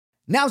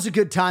Now's a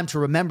good time to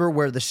remember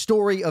where the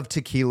story of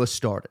tequila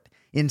started.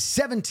 In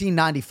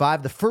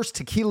 1795, the first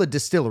tequila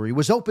distillery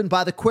was opened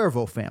by the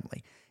Cuervo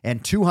family,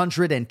 and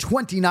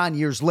 229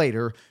 years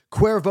later,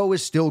 Cuervo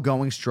is still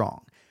going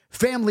strong.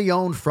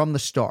 Family-owned from the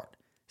start.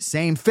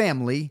 Same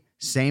family,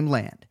 same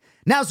land.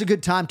 Now's a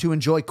good time to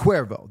enjoy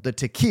Cuervo, the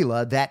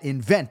tequila that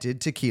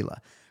invented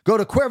tequila. Go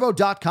to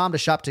Cuervo.com to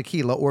shop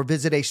tequila or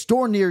visit a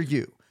store near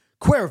you.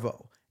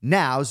 Cuervo,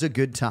 now's a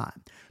good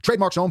time.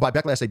 Trademarks owned by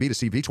Beckley SAB to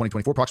CV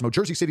 2024, Proximo,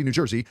 Jersey City, New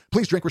Jersey.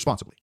 Please drink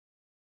responsibly.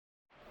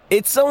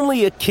 It's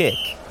only a kick,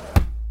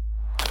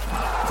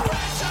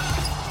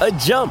 a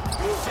jump,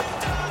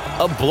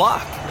 a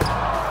block.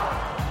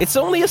 It's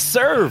only a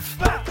serve.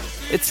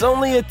 It's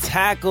only a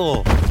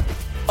tackle,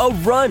 a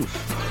run.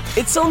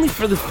 It's only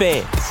for the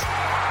fans.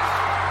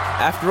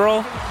 After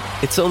all,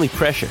 it's only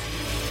pressure.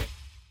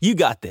 You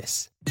got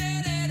this.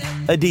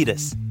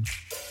 Adidas.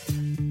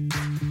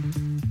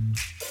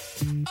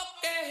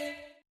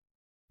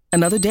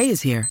 Another day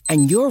is here,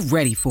 and you're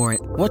ready for it.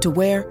 What to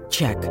wear?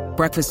 Check.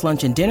 Breakfast,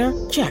 lunch, and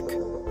dinner? Check.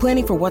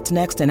 Planning for what's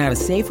next and how to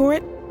save for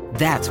it?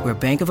 That's where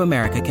Bank of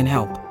America can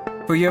help.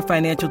 For your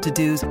financial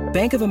to-dos,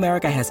 Bank of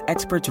America has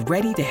experts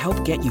ready to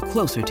help get you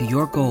closer to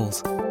your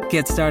goals.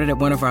 Get started at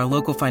one of our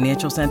local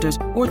financial centers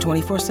or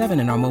 24/7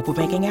 in our mobile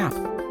banking app.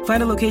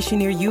 Find a location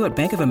near you at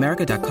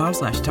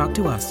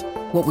bankofamerica.com/talktous.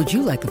 What would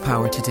you like the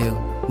power to do?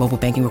 Mobile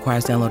banking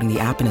requires downloading the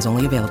app and is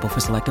only available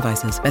for select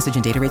devices. Message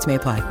and data rates may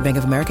apply. Bank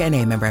of America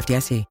N.A., member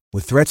FDIC.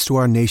 With threats to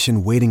our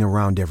nation waiting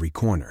around every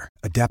corner,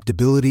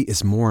 adaptability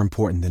is more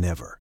important than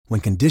ever. When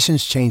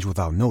conditions change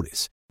without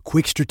notice,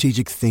 quick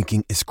strategic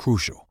thinking is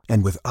crucial.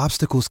 And with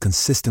obstacles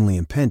consistently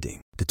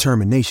impending,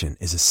 determination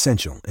is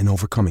essential in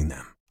overcoming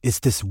them. It's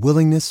this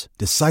willingness,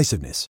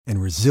 decisiveness, and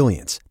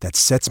resilience that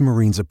sets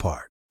Marines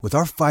apart. With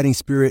our fighting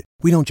spirit,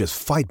 we don't just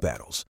fight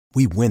battles,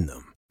 we win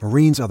them.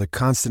 Marines are the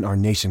constant our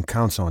nation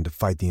counts on to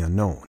fight the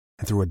unknown.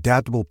 And through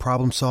adaptable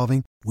problem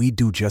solving, we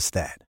do just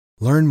that.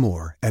 Learn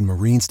more at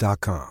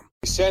marines.com.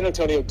 San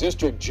Antonio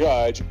district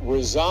judge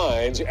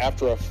resigns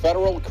after a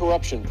federal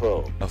corruption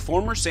probe. A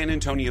former San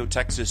Antonio,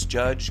 Texas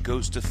judge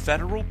goes to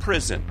federal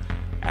prison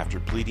after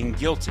pleading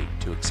guilty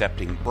to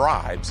accepting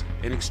bribes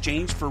in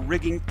exchange for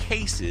rigging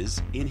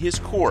cases in his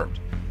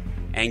court.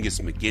 Angus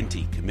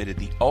McGinty committed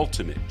the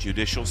ultimate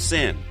judicial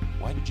sin.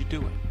 Why did you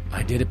do it?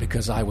 I did it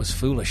because I was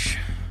foolish.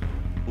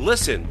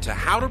 Listen to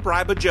How to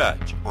Bribe a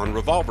Judge on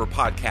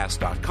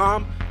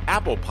RevolverPodcast.com,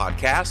 Apple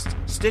Podcasts,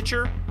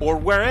 Stitcher, or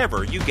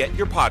wherever you get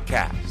your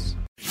podcasts.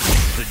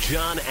 The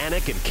John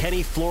Anik and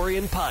Kenny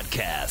Florian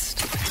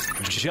Podcast.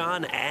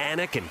 John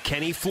Anik and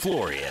Kenny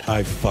Florian.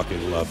 I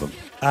fucking love them.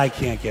 I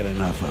can't get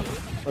enough of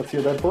them. Let's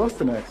hear that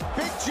Boston next.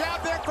 Big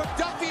jab there from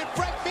Duffy, and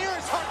Frank Mir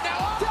is hurt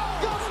now.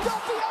 Down goes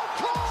Duffy, out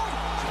cold.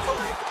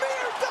 Frank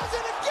Mir does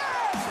it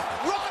again.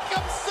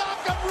 Rock'em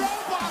sock'em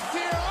robots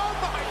here. Oh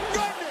my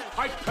goodness.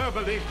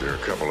 Hyperbole. They're a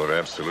couple of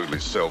absolutely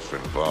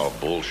self-involved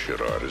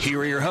bullshit artists. Here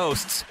are your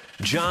hosts,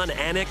 John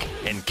Anik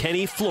and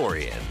Kenny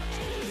Florian.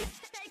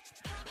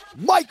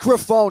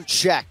 Microphone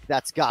check.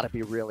 That's got to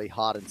be really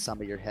hot in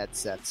some of your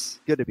headsets.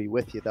 Good to be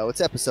with you, though.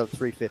 It's episode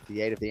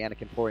 358 of the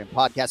Anik and Florian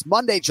podcast.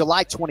 Monday,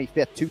 July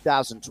 25th,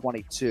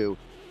 2022.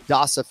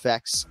 DOS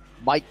effects,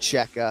 Mike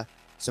Checka,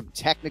 some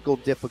technical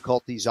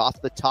difficulties off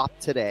the top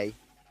today.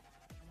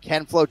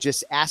 Ken Flo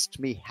just asked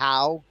me,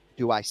 how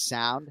do I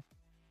sound?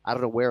 I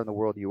don't know where in the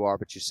world you are,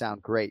 but you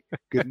sound great.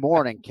 Good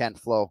morning, Ken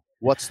Flo.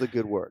 What's the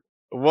good word?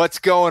 What's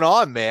going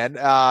on, man?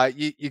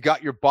 You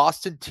got your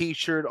Boston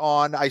t-shirt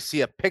on. I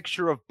see a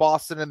picture of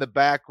Boston in the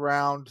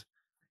background.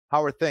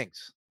 How are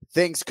things?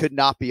 Things could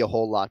not be a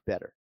whole lot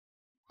better.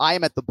 I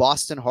am at the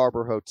Boston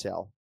Harbor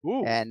Hotel.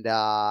 Ooh. And,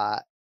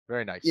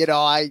 very nice. You know,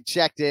 I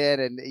checked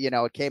in and, you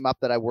know, it came up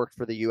that I worked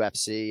for the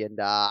UFC. And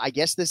I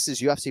guess this is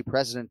UFC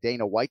President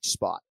Dana White's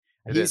spot.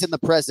 He's in the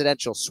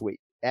presidential suite,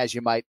 as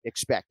you might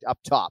expect, up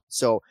top.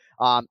 So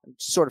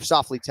sort of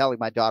softly telling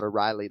my daughter,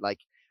 Riley, like,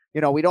 you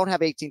know, we don't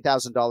have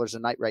 $18,000 a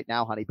night right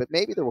now, honey, but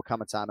maybe there will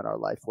come a time in our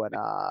life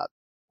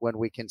when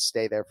we can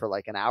stay there for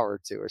like an hour or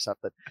two or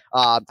something.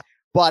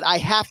 But I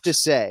have to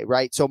say,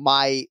 right, so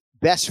my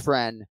best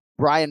friend,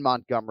 Brian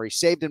Montgomery,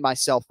 saved in my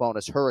cell phone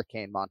as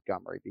Hurricane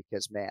Montgomery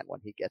because, man, when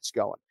he gets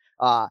going.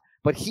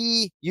 But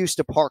he used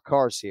to park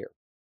cars here.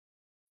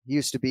 He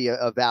used to be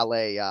a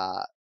valet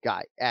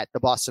guy at the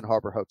Boston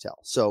Harbor Hotel.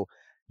 So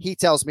he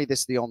tells me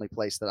this is the only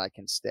place that I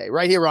can stay,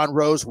 right here on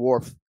Rose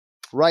Wharf.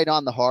 Right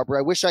on the harbor.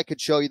 I wish I could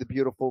show you the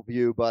beautiful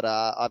view, but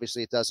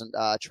obviously it doesn't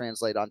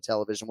translate on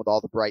television with all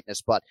the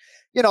brightness. But,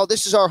 you know,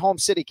 this is our home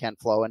city, Ken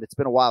Flo, and it's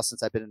been a while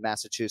since I've been in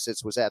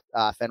Massachusetts. Was at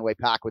Fenway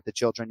Park with the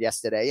children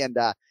yesterday, and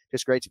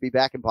just great to be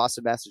back in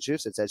Boston,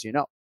 Massachusetts, as you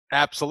know.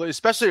 Absolutely,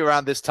 especially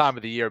around this time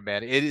of the year,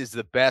 man. It is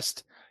the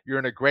best. You're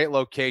in a great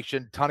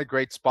location, ton of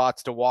great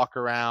spots to walk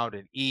around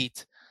and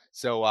eat.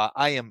 So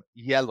I am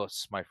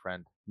jealous, my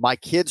friend. My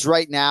kids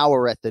right now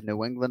are at the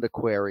New England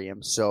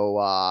Aquarium,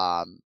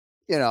 so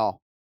you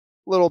know,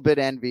 a little bit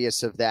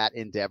envious of that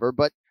endeavor,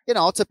 but you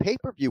know, it's a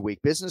pay-per-view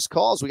week. Business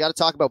calls. We got to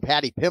talk about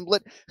Paddy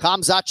Pimblett,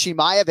 Khamzat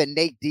Chimaev, and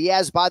Nate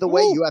Diaz, by the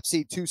way,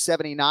 UFC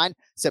 279,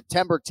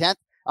 September 10th.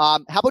 How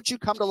about you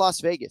come to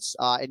Las Vegas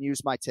and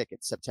use my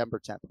ticket September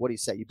 10th? What do you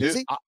say? You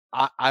busy? Dude,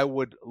 I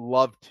would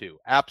love to.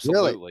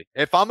 Absolutely. Really?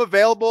 If I'm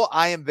available,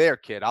 I am there,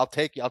 kid. I'll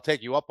take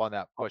you up on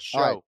that for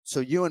sure. Right. So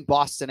you and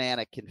Boston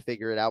Anik can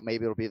figure it out.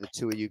 Maybe it'll be the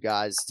two of you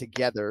guys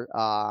together.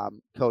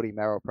 Cody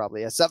Merrow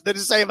probably has something to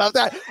say about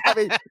that. I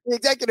mean, the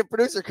executive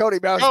producer, Cody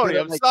Merrow. Cody,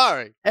 I'm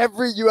sorry.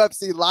 Every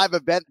UFC live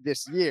event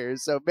this year.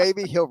 So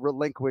maybe he'll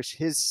relinquish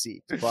his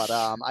seat. But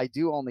I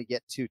do only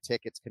get 2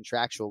 tickets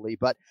contractually.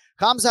 But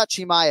Khamzat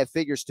Chimaev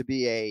figures to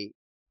be a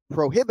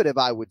prohibitive,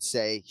 I would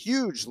say,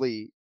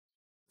 hugely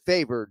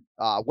favored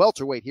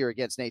welterweight here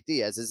against Nate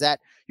Diaz. Is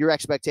that your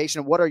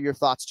expectation? What are your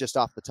thoughts just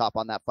off the top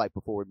on that fight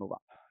before we move on?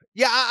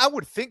 Yeah, I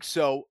would think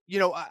so.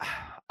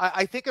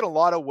 I think in a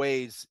lot of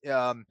ways,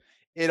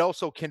 it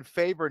also can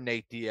favor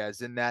Nate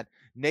Diaz in that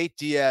Nate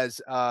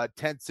Diaz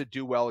tends to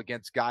do well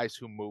against guys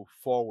who move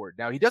forward.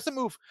 Now, he doesn't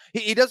move.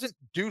 He doesn't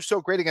do so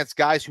great against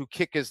guys who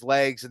kick his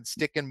legs and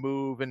stick and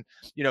move and,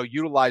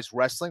 utilize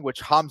wrestling,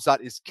 which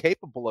Khamzat is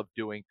capable of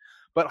doing.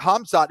 But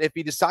Khamzat, if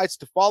he decides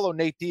to follow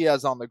Nate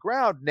Diaz on the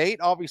ground, Nate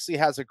obviously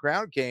has a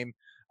ground game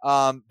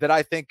that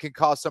I think can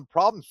cause some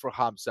problems for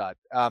Khamzat.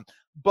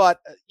 But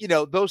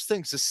those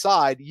things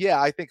aside,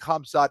 yeah, I think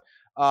Khamzat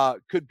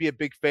could be a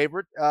big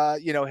favorite,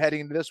 heading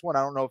into this one.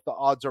 I don't know if the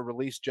odds are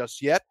released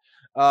just yet,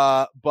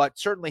 but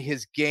certainly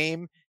his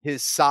game,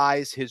 his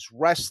size, his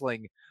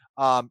wrestling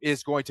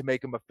is going to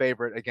make him a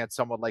favorite against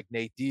someone like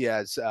Nate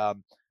Diaz,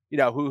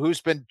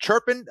 who's been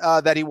chirping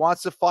that he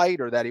wants to fight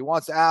or that he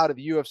wants out of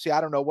the UFC. I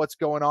don't know what's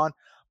going on,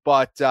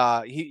 but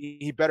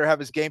he better have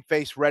his game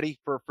face ready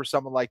for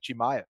someone like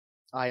Chimaev.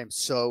 I am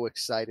so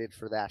excited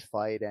for that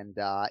fight. And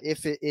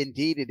if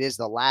indeed it is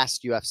the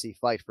last UFC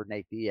fight for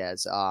Nate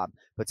Diaz,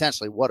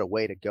 potentially what a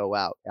way to go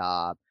out.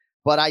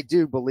 But I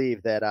do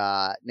believe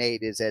that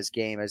Nate is as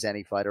game as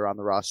any fighter on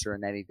the roster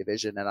in any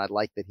division. And I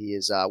like that he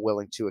is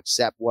willing to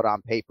accept what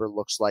on paper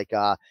looks like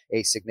a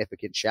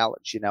significant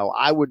challenge.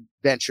 I would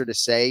venture to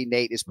say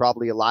Nate is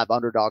probably a live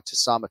underdog to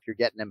some if you're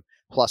getting him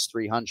plus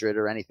 300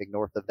 or anything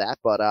north of that.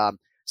 But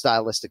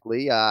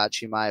stylistically,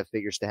 Chimaev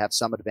figures to have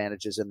some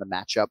advantages in the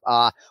matchup.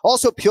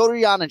 Also, Petr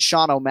Yan and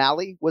Sean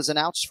O'Malley was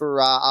announced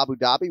for Abu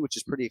Dhabi, which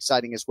is pretty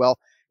exciting as well.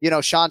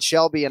 Sean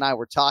Shelby and I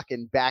were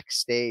talking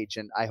backstage,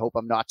 and I hope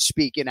I'm not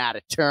speaking out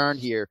of turn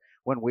here,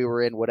 when we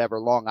were in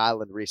Long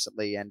Island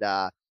recently. And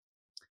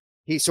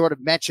he sort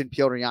of mentioned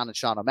Petr Yan and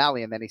Sean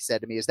O'Malley, and then he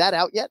said to me, "Is that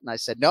out yet?" And I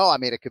said, "No, I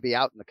mean, it could be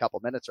out in a couple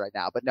minutes right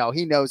now." But no,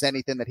 he knows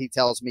anything that he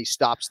tells me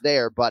stops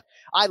there. But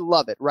I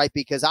love it, right?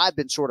 Because I've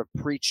been sort of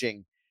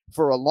preaching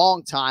for a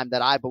long time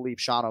that I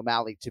believe Sean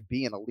O'Malley to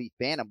be an elite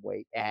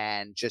bantamweight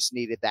and just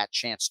needed that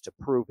chance to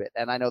prove it.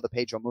 And I know the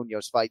Pedro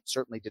Munoz fight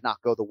certainly did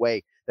not go the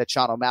way that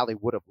Sean O'Malley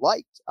would have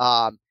liked.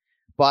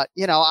 But,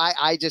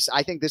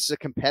 I think this is a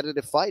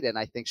competitive fight, and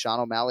I think Sean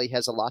O'Malley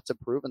has a lot to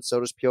prove, and so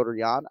does Petr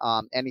Yan.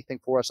 Anything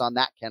for us on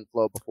that, Ken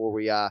Flo, before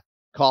we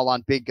call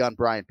on Big Gun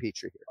Brian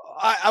Petrie here?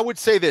 I would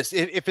say this: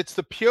 if it's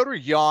the Petr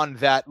Yan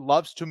that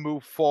loves to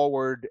move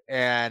forward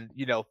and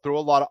throw a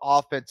lot of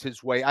offense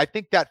his way, I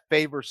think that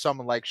favors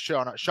someone like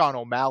Sean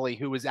O'Malley,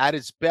 who is at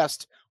his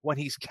best when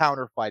he's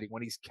counter fighting,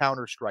 when he's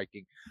counter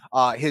striking.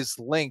 His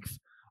length,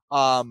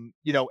 and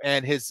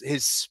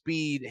his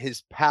speed,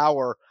 his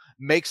power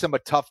makes him a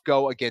tough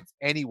go against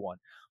anyone.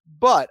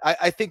 But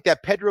I think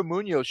that Pedro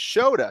Munoz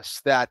showed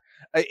us that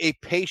a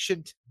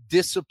patient,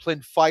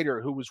 disciplined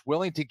fighter who was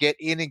willing to get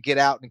in and get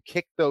out and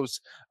kick those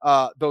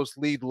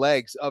lead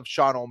legs of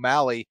Sean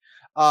O'Malley,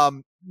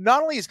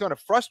 not only is going to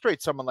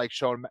frustrate someone like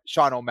Sean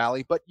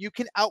O'Malley, but you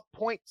can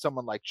outpoint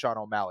someone like Sean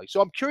O'Malley.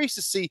 So I'm curious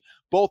to see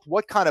both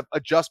what kind of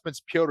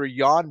adjustments Petr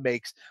Yan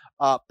makes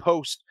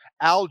post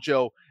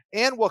Aljo,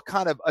 and what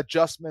kind of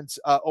adjustments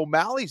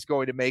O'Malley's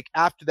going to make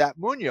after that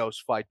Munoz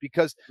fight.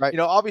 Because,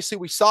 obviously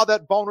we saw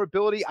that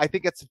vulnerability. I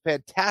think it's a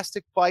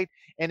fantastic fight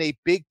and a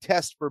big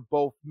test for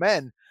both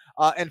men.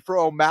 And for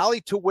O'Malley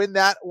to win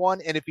that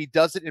one, and if he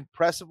does it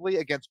impressively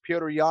against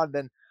Petr Yan,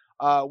 then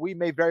we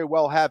may very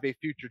well have a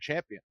future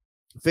champion.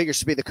 Figures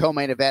to be the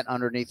co-main event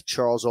underneath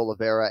Charles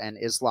Oliveira and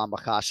Islam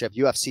Makhachev.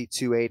 UFC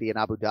 280 in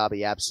Abu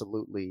Dhabi,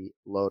 absolutely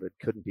loaded.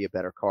 Couldn't be a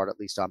better card, at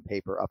least on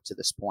paper, up to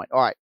this point.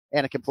 All right.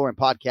 Anik and Florian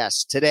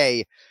podcast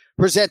today,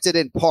 presented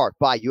in part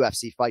by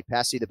UFC Fight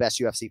Pass. See the best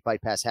UFC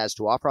Fight Pass has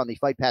to offer on the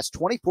Fight Pass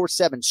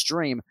 24/7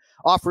 stream,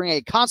 offering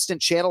a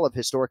constant channel of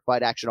historic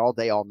fight action all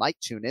day, all night.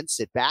 Tune in,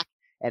 sit back,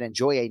 and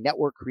enjoy a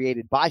network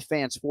created by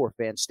fans for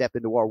fans. Step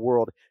into our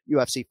world,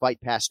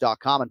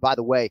 UFCFightPass.com. And by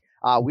the way,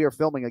 we are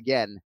filming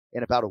again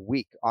in about a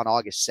week on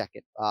August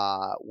 2nd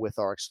with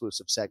our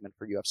exclusive segment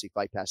for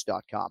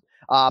UFCFightPass.com.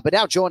 But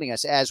now joining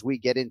us as we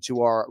get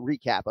into our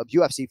recap of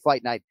UFC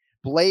Fight Night,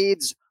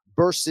 Blades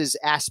versus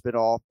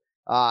Aspinall.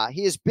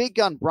 He is Big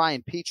Gun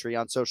Brian Petrie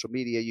on social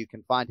media. You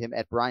can find him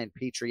at Brian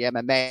Petrie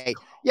MMA.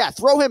 Yeah,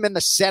 throw him in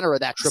the center of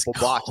that triple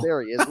box.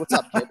 There he is. What's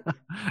up, kid?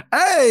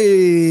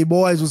 Hey,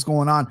 boys, what's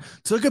going on?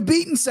 Took a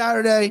beating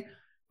Saturday,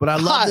 but I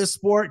love this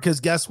sport because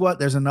guess what?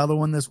 There's another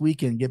one this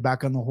weekend. Get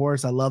back on the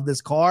horse. I love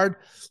this card.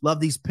 Love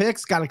these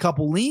picks. Got a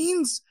couple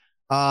leans.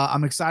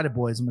 I'm excited,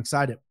 boys. I'm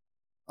excited.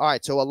 All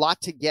right, so a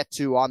lot to get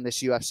to on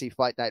this UFC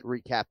Fight Night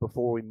recap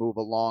before we move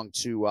along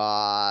to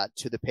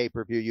the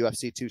pay-per-view.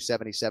 UFC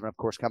 277, of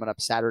course, coming up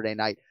Saturday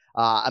night.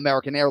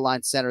 American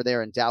Airlines Center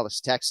there in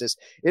Dallas, Texas.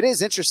 It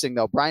is interesting,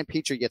 though. Brian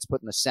Petrie gets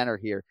put in the center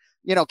here.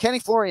 You know, Kenny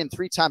Florian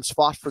 3 times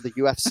fought for the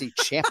UFC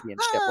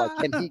championship. Like,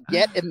 can he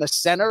get in the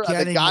center of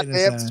the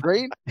goddamn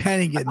screen?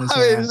 Can he get in the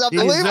center? I mean, it's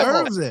unbelievable. He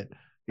deserves it.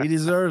 He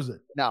deserves it.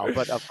 No,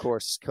 but of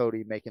course,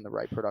 Cody making the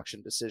right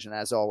production decision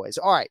as always.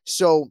 All right,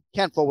 so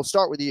Ken Flo, we'll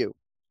start with you.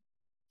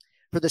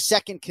 For the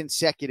second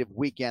consecutive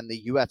weekend,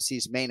 the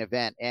UFC's main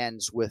event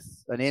ends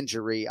with an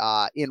injury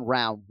in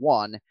round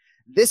 1.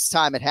 This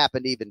time it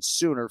happened even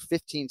sooner.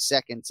 15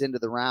 seconds into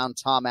the round,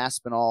 Tom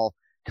Aspinall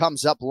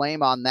comes up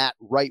lame on that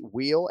right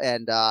wheel,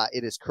 and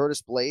it is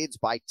Curtis Blaydes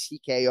by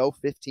TKO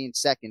 15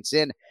 seconds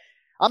in.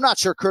 I'm not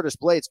sure Curtis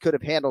Blaydes could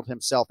have handled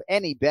himself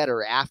any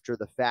better after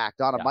the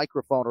fact on a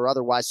microphone or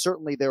otherwise.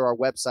 Certainly there are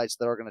websites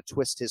that are going to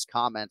twist his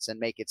comments and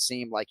make it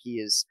seem like he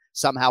is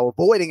somehow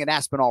avoiding an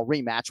Aspinall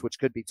rematch, which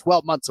could be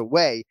 12 months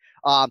away.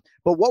 But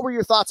what were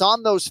your thoughts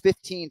on those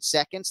 15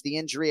 seconds, the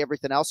injury,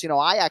 everything else? You know,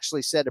 I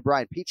actually said to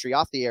Brian Petrie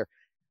off the air,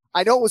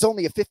 I know it was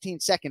only a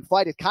 15-second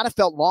fight. It kind of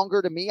felt longer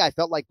to me. I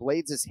felt like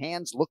Blaydes'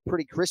 hands looked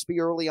pretty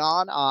crispy early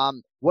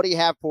on. What do you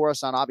have for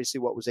us on obviously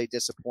what was a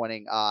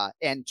disappointing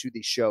end to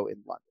the show in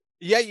London?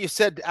 Yeah, you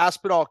said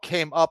Aspinall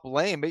came up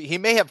lame. He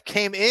may have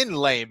came in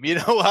lame.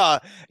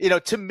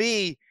 To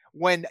me,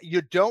 when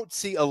you don't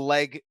see a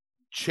leg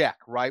check,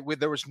 right, where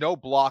there was no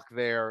block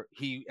there,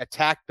 he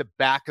attacked the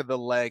back of the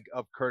leg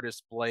of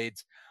Curtis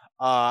Blaydes,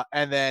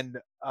 and then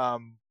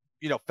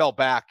fell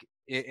back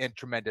in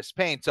tremendous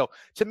pain. So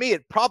to me,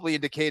 it probably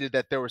indicated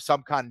that there was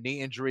some kind of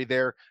knee injury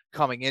there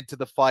coming into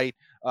the fight,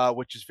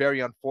 which is very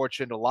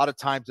unfortunate. A lot of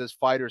times as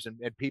fighters and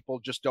people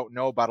just don't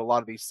know about a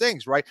lot of these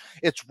things, right?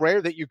 It's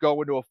rare that you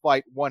go into a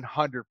fight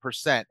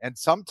 100%. And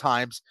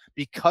sometimes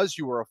because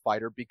you are a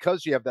fighter,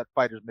 because you have that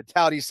fighter's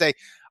mentality, you say,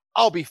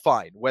 I'll be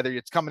fine, whether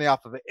it's coming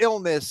off of an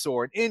illness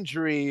or an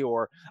injury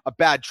or a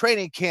bad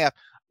training camp.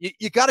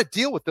 You got to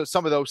deal with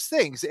some of those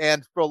things.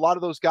 And for a lot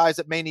of those guys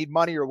that may need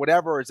money or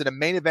whatever, is in a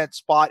main event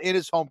spot in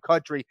his home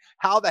country,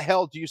 how the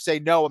hell do you say,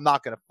 no, I'm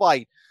not going to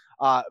fight?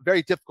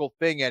 Very difficult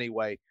thing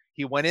anyway.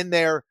 He went in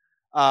there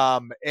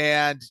and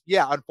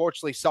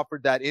unfortunately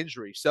suffered that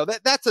injury. So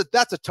that's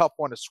a tough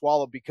one to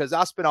swallow because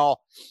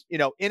Aspinall,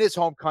 in his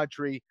home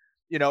country,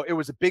 it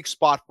was a big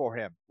spot for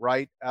him,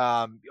 right?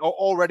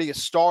 Already a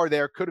star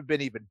there, could have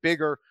been even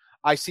bigger.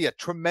 I see a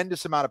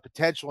tremendous amount of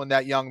potential in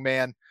that young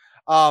man.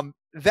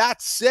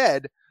 That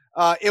said,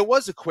 it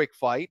was a quick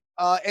fight,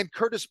 and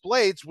Curtis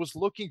Blaydes was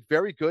looking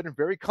very good and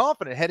very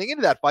confident heading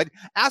into that fight.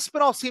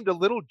 Aspinall seemed a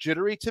little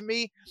jittery to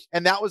me,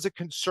 and that was a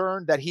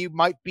concern that he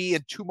might be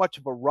in too much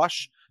of a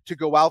rush to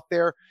go out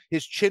there.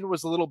 His chin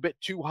was a little bit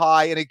too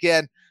high, and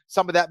again,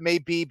 some of that may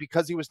be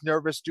because he was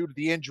nervous due to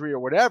the injury or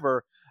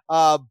whatever,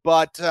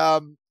 but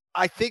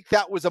I think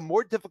that was a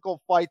more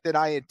difficult fight than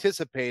I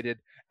anticipated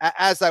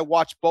as I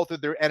watched both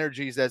of their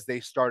energies as they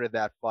started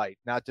that fight.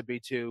 Not to be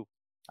too...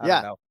 I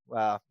don't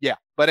know.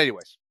 But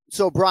anyways.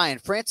 So, Brian,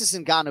 Francis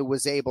Ngannou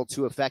was able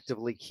to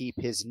effectively keep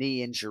his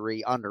knee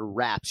injury under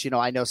wraps.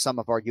 I know some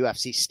of our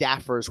UFC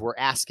staffers were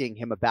asking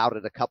him about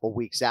it a couple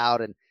weeks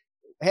out and,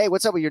 hey,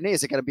 what's up with your knee?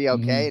 Is it going to be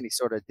okay? Mm-hmm. And he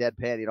sort of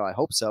deadpan, I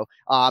hope so.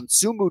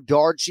 Sumu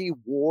Darji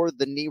wore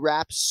the knee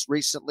wraps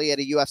recently at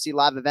a UFC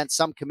live event.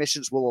 Some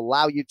commissions will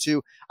allow you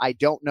to. I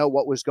don't know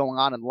what was going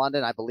on in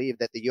London. I believe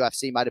that the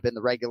UFC might have been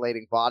the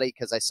regulating body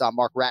because I saw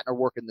Mark Ratner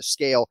working the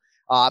scale.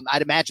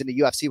 I'd imagine the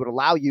UFC would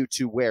allow you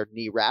to wear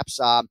knee wraps.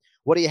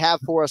 What do you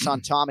have for us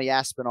on Tommy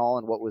Aspinall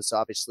and what was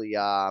obviously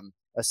a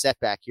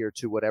setback here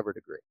to whatever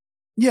degree?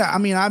 Yeah, I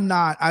mean,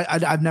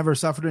 I've never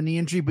suffered a knee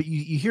injury, but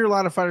you hear a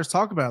lot of fighters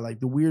talk about it, like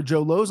the weird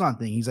Joe Lozon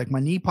thing. He's like, my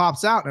knee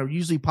pops out and it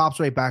usually pops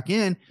right back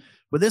in,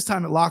 but this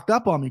time it locked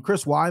up on me.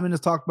 Chris Weidman has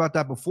talked about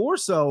that before.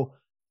 So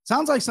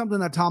sounds like something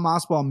that Tom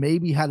Aspinall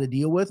maybe had to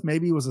deal with.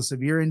 Maybe it was a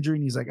severe injury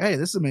and he's like, hey,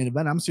 this is a main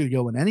event. I'm still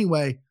going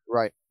anyway.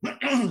 Right.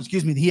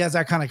 Excuse me. He has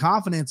that kind of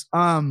confidence.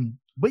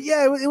 But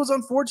yeah, it was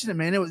unfortunate,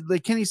 man. It was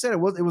like Kenny said, it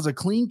was a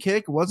clean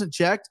kick. It wasn't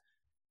checked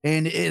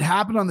and it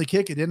happened on the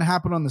kick. It didn't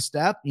happen on the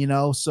step,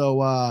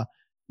 So,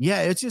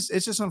 yeah, it's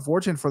just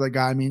unfortunate for the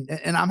guy. I mean,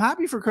 and I'm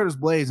happy for Curtis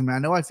Blaydes. I mean, I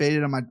know I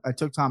faded him. I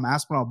took Tom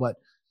Aspinall, but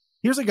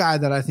here's a guy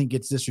that I think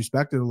gets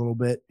disrespected a little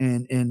bit.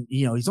 And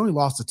he's only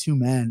lost to 2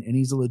 men and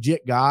he's a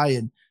legit guy.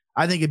 And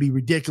I think it'd be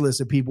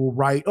ridiculous if people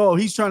write, oh,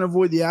 he's trying to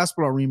avoid the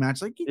Aspinall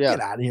rematch. Like, get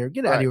out of here.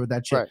 Get out of here with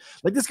that shit. Right.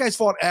 Like, this guy's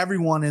fought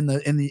everyone in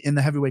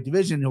the heavyweight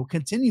division. He'll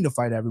continue to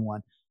fight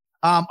everyone.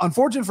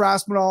 Unfortunate for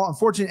Aspinall,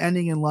 unfortunate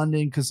ending in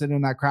London,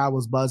 considering that crowd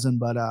was buzzing.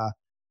 But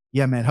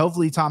yeah, man,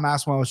 hopefully Tom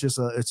Aspinall is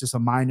just a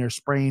minor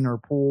sprain or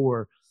pull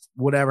or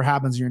whatever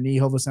happens in your knee.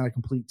 Hopefully it's not a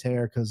complete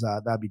tear because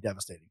that'd be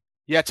devastating.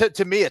 Yeah,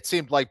 to me, it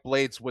seemed like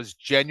Blaydes was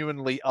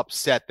genuinely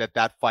upset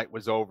that fight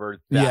was over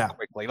that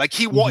quickly. Like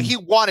he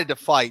wanted to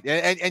fight,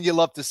 and you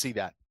love to see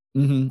that.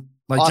 Mm-hmm.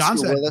 Like Oscar John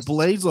said, Willis.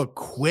 Blaydes looked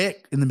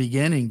quick in the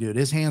beginning, dude.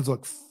 His hands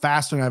look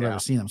faster than I've ever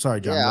seen them.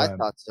 Sorry, John. Yeah, I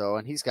thought so.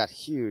 And he's got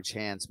huge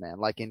hands, man,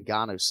 like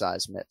Ngannou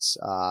size mitts.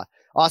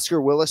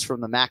 Oscar Willis from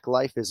the Mac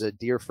Life is a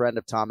dear friend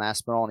of Tom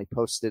Aspinall, and he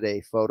posted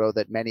a photo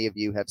that many of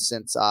you have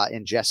since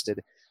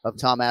ingested of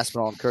Tom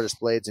Aspinall and Curtis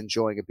Blades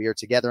enjoying a beer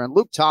together. And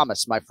Luke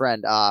Thomas, my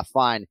friend,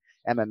 fine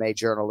MMA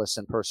journalist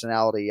and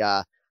personality,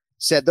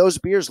 said those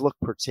beers look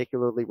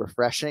particularly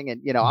refreshing.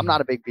 And, I'm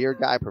not a big beer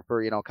guy. I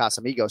prefer,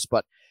 Casamigos,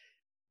 but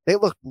they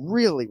look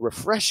really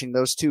refreshing,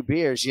 those two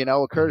beers.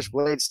 Curtis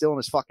Blades still in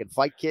his fucking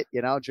fight kit,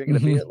 drinking a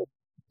beer.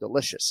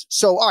 Delicious.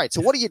 So, all right.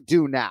 So what do you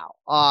do now?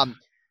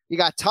 You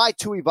got Tai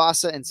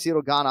Tuivasa and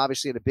Ciryl Gane,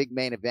 obviously, in a big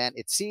main event.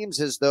 It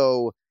seems as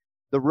though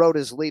the road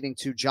is leading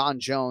to John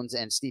Jones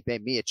and Stipe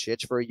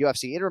Miocic for a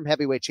UFC interim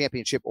heavyweight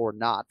championship or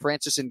not.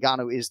 Francis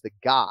Ngannou is the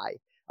guy.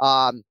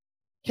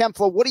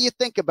 Kempfla, what do you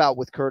think about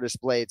with Curtis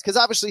Blades? Because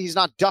obviously he's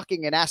not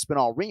ducking an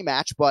Aspinall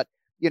rematch, but,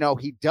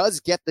 he does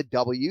get the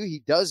W.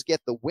 He does get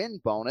the win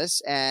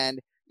bonus.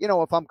 And,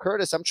 if I'm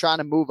Curtis, I'm trying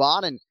to move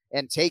on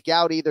and take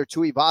out either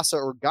Tuivasa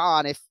or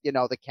Gane if,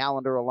 the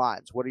calendar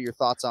aligns. What are your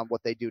thoughts on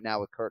what they do now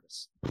with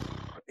Curtis?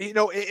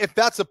 If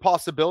that's a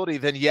possibility,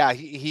 then yeah,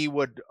 he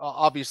would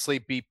obviously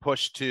be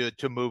pushed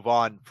to move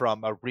on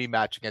from a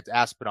rematch against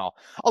Aspinall.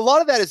 A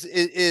lot of that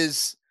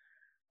is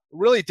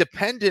really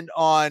dependent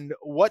on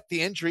what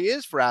the injury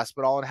is for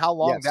Aspinall and how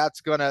long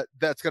that's gonna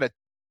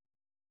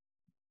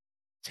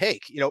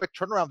take. A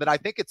turnaround, that I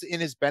think it's in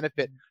his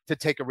benefit to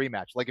take a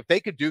rematch. Like if they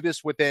could do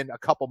this within a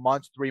couple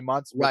months, 3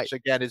 months, which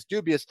again is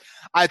dubious,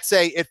 I'd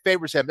say it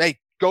favors him. Hey,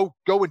 go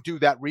and do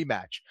that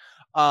rematch.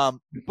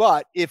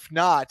 But if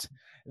not,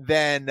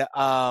 then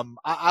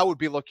I would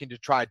be looking to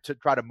try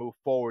to move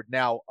forward.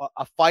 Now,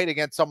 a fight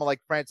against someone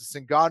like Francis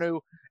Ngannou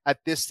at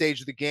this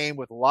stage of the game,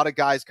 with a lot of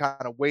guys kind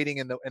of waiting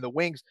in the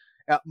wings,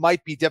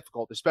 might be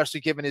difficult, especially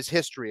given his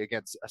history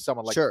against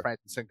someone like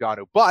Francis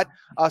Ngannou. But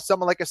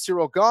someone like a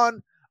Ciryl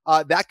Gane,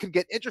 that can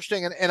get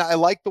interesting, and I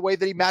like the way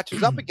that he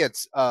matches up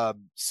against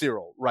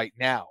Ciryl right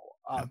now.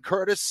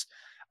 Curtis,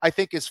 I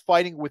think, is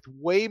fighting with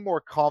way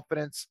more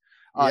confidence.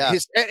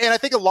 And I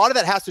think a lot of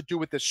that has to do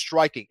with the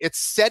striking. It's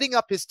setting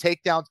up his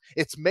takedowns.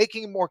 It's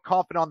making him more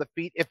confident on the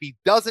feet if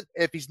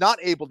he's not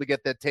able to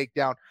get that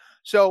takedown.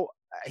 So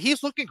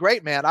he's looking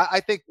great, man. I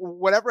think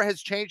whatever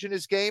has changed in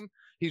his game,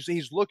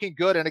 he's looking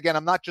good. And again,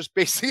 I'm not just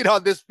basing it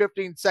on this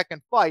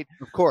 15-second fight,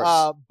 of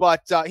course,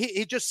 but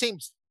he just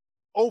seems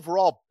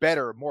overall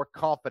better, more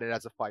confident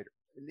as a fighter.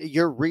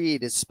 Your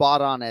read is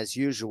spot on as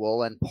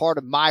usual, and part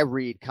of my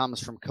read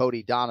comes from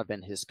Cody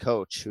Donovan, his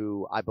coach,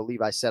 who I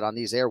believe I said on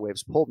these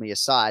airwaves pulled me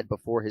aside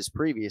before his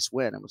previous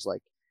win and was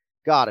like,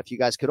 God, if you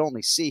guys could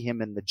only see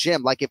him in the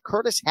gym. Like if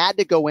Curtis had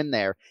to go in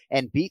there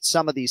and beat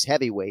some of these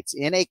heavyweights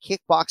in a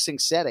kickboxing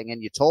setting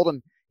and you told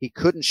him he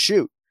couldn't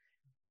shoot,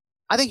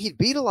 I think he'd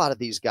beat a lot of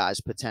these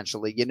guys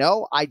potentially.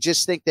 I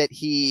just think that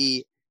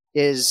he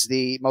is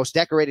the most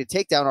decorated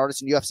takedown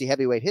artist in UFC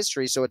heavyweight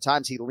history. So at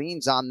times he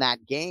leans on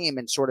that game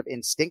and sort of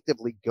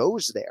instinctively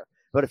goes there.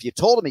 But if you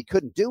told him he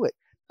couldn't do it,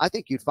 I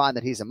think you'd find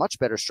that he's a much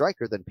better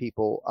striker than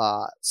people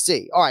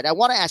see. All right. I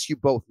want to ask you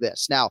both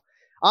this. Now,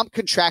 I'm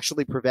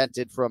contractually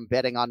prevented from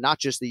betting on not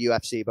just the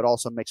UFC, but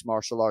also mixed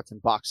martial arts and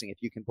boxing,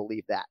 if you can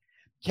believe that.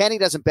 Kenny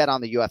doesn't bet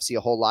on the UFC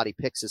a whole lot. He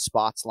picks his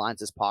spots,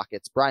 lines his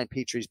pockets. Brian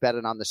Petrie's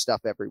betting on this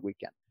stuff every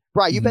weekend.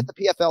 Brian, you bet the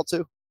PFL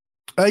too?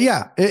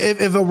 Yeah.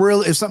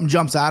 If something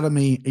jumps out of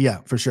me, yeah,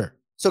 for sure.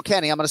 So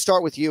Kenny, I'm going to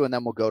start with you and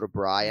then we'll go to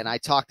Brian. I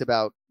talked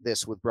about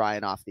this with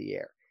Brian off the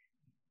air.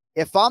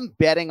 If I'm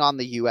betting on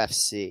the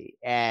UFC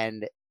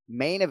and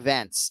main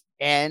events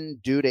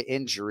end due to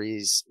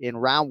injuries in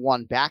round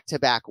one,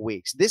 back-to-back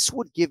weeks, this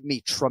would give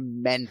me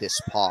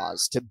tremendous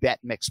pause to bet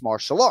mixed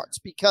martial arts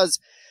because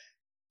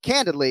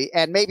candidly,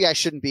 and maybe I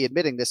shouldn't be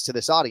admitting this to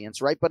this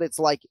audience, right? But it's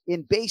like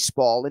in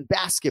baseball, in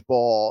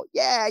basketball,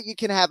 yeah, you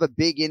can have a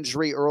big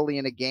injury early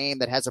in a game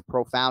that has a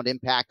profound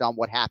impact on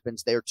what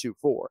happens there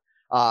 2-4.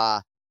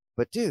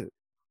 But dude,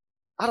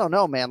 I don't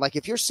know, man. Like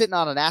if you're sitting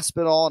on an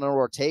Aspinall and an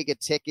Ortega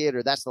ticket,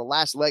 or that's the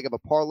last leg of a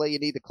parlay you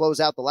need to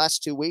close out the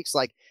last 2 weeks,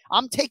 like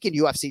I'm taking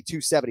UFC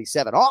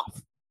 277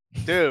 off.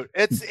 Dude,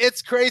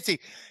 it's crazy.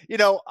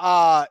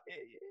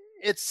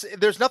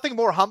 There's nothing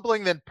more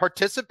humbling than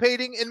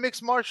participating in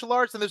mixed martial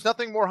arts, and there's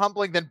nothing more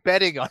humbling than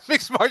betting on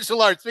mixed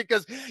martial arts,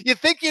 because you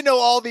think you know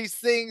all these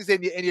things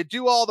and you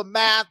do all the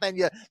math and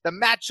the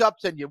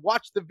matchups and you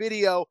watch the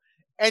video,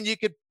 and you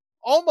could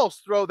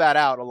almost throw that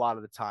out a lot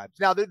of the times.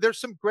 Now there's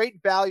some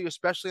great value,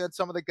 especially on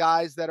some of the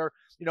guys that are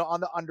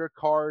on the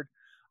undercard.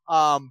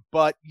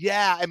 But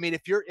yeah, I mean,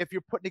 if you're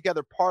putting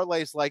together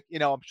parlays like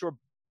I'm sure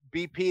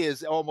BP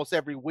is almost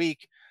every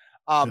week.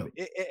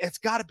 It's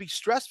got to be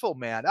stressful,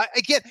 man.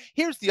 Again,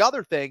 here's the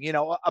other thing,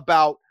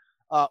 about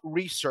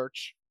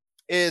research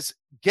is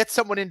get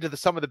someone into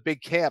some of the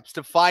big camps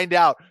to find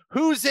out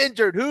who's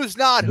injured, who's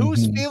not,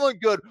 who's feeling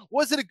good.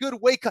 Was it a good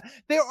weight cut?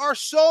 There are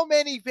so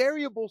many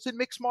variables in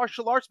mixed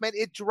martial arts, man.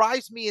 It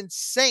drives me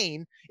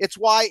insane. It's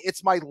why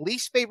it's my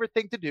least favorite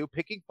thing to do,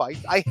 picking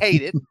fights. I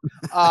hate it.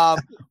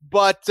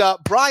 But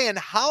Brian,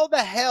 how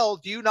the hell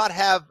do you not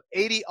have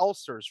 80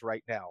 ulcers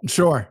right now?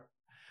 Sure.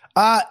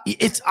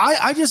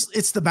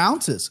 It's the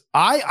bounces.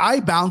 I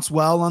bounce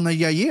well on the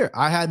Yair.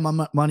 I had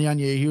my money on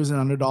Yair. He was an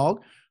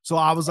underdog. So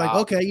I was like,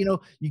 okay,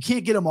 you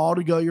can't get them all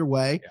to go your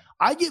way. Yeah.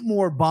 I get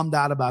more bummed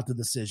out about the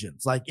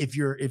decisions. Like if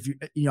you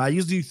I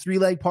usually do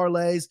 3-leg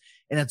parlays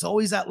and it's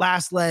always that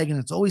last leg and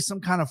it's always some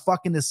kind of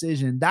fucking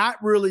decision. That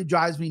really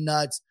drives me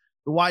nuts.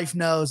 The wife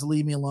knows to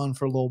leave me alone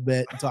for a little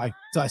bit until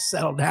I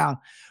settle down.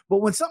 But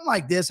when something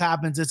like this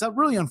happens, it's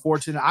really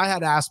unfortunate. I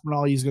had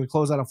Aspinall. He's going to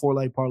close out a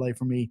 4-leg parlay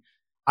for me.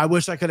 I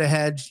wish I could have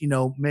hedged,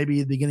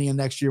 maybe at the beginning of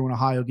next year when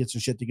Ohio gets their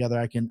shit together,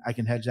 I can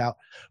hedge out.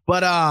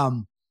 But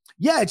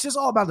yeah, it's just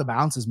all about the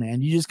bounces,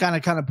 man. You just kind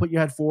of put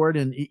your head forward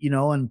and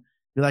and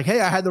you're like,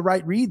 hey, I had the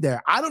right read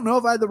there. I don't know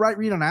if I had the right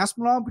read on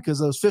Aspinall because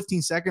those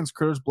 15 seconds,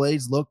 Curtis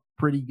Blades looked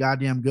pretty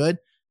goddamn good.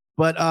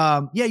 But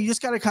yeah, you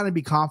just got to kind of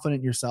be confident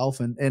in yourself,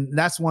 and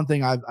that's one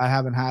thing I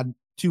haven't had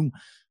too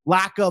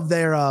lack of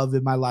thereof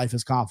in my life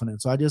is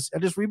confidence. So I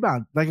just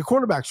rebound like a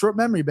quarterback, short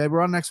memory, baby.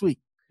 We're on next week.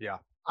 Yeah.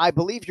 I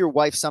believe your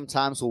wife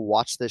sometimes will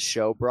watch this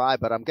show, Bri,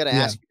 but I'm going to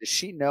ask you, does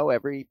she know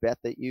every bet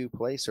that you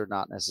place or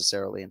not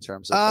necessarily in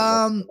terms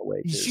of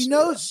she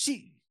knows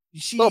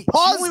she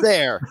pause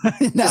there.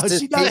 No,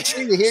 she doesn't.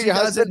 She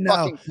doesn't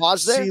know.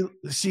 Pause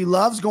there. She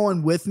loves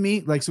going with me.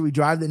 Like, so we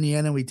drive to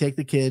Indiana and we take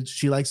the kids.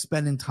 She likes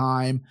spending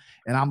time,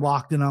 and I'm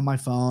locked in on my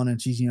phone,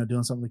 and she's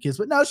doing something with the kids.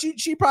 But no,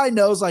 she probably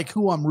knows like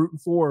who I'm rooting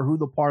for or who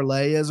the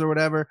parlay is or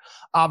whatever.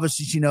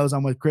 Obviously, she knows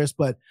I'm with Chris,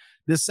 but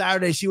this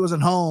Saturday she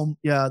wasn't home.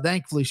 Yeah,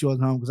 thankfully she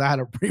wasn't home because I had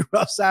a pretty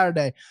rough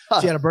Saturday.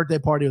 She had a birthday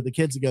party with the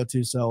kids to go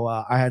to, so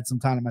I had some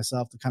time to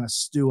myself to kind of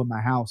stew in my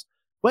house.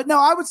 But no,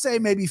 I would say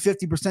maybe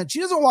 50%. She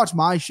doesn't watch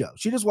my show.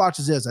 She just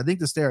watches his. I think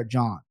to stare at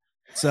John.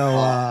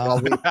 So,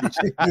 we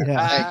appreciate that.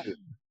 Yeah. Thank you.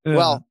 Yeah.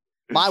 Well,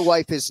 my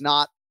wife is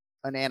not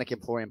an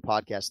Anakin Florian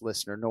podcast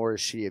listener, nor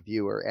is she a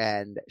viewer.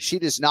 And she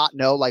does not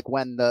know, like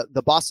when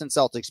the Boston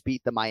Celtics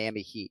beat the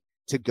Miami Heat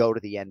to go to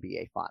the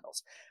NBA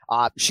Finals.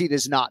 She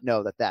does not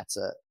know that that's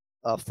a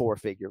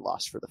 4-figure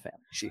loss for the family.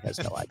 She has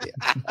no idea.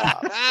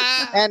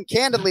 And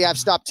candidly, I've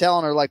stopped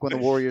telling her, like when the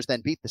Warriors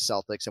then beat the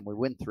Celtics and we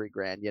win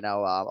 $3,000,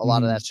 a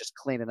lot of that's just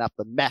cleaning up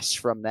the mess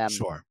from them.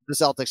 Sure. The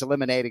Celtics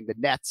eliminating the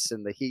Nets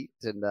and the Heat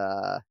and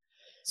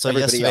so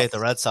yesterday at the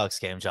Red Sox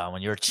game, John,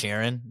 when you were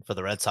cheering for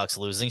the Red Sox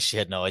losing, she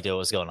had no idea what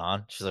was going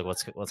on. She's like,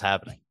 what's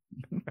happening?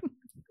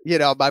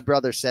 My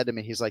brother said to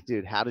me, he's like,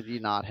 dude, how did you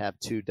not have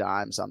 2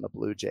 dimes on the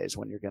Blue Jays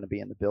when you're going to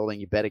be in the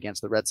building? You bet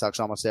against the Red Sox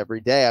almost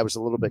every day. I was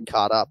a little bit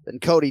caught up. And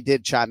Cody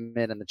did chime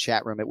in the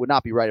chat room. It would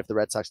not be right if the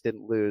Red Sox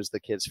didn't lose the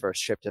kids'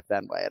 first trip to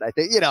Fenway. And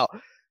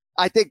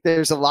I think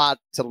there's a lot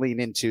to lean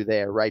into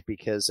there, right?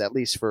 Because at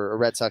least for a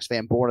Red Sox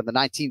fan born in the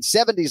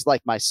 1970s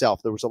like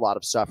myself, there was a lot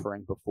of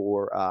suffering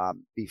before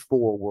the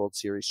 4 World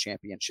Series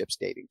championships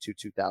dating to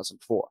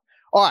 2004.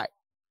 All right.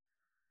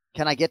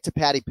 Can I get to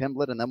Paddy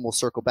Pimblett, and then we'll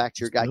circle back to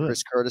your guy,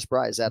 Chris Curtis,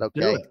 Bri? Is that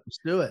okay? Let's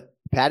do it.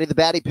 Paddy the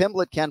Baddy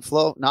Pimblett, Ken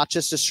Flo, not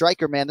just a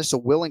striker, man. This is a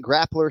willing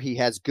grappler. He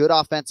has good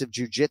offensive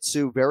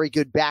jiu-jitsu, very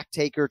good back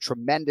taker,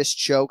 tremendous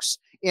chokes.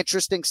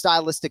 Interesting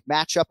stylistic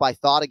matchup, I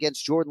thought,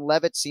 against Jordan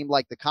Levitt. Seemed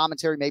like the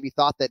commentary maybe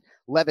thought that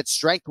Levitt's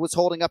strength was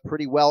holding up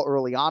pretty well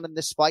early on in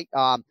this fight.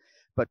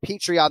 But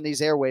Petrie on these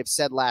airwaves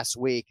said last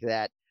week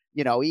that,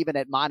 even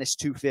at minus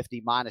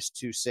 250, minus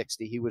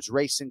 260, he was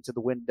racing to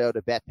the window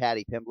to bet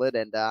Paddy Pimblett.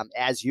 And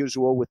as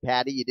usual with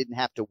Paddy, you didn't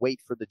have to wait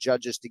for the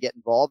judges to get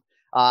involved.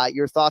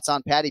 Your thoughts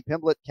on Paddy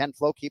Pimblett, Ken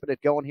Flo, keeping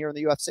it going here in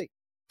the UFC?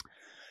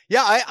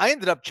 Yeah, I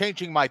ended up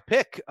changing my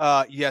pick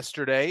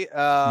yesterday.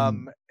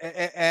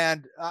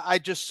 And I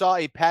just saw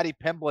a Paddy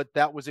Pimblett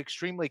that was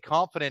extremely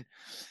confident.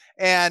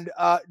 And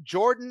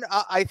Jordan,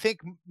 I think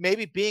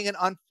maybe being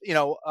an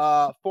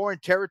foreign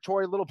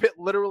territory a little bit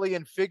literally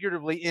and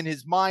figuratively in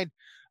his mind,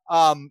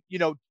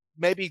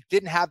 maybe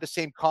didn't have the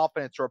same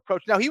confidence or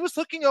approach. Now, he was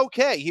looking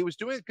okay. He was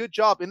doing a good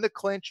job in the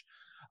clinch,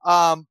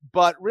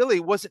 but really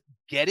wasn't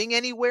getting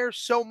anywhere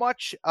so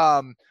much.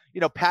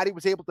 Paddy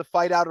was able to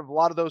fight out of a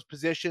lot of those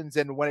positions.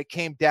 And when it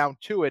came down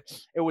to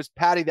it, it was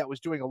Paddy that was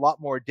doing a lot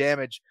more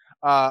damage,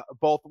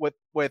 both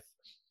with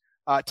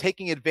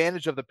taking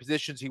advantage of the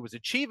positions he was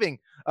achieving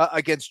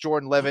against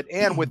Jordan Levitt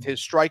and with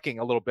his striking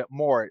a little bit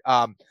more.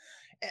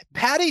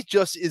 Paddy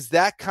just is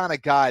that kind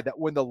of guy that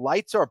when the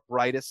lights are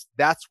brightest,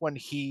 that's when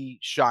he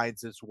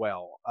shines as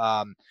well.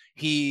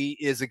 He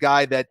is a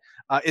guy that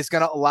is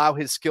going to allow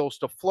his skills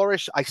to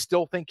flourish. I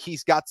still think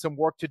he's got some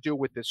work to do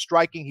with his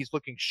striking. He's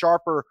looking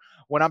sharper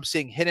when I'm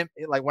seeing him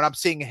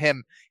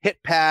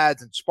hit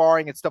pads and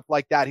sparring and stuff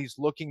like that. He's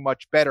looking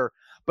much better.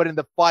 But in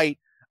the fight,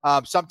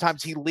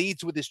 sometimes he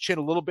leads with his chin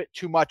a little bit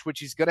too much, which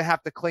he's going to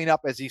have to clean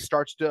up as he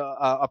starts to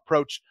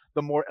approach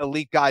the more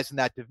elite guys in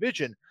that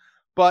division.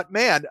 But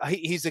man,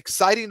 he's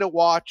exciting to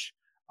watch.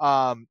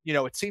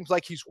 It seems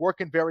like he's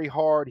working very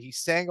hard. He's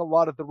saying a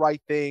lot of the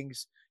right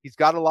things. He's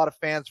got a lot of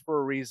fans for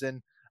a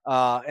reason.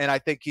 And I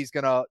think he's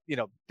going to,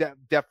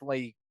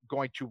 definitely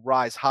going to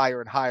rise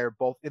higher and higher,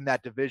 both in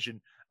that division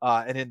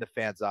and in the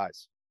fans'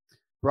 eyes.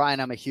 Brian,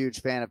 I'm a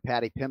huge fan of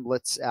Paddy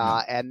Pimblett's,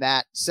 and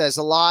that says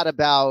a lot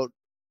about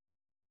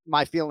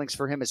my feelings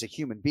for him as a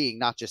human being,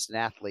 not just an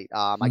athlete.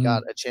 I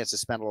got a chance to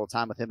spend a little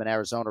time with him in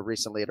Arizona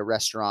recently at a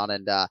restaurant,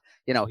 and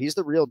he's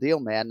the real deal,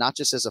 man. Not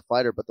just as a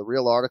fighter, but the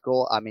real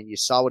article. I mean, you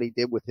saw what he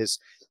did with his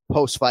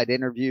post-fight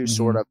interview,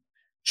 sort of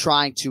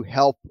trying to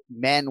help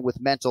men with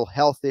mental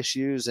health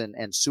issues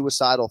and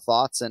suicidal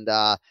thoughts. And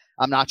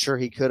I'm not sure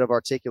he could have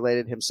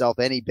articulated himself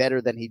any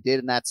better than he did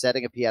in that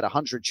setting if he had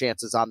 100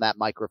 chances on that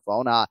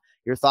microphone.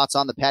 Your thoughts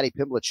on the Paddy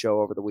Pimblett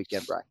show over the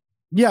weekend, Brian?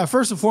 Yeah,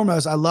 first and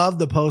foremost, I love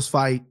the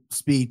post-fight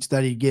speech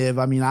that he give.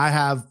 I mean, I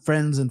have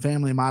friends and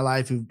family in my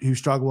life who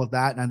struggle with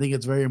that, and I think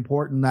it's very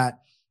important that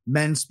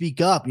men speak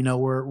up.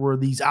 We're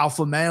these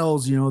alpha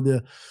males,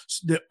 the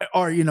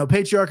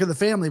patriarch of the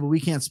family, but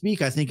we can't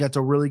speak. I think that's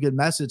a really good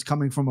message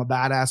coming from a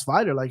badass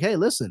fighter. Like, hey,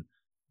 listen,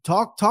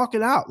 talk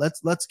it out.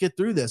 Let's get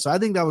through this. So I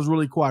think that was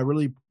really cool. I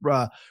really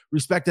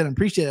respect it and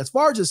appreciate it. As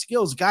far as his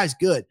skills, the guy's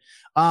good.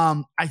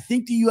 I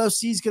think the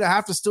UFC is going to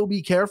have to still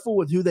be careful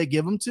with who they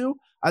give him to.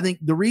 I think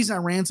the reason I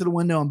ran to the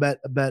window and bet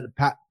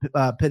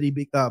Paddy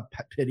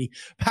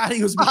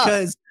was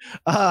because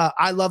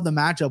I love the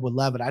matchup with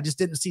Levitt. I just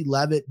didn't see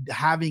Levitt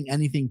having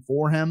anything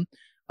for him.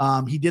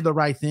 He did the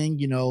right thing.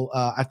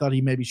 I thought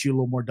he maybe shoot a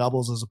little more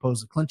doubles as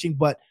opposed to clinching,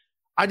 but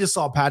I just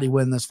saw Paddy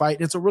win this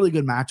fight. It's a really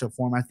good matchup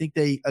for him. I think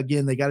they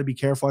got to be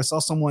careful. I saw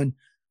someone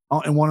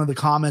in one of the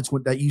comments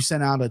that you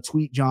sent out a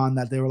tweet, John,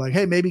 that they were like,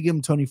 hey, maybe give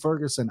him Tony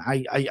Ferguson.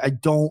 I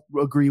don't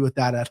agree with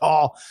that at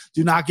all.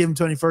 Do not give him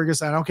Tony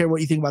Ferguson. I don't care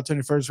what you think about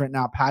Tony Ferguson right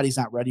now. Paddy's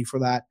not ready for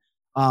that.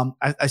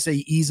 I say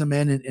ease him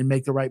in and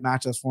make the right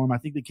matchups for him. I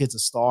think the kid's a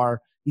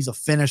star. He's a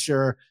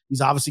finisher.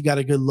 He's obviously got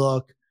a good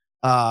look.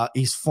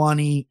 He's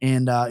funny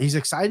and he's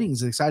exciting.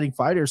 He's an exciting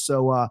fighter.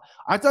 So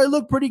I thought he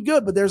looked pretty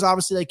good, but there's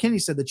obviously, like Kenny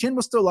said, the chin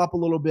was still up a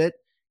little bit.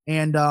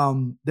 And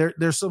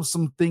there's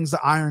some things to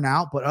iron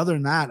out. But other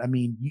than that, I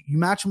mean, you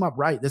match him up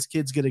right. This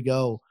kid's going to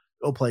go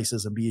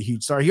places and be a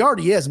huge star. He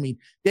already is. I mean,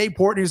 Dave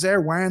Portnoy's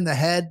there wearing the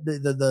head,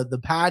 the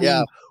Paddy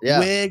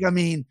wig. I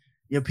mean,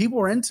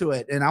 people are into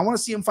it. And I want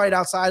to see him fight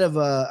outside of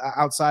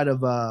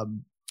the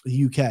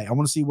UK. I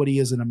want to see what he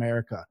is in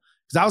America.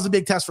 Because that was a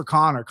big test for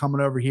Connor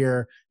coming over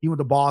here. He went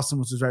to Boston,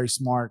 which was very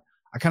smart.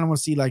 I kind of want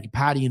to see like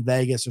Paddy in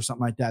Vegas or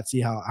something like that, see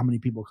how many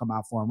people come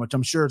out for him, which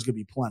I'm sure is going to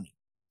be plenty.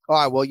 All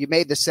right, well, you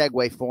made the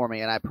segue for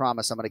me, and I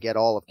promise I'm going to get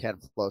all of Ken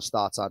Flo's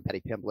thoughts on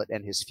Paddy Pimblett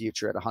and his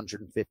future at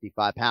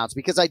 155 pounds,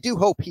 because I do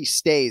hope he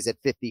stays at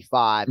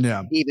 55,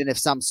 even if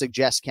some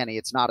suggest, Kenny,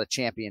 it's not a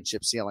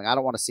championship ceiling. I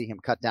don't want to see him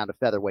cut down to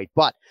featherweight,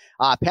 but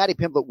Paddy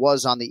Pimblett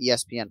was on the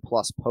ESPN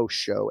Plus post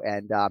show,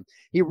 and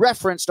he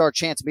referenced our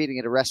chance meeting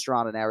at a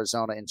restaurant in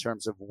Arizona in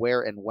terms of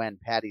where and when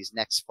Paddy's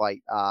next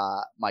fight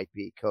might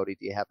be. Cody,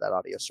 do you have that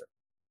audio, sir?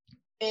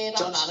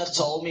 John Anik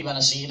told me when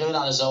I see you in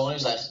Arizona, he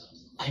was like,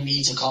 I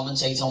need to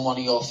commentate on one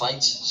of your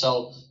fights.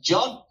 So,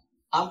 John,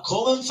 I'm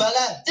coming,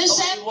 fella.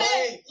 December,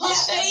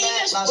 Las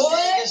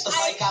Vegas, the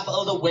fight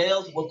capital of the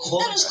world. We're coming.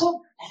 Let us come.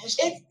 It's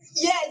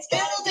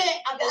better there,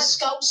 and the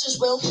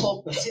Scousers will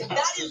come.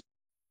 That is.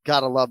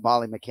 Gotta love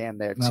Molly McCann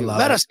there too.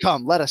 Let us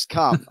come.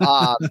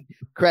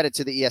 Credit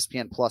to the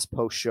ESPN Plus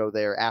post show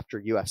there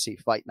after UFC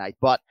fight night.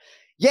 But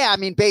yeah, I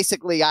mean,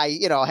 basically, I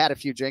had a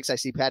few drinks. I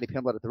see Paddy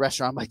Pimblett at the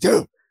restaurant. I'm like,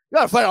 dude, you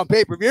got to fight on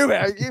pay-per-view,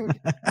 man.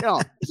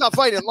 It's not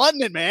fighting in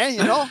London, man.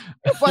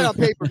 You fight on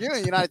pay-per-view in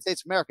the United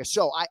States of America.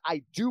 So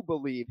I do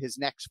believe his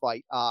next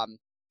fight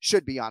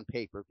should be on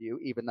pay-per-view,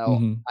 even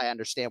though I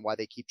understand why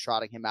they keep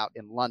trotting him out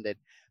in London.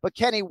 But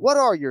Kenny, what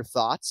are your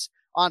thoughts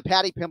on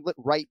Paddy Pimblett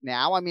right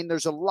now? I mean,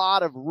 there's a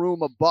lot of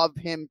room above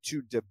him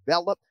to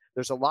develop.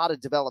 There's a lot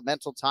of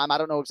developmental time. I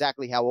don't know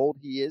exactly how old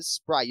he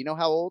is. Bri, you know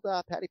how old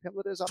Paddy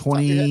Pimblett is?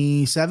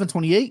 27,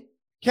 28.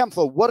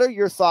 Kemflo, what are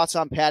your thoughts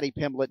on Paddy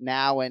Pimblett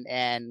now?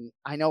 And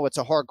I know it's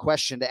a hard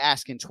question to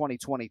ask in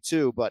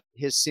 2022, but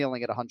his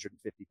ceiling at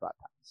 155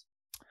 pounds.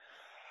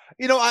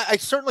 I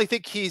certainly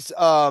think he's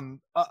a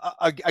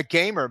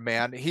gamer,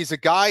 man. He's a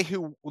guy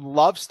who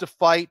loves to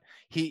fight.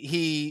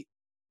 He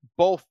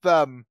both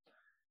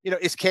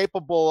is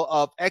capable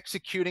of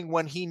executing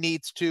when he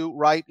needs to,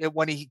 right? And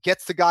when he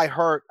gets the guy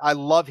hurt, I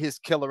love his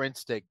killer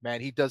instinct,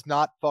 man. He does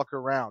not fuck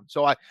around.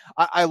 So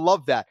I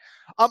love that.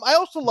 I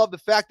also love the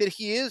fact that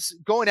he is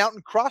going out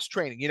and cross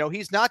training.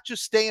 He's not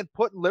just staying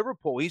put in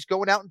Liverpool. He's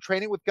going out and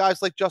training with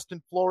guys like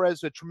Justin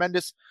Flores, a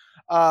tremendous,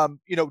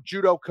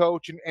 judo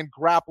coach and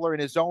grappler in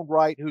his own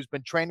right, who's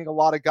been training a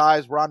lot of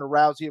guys. Ronda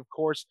Rousey, of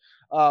course,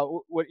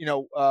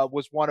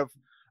 was one of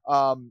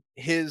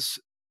his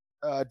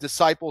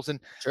disciples, and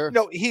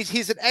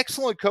he's an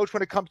excellent coach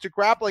when it comes to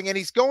grappling, and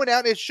he's going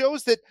out, and it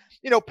shows that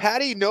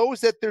Paddy knows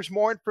that there's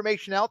more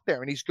information out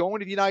there, and he's going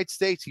to the United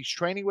States. He's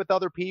training with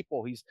other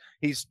people.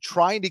 He's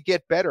trying to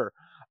get better,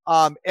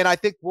 and I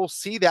think we'll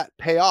see that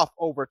pay off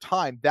over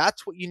time.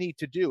 That's what you need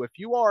to do if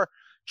you are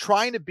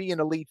trying to be an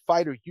elite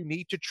fighter. You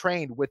need to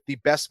train with the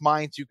best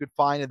minds you could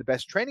find and the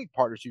best training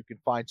partners you can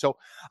find. So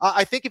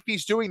I think if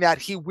he's doing that,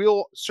 he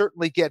will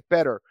certainly get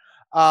better.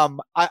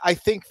 I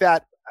think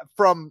that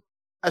from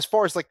as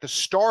far as like the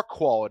star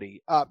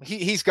quality,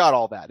 he's got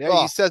all that.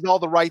 He says all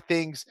the right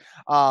things.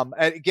 And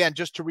again,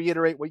 just to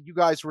reiterate what you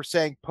guys were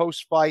saying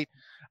post-fight,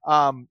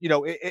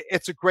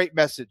 It's a great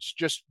message,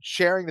 just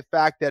sharing the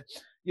fact that,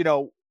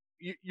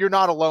 you're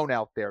not alone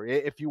out there.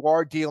 If you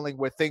are dealing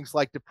with things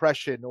like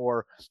depression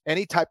or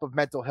any type of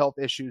mental health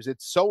issues,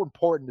 it's so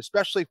important,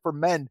 especially for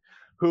men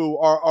who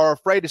are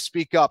afraid to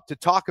speak up, to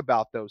talk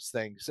about those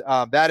things.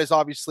 That is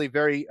obviously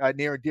very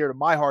near and dear to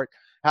my heart,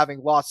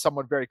 having lost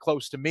someone very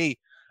close to me.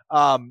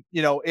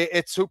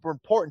 It's super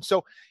important.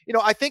 So,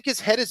 I think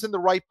his head is in the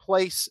right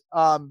place.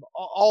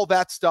 All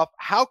that stuff,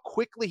 how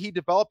quickly he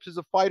develops as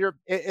a fighter,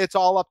 it's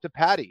all up to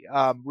Paddy,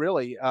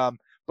 really.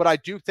 But I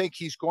do think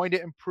he's going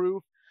to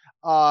improve.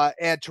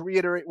 And to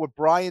reiterate what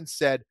Brian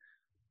said,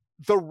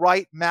 the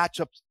right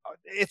matchups,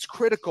 it's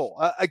critical.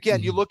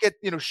 Again, you look at,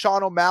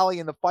 Sean O'Malley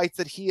and the fights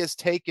that he has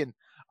taken,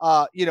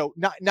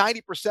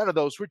 90% of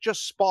those were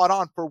just spot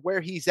on for where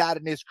he's at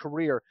in his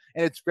career.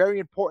 And it's very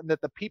important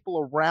that the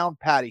people around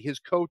Paddy, his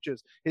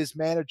coaches, his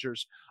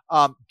managers,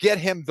 get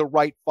him the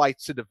right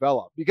fights to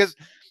develop. Because,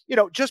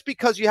 just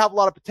because you have a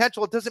lot of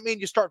potential, it doesn't mean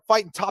you start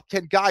fighting top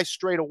 10 guys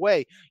straight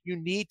away. You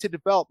need to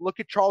develop. Look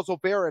at Charles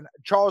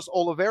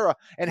Oliveira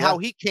and how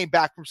he came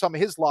back from some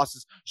of his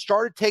losses,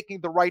 started taking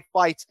the right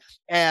fights,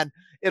 and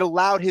it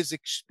allowed his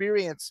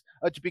experience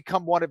to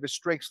become one of his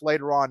strengths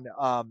later on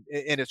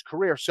in his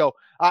career. So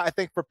I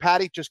think for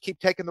Paddy, just keep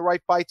taking the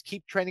right fights,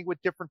 keep training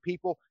with different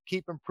people,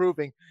 keep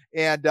improving,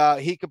 and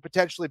he could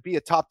potentially be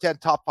a top 10,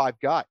 top 5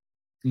 guy.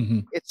 Mm-hmm.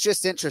 It's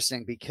just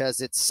interesting because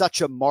it's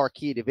such a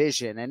marquee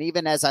division. And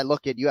even as I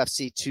look at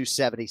UFC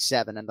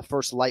 277 and the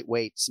first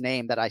lightweight's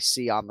name that I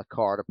see on the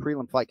card, a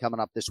prelim fight coming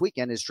up this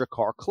weekend is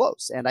Drakkar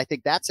Klose. And I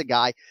think that's a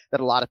guy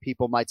that a lot of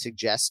people might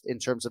suggest in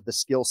terms of the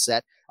skill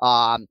set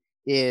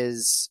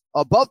is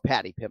above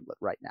Paddy Pimblett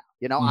right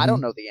now. I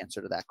don't know the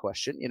answer to that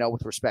question,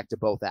 with respect to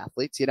both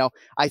athletes.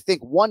 I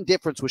think one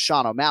difference with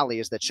Sean O'Malley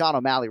is that Sean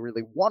O'Malley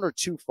really 1 or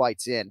 2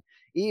 fights in,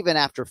 even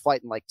after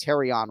fighting like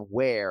Terrion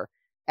Ware,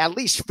 at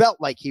least felt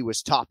like he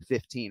was top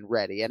 15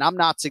 ready. And I'm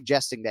not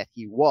suggesting that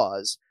he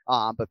was,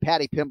 but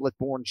Paddy Pimblett,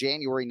 born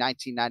January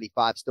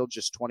 1995, still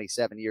just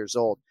 27 years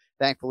old.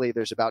 Thankfully,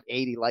 there's about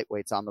 80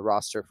 lightweights on the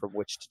roster from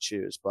which to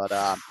choose. But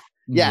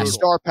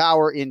star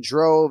power in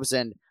droves.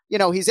 And,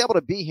 he's able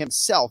to be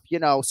himself,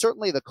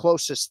 certainly the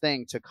closest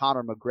thing to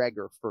Conor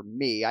McGregor for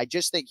me. I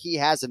just think he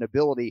has an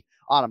ability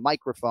on a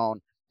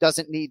microphone,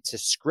 doesn't need to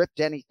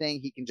script anything.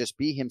 He can just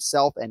be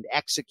himself and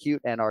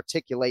execute and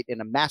articulate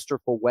in a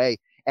masterful way.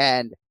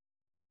 And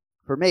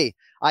for me,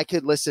 I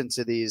could listen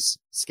to these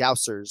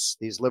Scousers,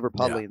 these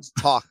Liverpudlians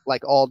talk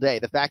like all day.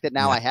 The fact that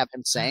now I have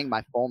him saying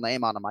my full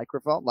name on a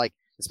microphone, like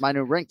it's my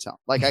new ringtone.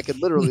 Like I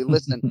could literally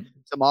listen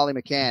to Molly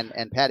McCann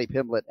and Paddy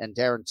Pimblett and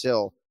Darren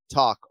Till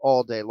talk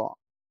all day long.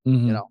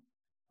 All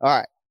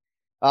right.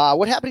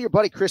 What happened to your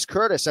buddy Chris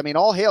Curtis? I mean,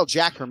 all hail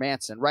Jack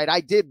Hermanson, right?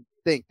 I did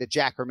think that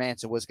Jack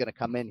Hermanson was going to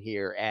come in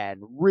here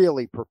and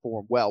really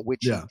perform well,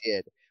 which he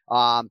did.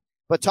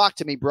 But talk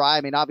to me, Brian.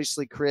 I mean,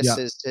 obviously, Chris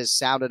has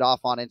sounded off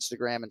on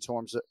Instagram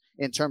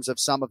in terms of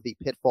some of the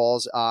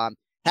pitfalls.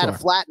 Had a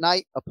flat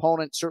night.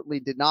 Opponent certainly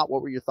did not.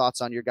 What were your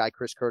thoughts on your guy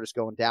Chris Curtis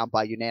going down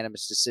by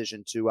unanimous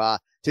decision to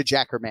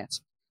Jack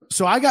Hermanson?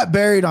 So I got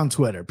buried on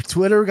Twitter.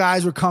 Twitter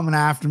guys were coming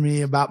after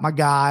me about my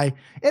guy,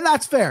 and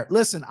that's fair.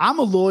 Listen, I'm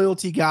a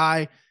loyalty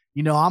guy.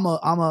 I'm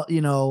going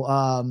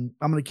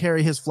to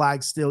carry his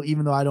flag still,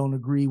 even though I don't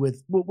agree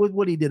with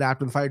what he did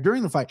after the fight,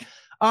 during the fight.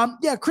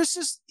 Chris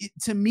just,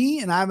 to me,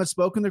 and I haven't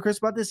spoken to Chris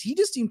about this, he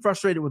just seemed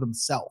frustrated with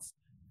himself.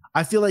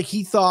 I feel like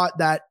he thought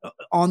that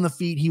on the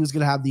feet, he was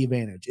going to have the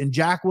advantage, and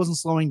Jack wasn't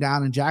slowing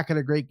down, and Jack had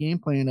a great game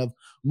plan of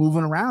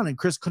moving around, and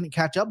Chris couldn't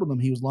catch up with him.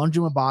 He was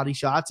lunging with body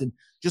shots and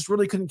just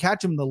really couldn't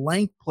catch him. The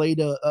length played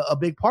a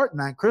big part in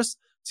that. Chris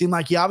seemed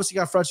like he obviously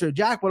got frustrated with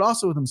Jack, but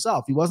also with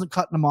himself. He wasn't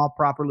cutting him off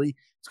properly. He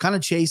was kind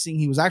of chasing.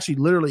 He was actually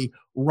literally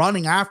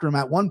running after him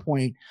at one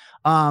point.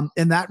 And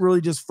that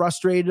really just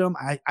frustrated him.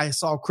 I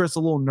saw Chris a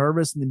little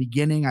nervous in the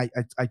beginning. I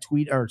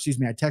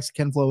texted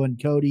Ken Flo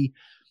and Cody.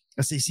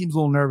 I say, he seems a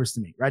little nervous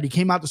to me, right? He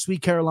came out to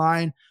Sweet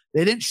Caroline.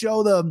 They didn't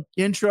show the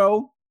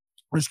intro,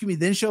 they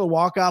didn't show the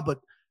walkout, but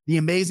the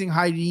amazing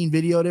Heidi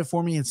videoed it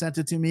for me and sent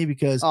it to me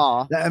because,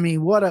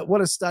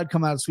 what a stud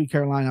come out of Sweet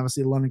Caroline.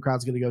 Obviously, the London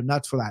crowd's going to go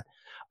nuts for that.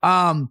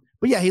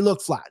 But yeah, he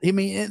looked flat. I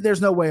mean,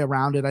 there's no way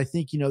around it. I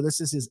think, this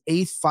is his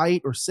 8th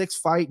fight or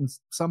 6th fight in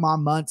some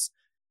odd months.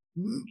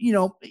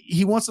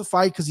 He wants to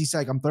fight because he's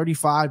like, I'm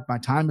 35. My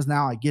time is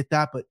now. I get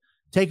that, but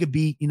take a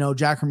beat.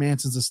 Jack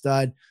Hermanson's a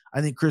stud. I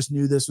think Chris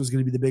knew this was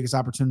going to be the biggest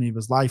opportunity of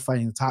his life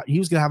fighting the top. He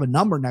was going to have a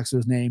number next to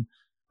his name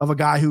of a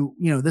guy who,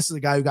 this is a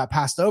guy who got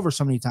passed over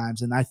so many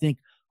times. And I think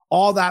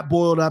all that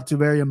boiled up to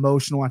very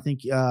emotional. I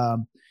think,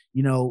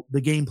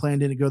 the game plan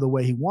didn't go the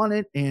way he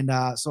wanted. And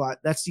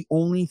that's the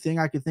only thing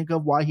I could think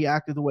of why he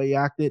acted the way he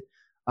acted.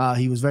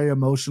 He was very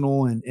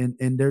emotional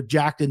and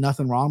Jack did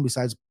nothing wrong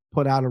besides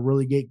put out a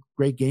really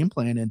great game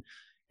plan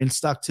and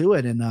stuck to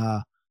it. And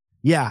I'm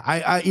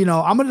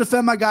going to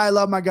defend my guy. I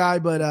love my guy,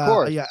 but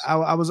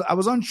I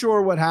was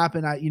unsure what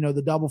happened.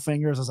 The double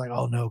fingers, I was like,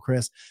 oh no,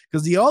 Chris.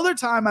 Cause the other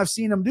time I've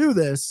seen him do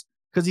this,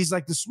 cause he's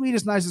like the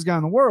sweetest, nicest guy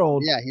in the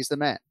world. Yeah. He's the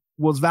man.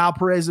 Was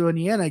Valparaiso,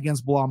 Indiana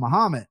against Bilal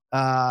Muhammad.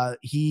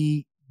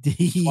 He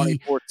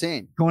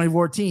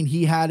 2014,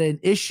 he had an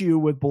issue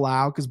with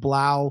Bilal because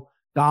Bilal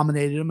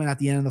dominated him, and at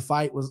the end of the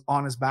fight was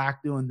on his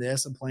back doing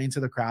this and playing to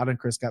the crowd, and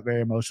Chris got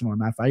very emotional in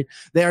that fight.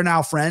 They are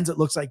now friends. It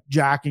looks like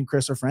Jack and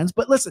Chris are friends.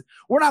 But listen,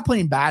 we're not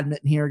playing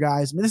badminton here,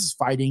 guys. I mean, this is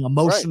fighting.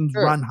 Emotions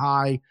run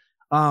high.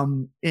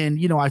 And,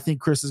 I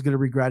think Chris is going to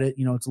regret it.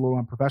 It's a little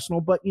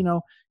unprofessional, but,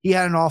 he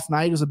had an off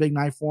night. It was a big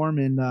night for him,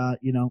 and,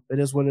 it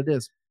is what it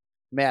is.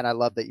 Man, I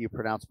love that you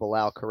pronounce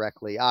Bilal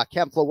correctly.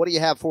 Kemflo, what do you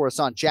have for us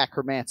on Jack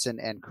Hermansson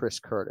and Chris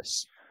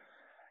Curtis?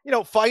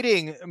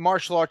 Fighting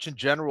martial arts in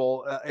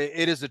general,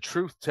 it is a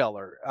truth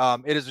teller.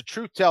 It is a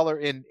truth teller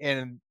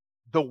in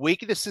the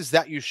weaknesses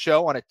that you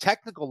show on a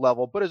technical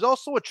level, but is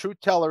also a truth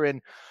teller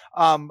in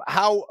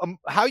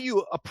how you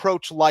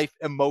approach life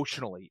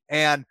emotionally.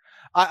 And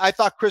I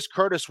thought Chris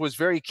Curtis was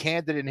very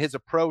candid in his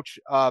approach,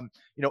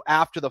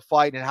 after the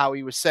fight, and how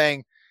he was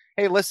saying,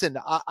 hey, listen,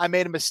 I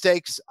made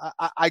mistakes.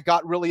 I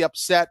got really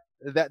upset.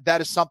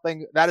 That is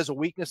something that is a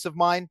weakness of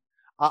mine.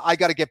 I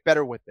got to get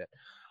better with it.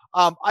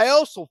 I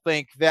also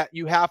think that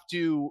you have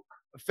to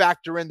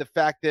factor in the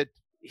fact that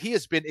he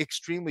has been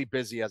extremely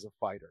busy as a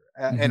fighter.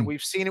 And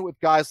we've seen it with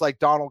guys like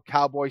Donald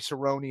Cowboy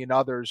Cerrone and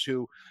others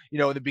who,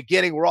 in the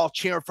beginning, we're all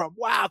cheering from,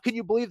 wow, can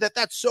you believe that?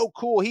 That's so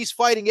cool. He's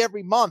fighting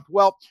every month.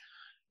 Well,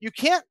 you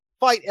can't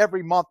fight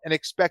every month and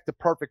expect a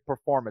perfect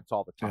performance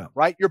all the time,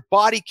 right? Your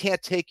body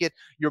can't take it.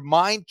 Your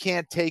mind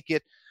can't take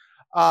it.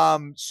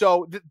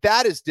 So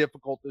that is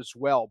difficult as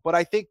well. But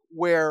I think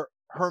where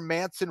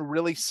Hermansson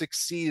really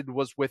succeeded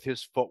was with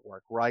his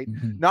footwork, right?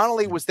 Not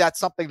only was that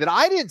something that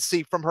I didn't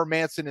see from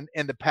Hermansson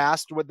in the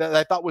past, that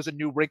I thought was a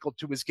new wrinkle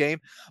to his game,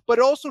 but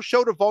it also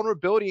showed a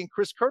vulnerability in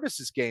Chris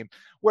Curtis's game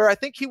where I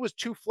think he was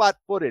too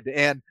flat-footed,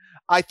 and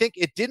I think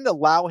it didn't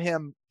allow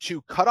him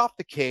to cut off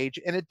the cage,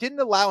 and it didn't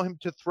allow him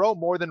to throw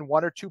more than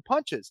one or two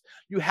punches.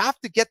 You have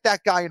to get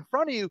that guy in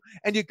front of you,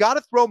 and you got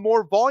to throw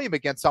more volume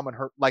against someone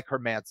like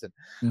Hermansson.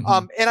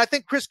 And I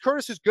think Chris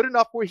Curtis is good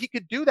enough where he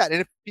could do that.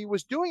 And if he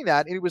was doing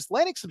that, and he was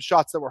landing some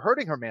shots that were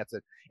hurting Hermansson,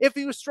 if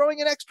he was throwing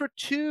an extra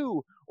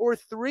 2 or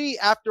 3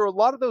 after a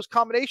lot of those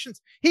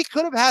combinations, he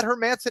could have had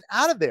Hermansson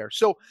out of there.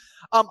 So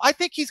I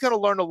think he's going to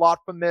learn a lot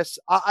from this.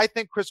 I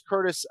think Chris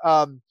Curtis,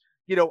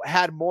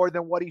 had more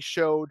than what he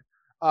showed.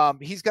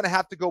 He's going to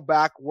have to go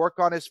back, work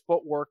on his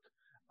footwork,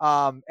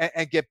 and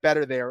get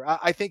better there.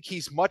 I think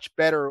he's much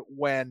better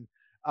when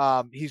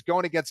he's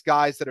going against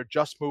guys that are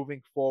just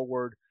moving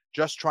forward,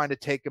 just trying to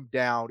take him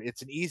down.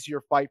 It's an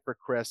easier fight for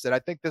Chris, and I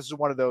think this is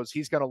one of those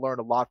he's going to learn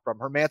a lot from.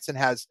 Hermansson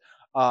has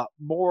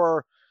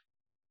more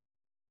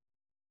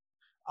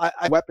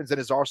weapons in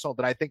his arsenal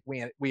than I think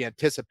we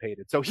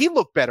anticipated. So he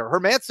looked better.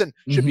 Hermansson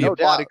should be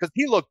applauded because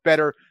he looked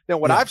better than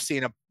what I've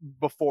seen him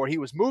before. He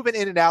was moving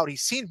in and out. He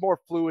seemed more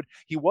fluid.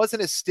 He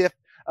wasn't as stiff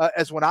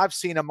as when I've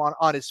seen him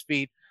on his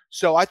feet.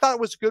 So I thought it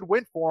was a good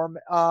win for him.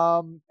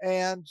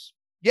 And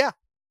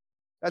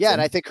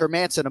I think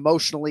Hermansson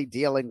emotionally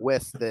dealing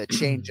with the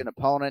change in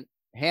opponent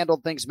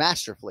handled things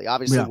masterfully.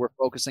 Obviously, we're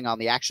focusing on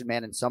the action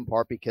man in some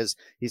part because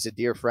he's a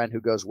dear friend who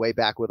goes way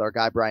back with our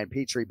guy, Brian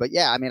Petrie. But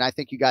I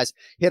think you guys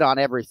hit on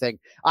everything.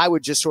 I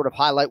would just sort of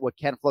highlight what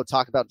Ken Flo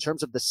talked about in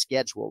terms of the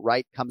schedule,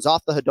 right? Comes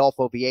off the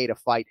Rodolfo Vieira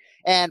fight.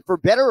 And for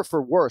better or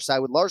for worse, I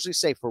would largely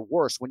say for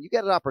worse, when you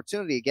get an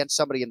opportunity against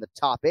somebody in the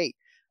top 8,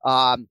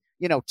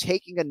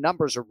 taking a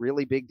number is a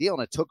really big deal.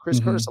 And it took Chris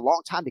Curtis a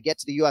long time to get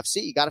to the UFC.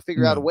 You got to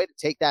figure out a way to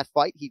take that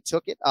fight. He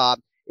took it.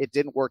 It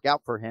didn't work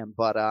out for him,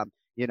 but I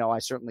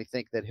certainly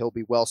think that he'll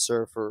be well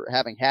served for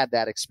having had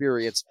that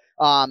experience.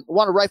 I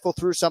want to rifle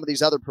through some of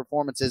these other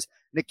performances.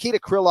 Nikita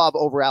Krylov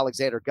over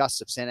Alexander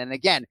Gustafsson. And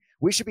again,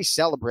 we should be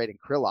celebrating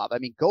Krylov. I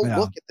mean, go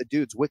look at the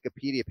dude's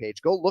Wikipedia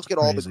page. Go look at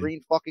all the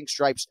green fucking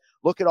stripes.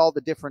 Look at all the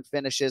different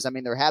finishes. I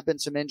mean, there have been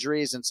some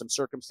injuries and some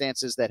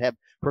circumstances that have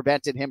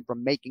prevented him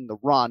from making the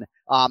run.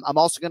 I'm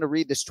also going to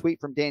read this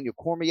tweet from Daniel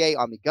Cormier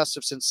on the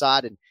Gustafsson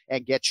side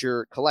and get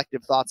your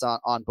collective thoughts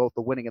on both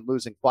the winning and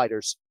losing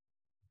fighters.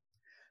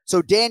 So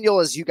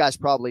Daniel, as you guys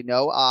probably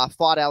know,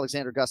 fought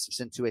Alexander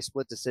Gustafsson to a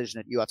split decision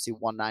at UFC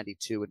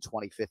 192 in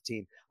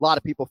 2015. A lot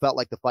of people felt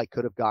like the fight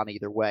could have gone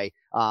either way.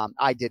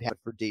 I did have it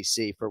for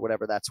DC for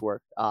whatever that's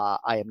worth.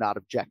 I am not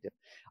objective.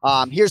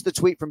 Here's the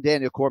tweet from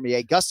Daniel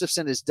Cormier.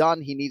 Gustafsson is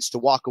done. He needs to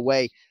walk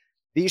away.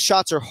 These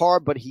shots are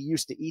hard, but he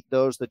used to eat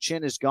those. The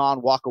chin is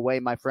gone. Walk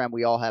away, my friend.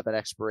 We all have an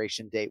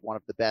expiration date. One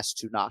of the best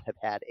to not have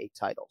had a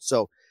title.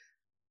 So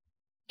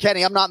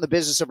Kenny, I'm not in the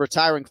business of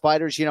retiring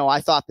fighters.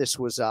 I thought this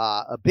was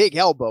a big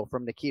elbow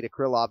from Nikita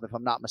Krylov, if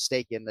I'm not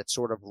mistaken, that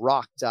sort of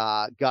rocked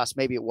Gus.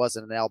 Maybe it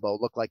wasn't an elbow.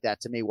 It looked like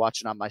that to me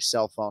watching on my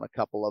cell phone a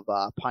couple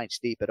of pints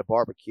deep at a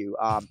barbecue.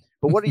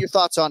 But what are your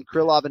thoughts on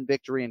Krylov in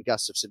victory and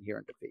Gustafsson here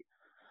in defeat?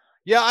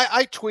 Yeah,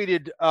 I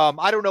tweeted,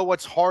 I don't know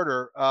what's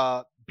harder,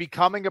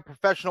 becoming a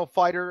professional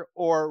fighter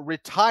or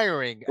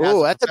retiring as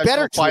a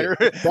professional fighter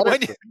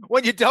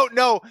when you don't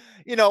know,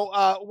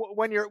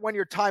 when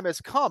your time has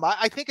come.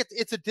 I think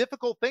it's a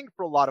difficult thing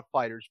for a lot of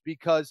fighters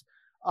because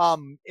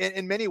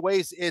in many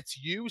ways, it's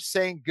you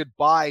saying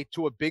goodbye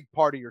to a big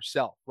part of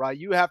yourself, right?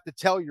 You have to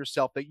tell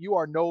yourself that you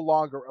are no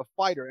longer a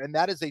fighter, and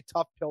that is a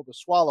tough pill to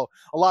swallow.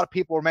 A lot of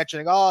people are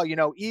mentioning, oh,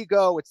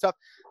 ego, it's tough.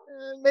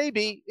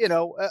 Maybe,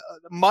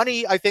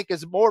 money, I think,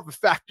 is more of a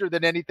factor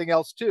than anything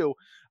else too.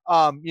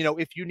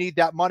 If you need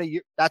that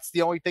money, that's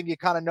the only thing you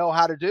kind of know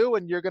how to do,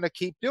 and you're going to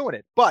keep doing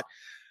it. But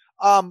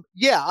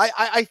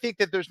I think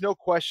that there's no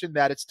question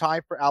that it's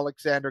time for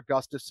Alexander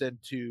Gustafsson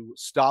to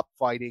stop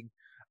fighting.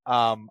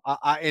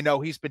 I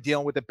know he's been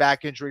dealing with a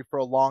back injury for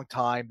a long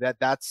time.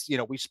 That's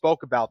we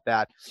spoke about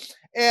that.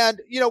 And,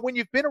 when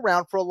you've been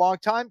around for a long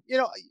time,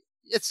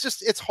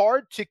 it's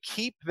hard to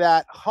keep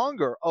that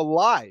hunger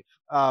alive.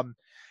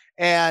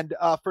 And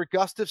for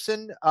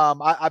Gustafsson,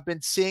 I've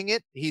been seeing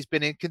it. He's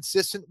been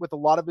inconsistent with a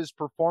lot of his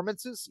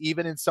performances,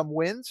 even in some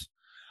wins.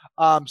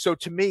 So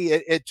to me,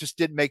 it just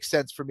didn't make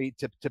sense for me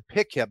to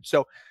pick him.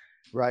 So,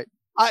 right.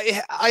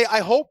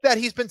 I hope that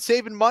he's been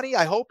saving money.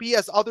 I hope he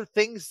has other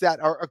things that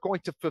are going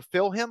to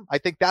fulfill him. I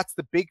think that's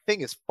the big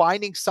thing, is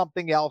finding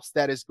something else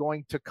that is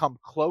going to come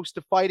close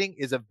to fighting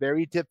is a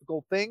very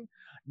difficult thing.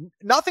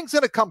 Nothing's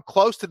going to come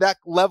close to that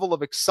level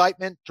of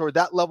excitement or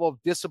that level of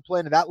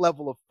discipline and that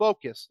level of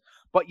focus,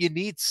 but you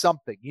need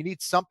something. You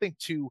need something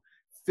to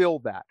fill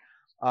that.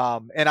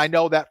 And I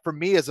know that for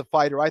me as a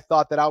fighter, I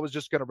thought that I was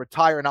just going to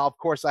retire. Now, of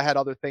course, I had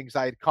other things.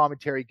 I had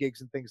commentary gigs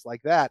and things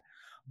like that.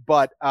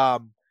 But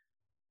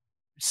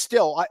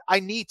still, I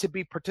need to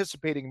be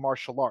participating in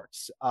martial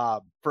arts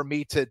for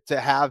me to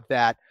have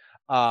that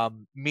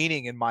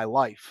meaning in my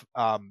life,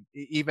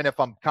 even if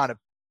I'm kind of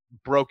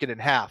broken in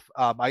half.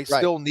 I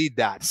still need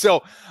that.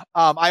 So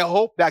I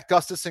hope that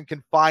Gustafsson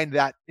can find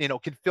that,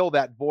 can fill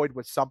that void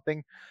with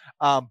something.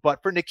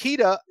 But for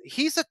Nikita,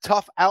 he's a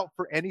tough out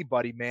for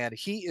anybody, man.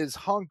 He is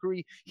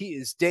hungry. He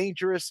is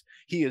dangerous.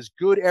 He is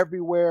good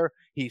everywhere.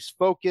 He's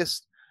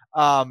focused.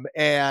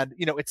 And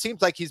it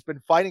seems like he's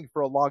been fighting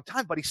for a long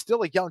time, but he's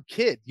still a young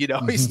kid,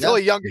 he's still a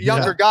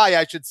younger guy,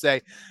 I should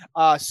say.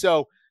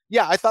 So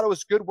yeah, I thought it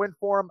was a good win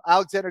for him.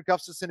 Alexander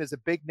Gustafsson is a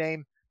big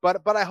name, but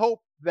I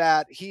hope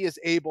that he is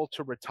able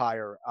to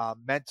retire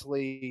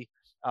mentally,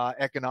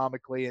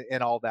 economically,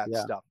 and all that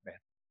stuff, man.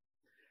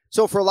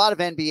 So for a lot of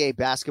NBA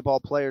basketball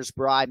players,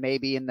 Bri,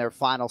 maybe in their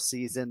final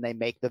season, they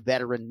make the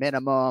veteran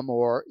minimum,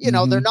 or,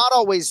 they're not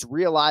always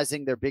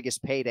realizing their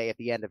biggest payday at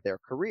the end of their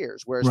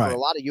careers. Whereas for a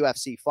lot of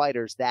UFC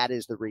fighters, that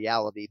is the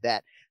reality,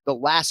 that the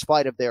last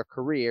fight of their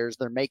careers,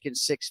 they're making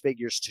six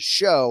figures to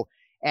show.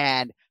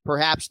 And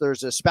perhaps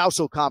there's a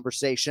spousal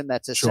conversation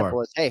that's as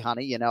simple as, hey,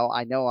 honey,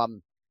 I know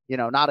I'm,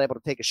 not able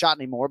to take a shot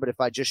anymore, but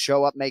if I just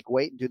show up, make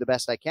weight, and do the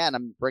best I can,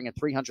 I'm bringing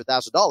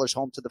 $300,000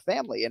 home to the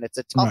family. And it's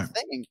a tough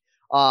thing.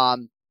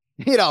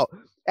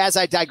 As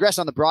I digress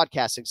on the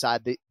broadcasting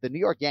side, the New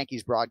York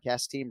Yankees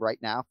broadcast team right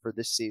now for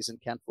this season,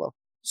 Ken Flo,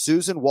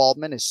 Susan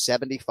Waldman is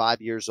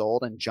 75 years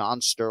old and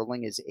John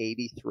Sterling is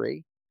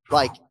 83.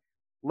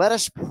 Let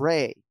us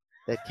pray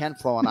that Ken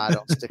Flo and I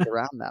don't stick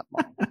around that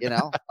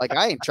long,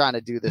 I ain't trying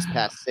to do this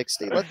past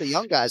 60. Let the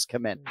young guys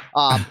come in.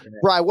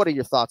 Bri, what are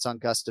your thoughts on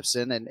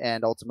Gustafsson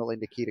and ultimately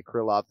Nikita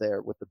Krylov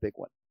there with the big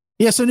win?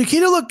 Yeah, so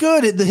Nikita looked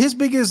good. His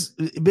biggest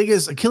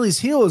Achilles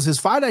heel is his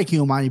fight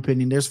IQ, in my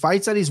opinion. There's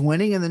fights that he's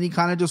winning, and then he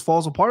kind of just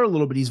falls apart a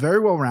little bit. He's very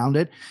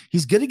well-rounded.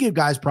 He's going to give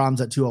guys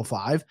problems at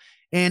 205.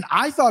 And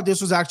I thought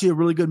this was actually a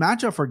really good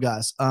matchup for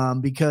Gus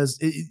because,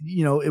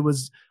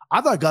 I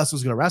thought Gus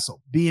was going to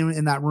wrestle. Being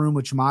in that room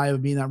with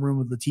Chimaev, being in that room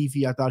with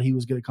Latifi, I thought he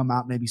was going to come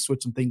out, maybe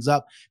switch some things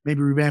up,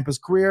 maybe revamp his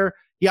career.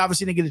 He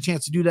obviously didn't get a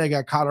chance to do that. He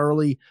got caught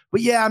early.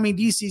 But, yeah,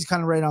 DC's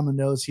kind of right on the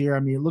nose here.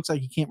 It looks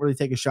like he can't really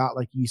take a shot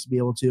like he used to be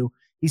able to.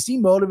 He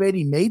seemed motivated.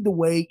 He made the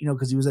weight,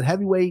 because he was at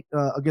heavyweight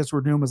against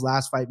Verdum his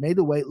last fight, made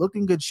the weight, looked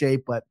in good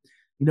shape. But,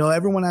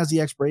 everyone has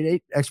the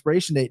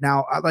expiration date.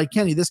 Now, like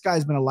Kenny, this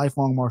guy's been a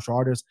lifelong martial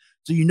artist,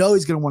 so he's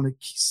going to want to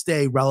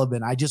stay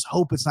relevant. I just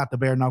hope it's not the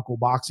bare knuckle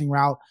boxing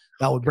route.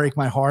 That would break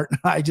my heart.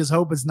 I just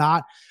hope it's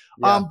not.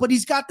 Yeah. But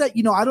he's got that,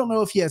 I don't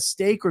know if he has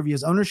stake or if he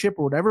has ownership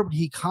or whatever, but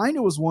he kind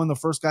of was one of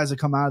the first guys to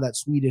come out of that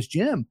Swedish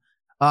gym.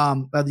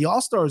 The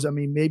All-Stars,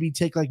 maybe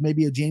take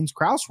maybe a James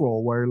Krause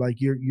role where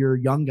you're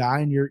a young guy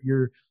and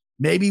you're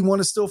maybe want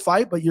to still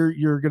fight, but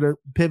you're going to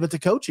pivot to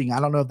coaching. I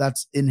don't know if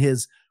that's in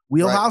his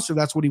wheelhouse or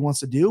that's what he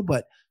wants to do,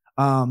 but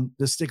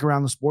to stick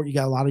around the sport, you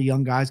got a lot of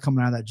young guys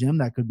coming out of that gym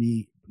that could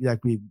be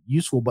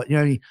useful. But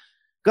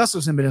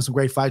Gustafsson been in some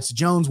great fights. The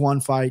Jones one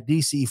fight,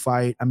 DC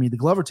fight. The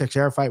Glover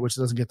Teixeira fight, which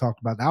doesn't get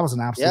talked about, that was an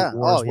absolute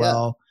war as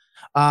well.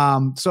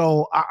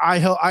 So I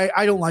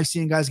don't like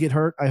seeing guys get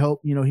hurt. I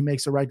hope he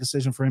makes the right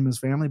decision for him and his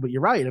family. But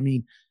you're right.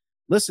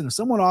 Listen, if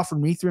someone offered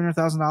me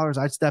 $300,000,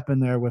 I'd step in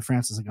there with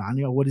Francis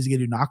Ngannou. What is he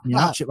going to do? Knock me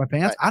out? Shit my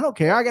pants? I don't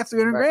care. I got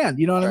 $300,000.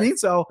 You know what I mean?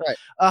 So,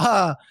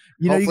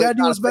 you got to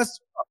do what's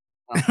best.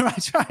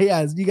 Right.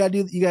 Yeah. You got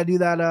to do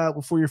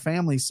that for your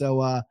family.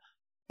 So,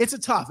 it's a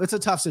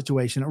tough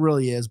situation. It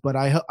really is. But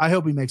I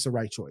hope he makes the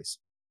right choice.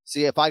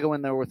 See, if I go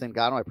in there with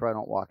Ngannou, I probably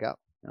don't walk out.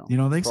 You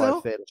don't think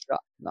so? Fatal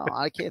shot. No,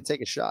 I can't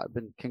take a shot. I've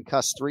been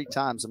concussed 3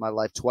 times in my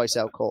life, twice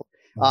out cold.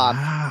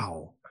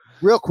 Wow.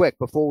 Real quick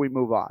before we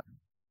move on.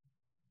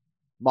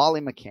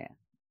 Molly McCann,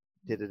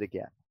 did it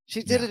again.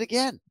 She did it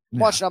again. I'm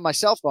watching on my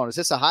cell phone. Is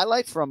this a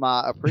highlight from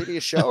a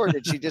previous show, or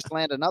did she just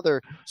land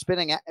another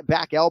spinning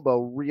back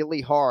elbow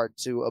really hard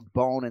to a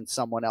bone in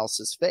someone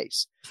else's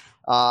face?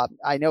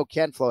 I know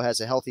Ken Flo has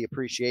a healthy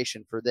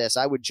appreciation for this.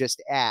 I would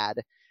just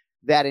add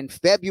that in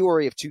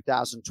February of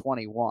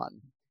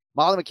 2021,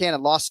 Molly McCann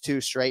had lost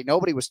 2 straight.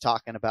 Nobody was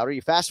talking about her.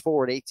 You fast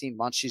forward 18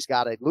 months, she's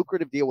got a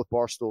lucrative deal with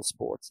Barstool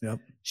Sports. Yep.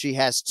 She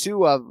has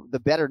 2 of the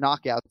better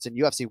knockouts in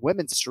UFC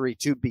women's history,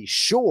 to be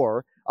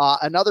sure.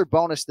 Another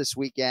bonus this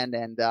weekend,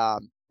 and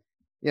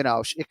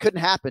it couldn't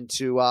happen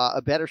to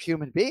a better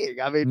human being.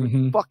 I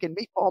mean, fucking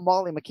meatball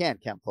Molly McCann,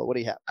 Kempo. What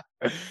do you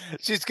have?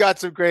 She's got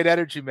some great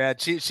energy, man.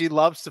 She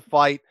loves to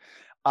fight.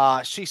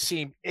 She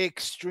seemed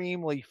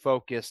extremely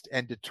focused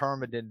and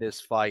determined in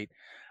this fight.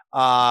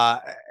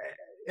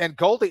 And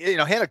Goldie,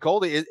 Hannah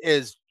Goldie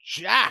is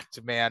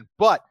jacked, man.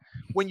 But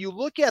when you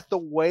look at the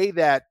way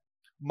that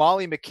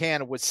Molly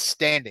McCann was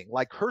standing,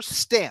 like her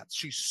stance,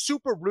 she's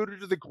super rooted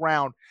to the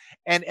ground,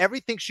 and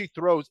everything she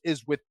throws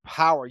is with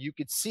power. You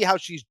could see how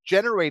she's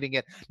generating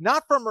it,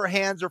 not from her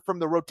hands or from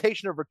the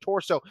rotation of her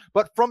torso,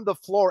 but from the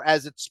floor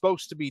as it's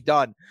supposed to be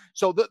done.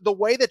 So the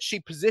way that she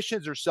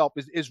positions herself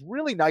is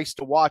really nice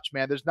to watch,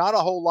 man. There's not a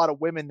whole lot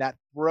of women that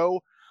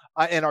throw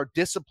and are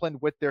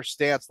disciplined with their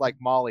stance like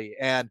Molly.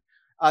 And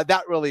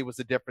that really was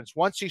the difference.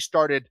 Once she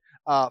started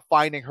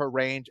finding her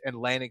range and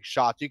landing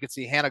shots, you could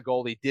see Hannah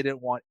Goldie didn't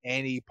want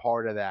any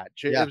part of that.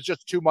 It was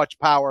just too much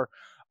power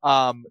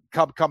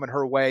coming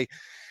her way.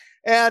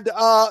 And,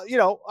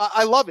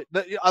 I love it.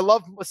 I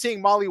love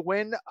seeing Molly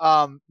win,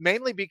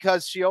 mainly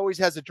because she always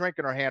has a drink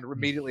in her hand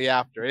immediately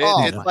after.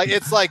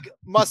 It's like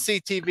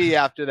must-see TV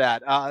after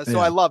that. So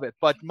I love it.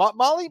 But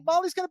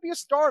Molly's going to be a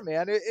star,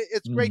 man.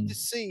 It's great to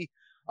see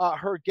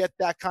her get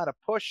that kind of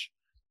push.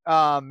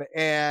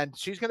 And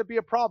she's going to be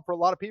a problem for a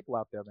lot of people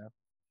out there, man.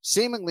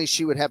 Seemingly,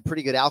 she would have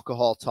pretty good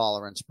alcohol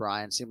tolerance,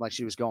 Brian. Seemed like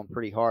she was going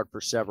pretty hard for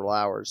several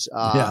hours.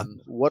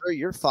 What are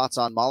your thoughts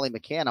on Molly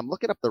McCann? I'm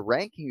looking up the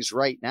rankings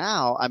right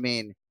now. I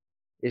mean,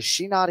 is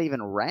she not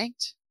even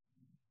ranked?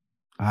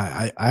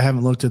 I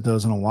haven't looked at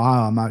those in a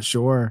while. I'm not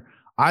sure.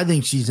 I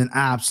think she's an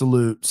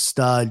absolute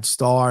stud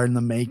star in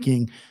the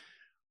making.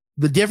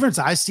 The difference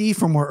I see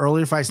from her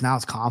earlier fights now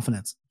is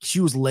confidence.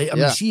 She was late. I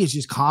mean, she is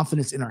just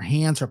confidence in her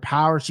hands, her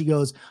power. She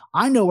goes,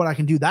 I know what I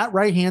can do. That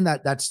right hand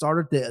that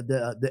started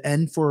the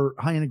end for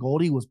Hannah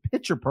Goldie was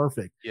picture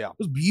perfect. Yeah. It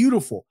was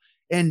beautiful.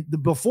 And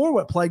before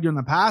what plagued her in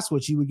the past,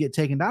 was she would get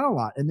taken down a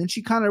lot. And then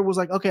she kind of was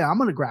like, okay, I'm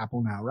going to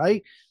grapple now.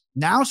 Right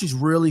now, she's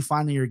really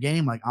finding her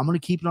game. Like, I'm going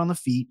to keep it on the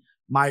feet.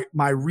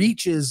 My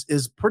reach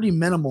is pretty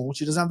minimal.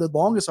 She doesn't have the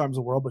longest arms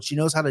in the world, but she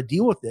knows how to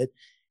deal with it.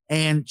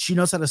 And she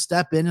knows how to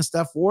step in and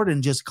step forward,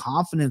 and just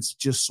confidence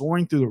just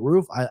soaring through the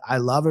roof. I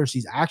love her.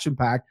 She's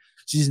action-packed.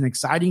 She's an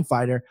exciting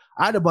fighter.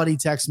 I had a buddy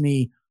text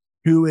me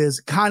who is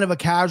kind of a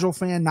casual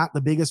fan, not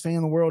the biggest fan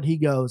in the world. He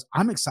goes,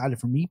 I'm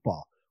excited for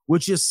Meatball,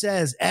 which just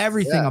says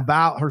everything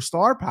about her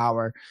star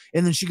power.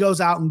 And then she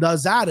goes out and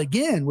does that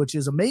again, which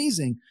is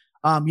amazing.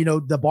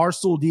 The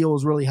Barstool deal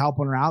is really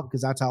helping her out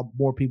because that's how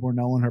more people are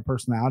knowing her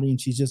personality, and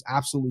she's just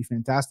absolutely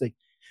fantastic.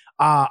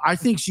 I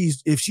think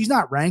if she's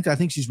not ranked, I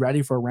think she's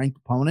ready for a ranked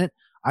opponent.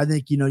 I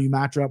think, you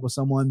match her up with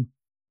someone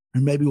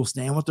and maybe we'll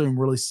stand with her and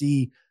really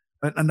see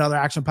another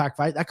action-packed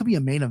fight. That could be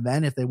a main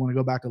event if they want to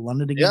go back to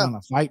London again on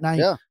a fight night.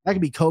 Yeah. That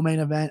could be co-main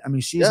event. I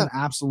mean, she's an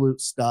absolute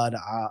stud.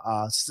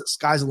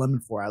 Sky's the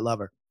limit for her. I love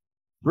her.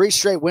 3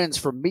 straight wins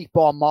for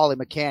Meatball Molly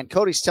McCann.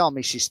 Cody's telling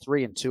me she's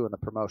 3-2 in the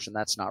promotion.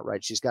 That's not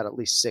right. She's got at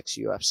least 6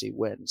 UFC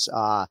wins.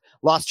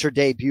 Lost her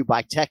debut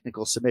by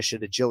technical submission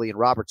to Jillian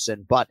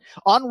Robertson, but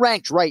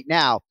unranked right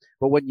now.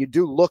 But when you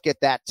do look at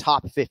that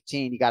top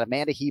 15, you got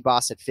Amanda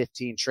Hebos at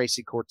 15,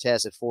 Tracy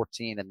Cortez at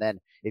 14, and then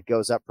it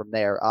goes up from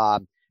there.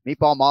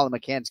 Meatball Molly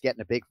McCann's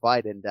getting a big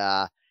fight, and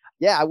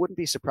I wouldn't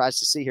be surprised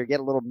to see her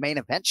get a little main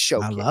event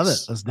showcase. I love it.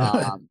 Let's do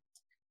it.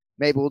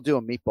 Maybe we'll do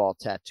a meatball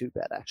tattoo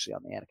bet actually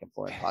on the Anakin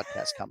Florian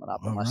podcast coming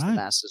up, unless the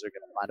masses are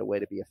going to find a way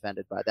to be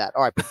offended by that.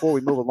 All right, before we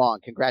move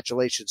along,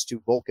 congratulations to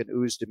Volkan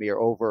Oezdemir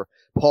over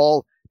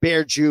Paul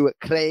Bearju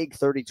Craig,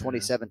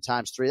 30-27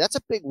 times 3. That's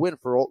a big win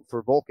for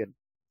Volkan,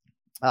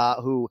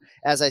 who,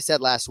 as I said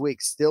last week,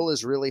 still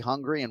is really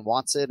hungry and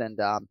wants it, and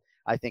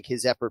I think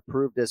his effort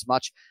proved as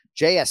much.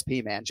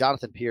 JSP, man,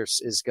 Jonathan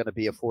Pierce is going to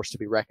be a force to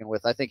be reckoned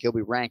with. I think he'll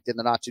be ranked in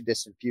the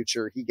not-too-distant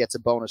future. He gets a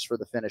bonus for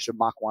the finish of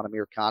Makwan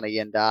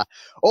Amirkhani. And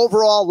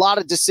overall, a lot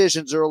of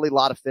decisions early, a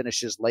lot of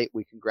finishes late.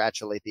 We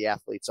congratulate the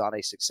athletes on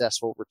a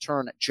successful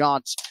return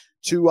jaunt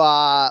to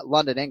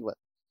London, England.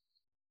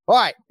 All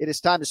right, it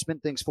is time to spin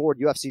things forward.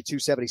 UFC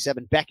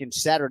 277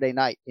 beckons Saturday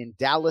night in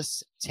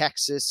Dallas,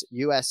 Texas,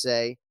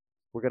 USA.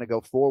 We're going to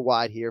go 4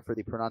 wide here for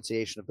the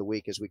pronunciation of the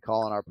week as we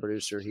call on our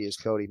producer. He is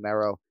Cody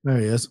Merrow. There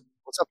he is.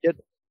 What's up, kid?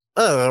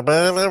 Oh,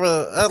 man,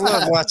 I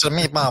love watching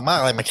Meatball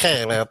Molly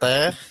McCann out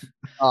there.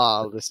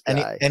 Oh, this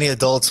guy. Any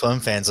Adult Swim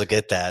fans will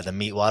get that, the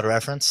Meatwater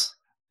reference.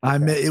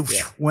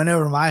 It went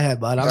over my head,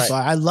 bud. I'm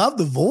sorry. I love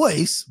the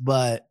voice,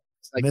 but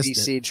it's like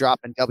DC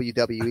dropping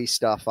WWE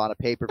stuff on a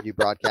pay-per-view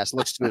broadcast.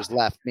 Looks to his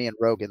left. Me and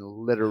Rogan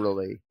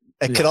literally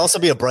It could also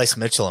be a Bryce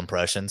Mitchell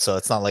impression, so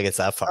it's not like it's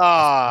that far.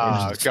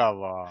 Oh,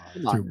 come on.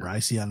 Threw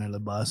Brycey under the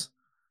bus.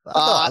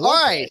 All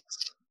right.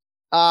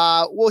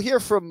 We'll hear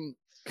from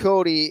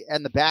Cody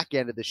and the back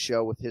end of the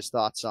show with his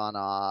thoughts on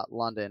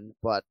London,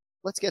 but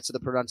let's get to the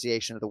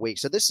pronunciation of the week.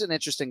 So this is an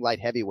interesting light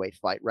heavyweight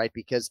fight, right?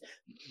 Because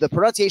the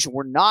pronunciation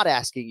we're not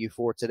asking you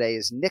for today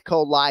is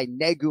Nikolai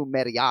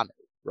Negumereanu,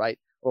 right?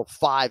 Or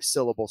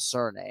 5-syllable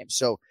surname.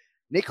 So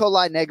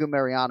Nikolai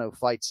Negumereanu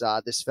fights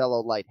this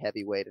fellow light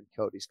heavyweight, and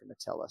Cody's going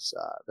to tell us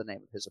the name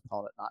of his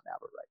opponent, not now,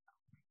 but right now.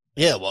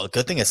 Yeah, well,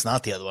 good thing it's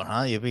not the other one,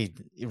 huh? You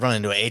run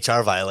into an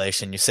HR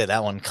violation. You say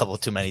that one a couple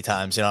too many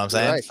times. You know what I'm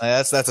saying?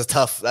 Right. That's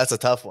a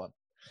tough one.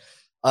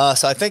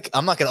 So I think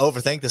I'm not going to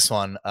overthink this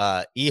one.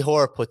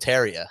 Ihor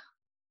Poteria.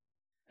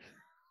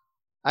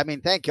 I mean,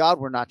 thank God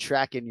we're not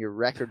tracking your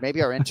record.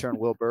 Maybe our intern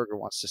Will Berger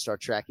wants to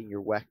start tracking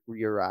your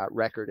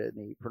record in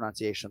the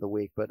pronunciation of the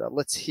week. But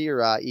let's hear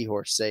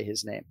Ihor say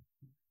his name.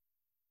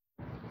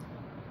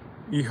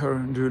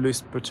 Ihor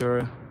Duelist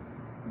Poteria.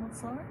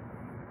 What's that?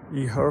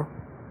 Ihor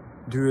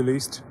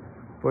Duelist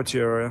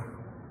Poteria.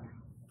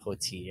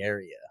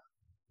 Potieria.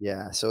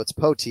 Yeah, so it's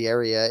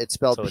Potieria. It's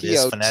spelled So it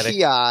is phonetic.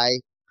 Potieria.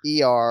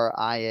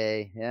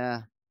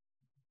 Yeah.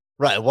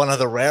 Right, one of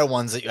the rare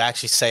ones that you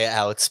actually say it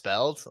how it's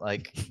spelled.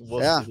 Like,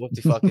 what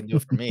do fucking do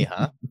for me,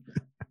 huh?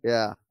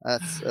 Yeah,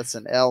 that's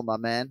an L, my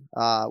man.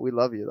 We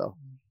love you though.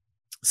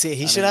 See,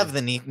 he should have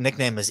the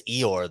nickname as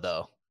Eeyore,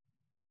 though.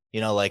 You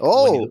know, like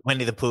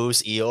Winnie the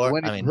Pooh's Eeyore.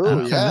 Winnie the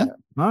Pooh, yeah.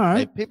 All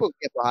right. People can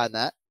get behind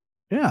that.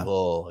 Yeah.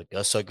 Oh, I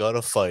guess I got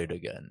to fight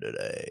again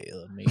today.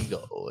 Let me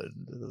go.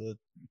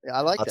 Yeah, I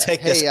like I'll that.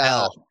 take this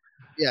L.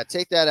 Yeah,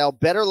 take that L.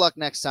 Better luck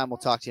next time. We'll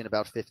talk to you in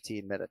about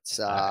 15 minutes.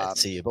 Right,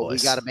 see you, but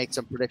boys. we got to make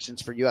some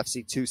predictions for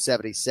UFC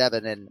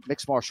 277 and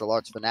mixed martial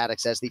arts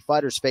fanatics as the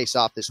fighters face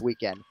off this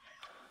weekend.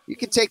 You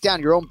can take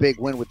down your own big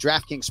win with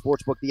DraftKings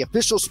Sportsbook, the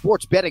official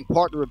sports betting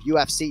partner of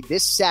UFC.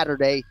 This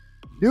Saturday,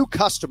 new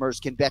customers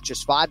can bet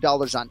just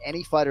 $5 on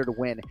any fighter to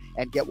win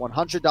and get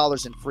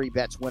 $100 in free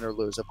bets, win or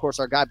lose. Of course,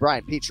 our guy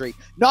Brian Petrie,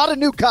 not a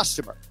new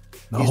customer.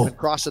 No. He's been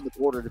crossing the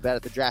border to bet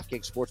at the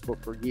DraftKings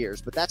Sportsbook for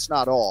years, but that's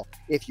not all.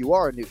 If you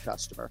are a new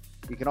customer,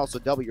 you can also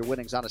double your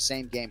winnings on a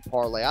same-game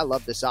parlay. I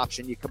love this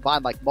option. You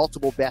combine like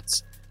multiple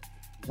bets,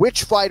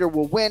 which fighter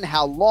will win,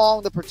 how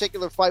long the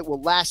particular fight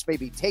will last,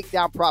 maybe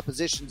takedown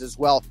propositions as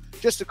well.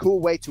 Just a cool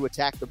way to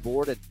attack the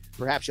board, and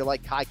perhaps you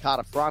like Kai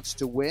Kara France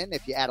to win.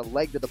 If you add a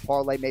leg to the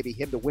parlay, maybe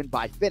him to win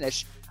by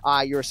finish,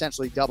 you're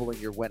essentially doubling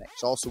your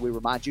winnings. Also, we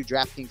remind you,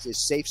 DraftKings is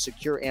safe,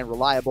 secure, and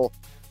reliable.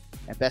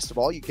 And best of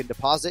all, you can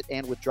deposit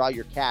and withdraw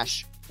your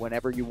cash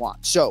whenever you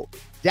want. So,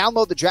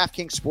 download the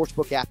DraftKings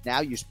Sportsbook app now.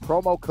 Use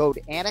promo code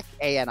ANIK,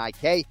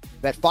 A-N-I-K.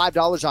 Bet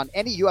 $5 on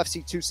any UFC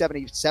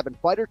 277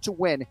 fighter to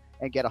win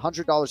and get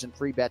 $100 in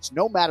free bets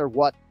no matter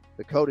what.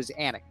 The code is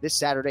ANIK. This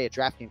Saturday at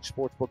DraftKings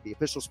Sportsbook, the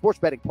official sports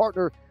betting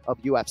partner of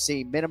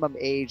UFC. Minimum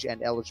age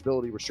and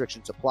eligibility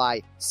restrictions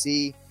apply.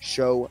 See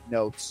show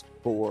notes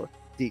for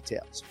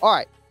details. All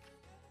right.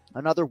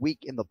 Another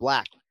week in the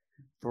black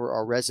for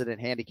our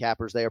resident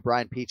handicappers. They are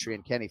Brian Petrie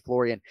and Kenny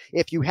Florian.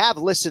 If you have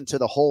listened to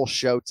the whole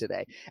show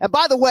today, and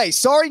by the way,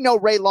 sorry no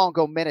Ray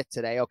Longo minute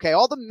today, okay?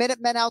 All the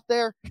Minutemen out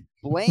there,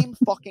 blame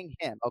fucking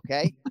him,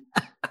 okay?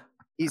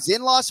 He's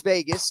in Las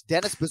Vegas.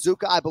 Dennis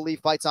Bazooka, I believe,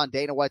 fights on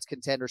Dana White's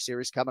Contender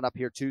Series coming up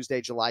here Tuesday,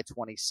 July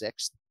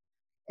 26th.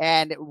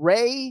 And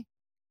Ray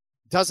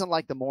doesn't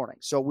like the morning,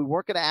 so we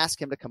weren't going to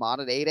ask him to come on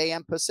at 8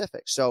 a.m.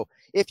 Pacific. So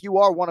if you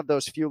are one of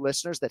those few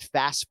listeners that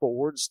fast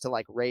forwards to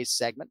like Ray's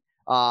segment,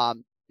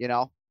 you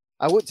know,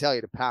 I would tell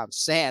you to pound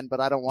sand, but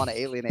I don't want to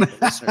alienate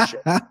the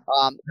listenership.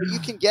 You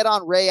can get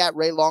on Ray at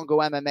Ray Longo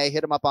MMA.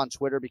 Hit him up on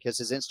Twitter because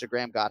his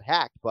Instagram got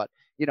hacked. But,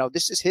 you know,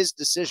 this is his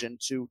decision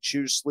to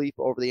choose sleep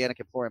over the Anik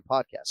and Florian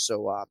podcast.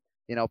 So,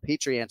 you know,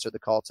 Petrie answered the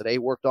call today. He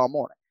worked all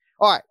morning.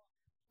 All right.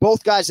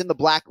 Both guys in the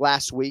black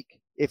last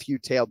week, if you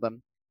tailed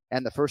them.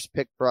 And the first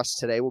pick for us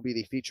today will be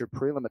the featured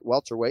prelim at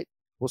welterweight.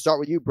 We'll start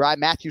with you, Brian.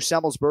 Matthew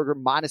Semmelsberger,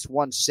 minus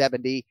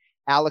 170.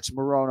 Alex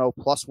Morono,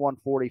 plus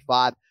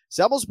 145.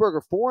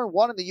 Semmelsberger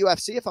 4-1 in the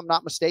UFC, if I'm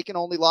not mistaken,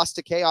 only lost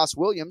to Chaos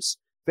Williams,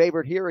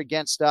 favored here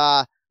against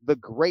the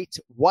great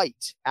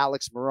white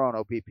Alex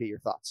Morono. BP, your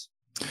thoughts?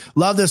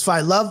 Love this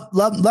fight.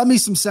 Love me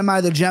some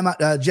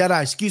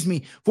Jedi. Excuse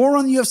me. 4-1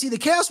 in the UFC. The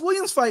Chaos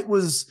Williams fight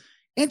was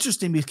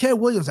interesting because Chaos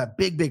Williams had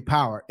big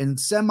power, and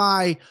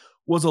Semi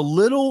was a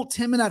little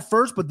timid at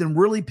first, but then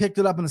really picked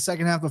it up in the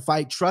second half of the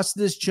fight.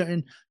 Trusted his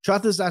chin,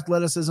 trusted his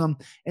athleticism,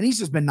 and he's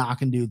just been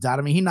knocking dudes out.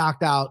 I mean, he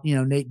knocked out,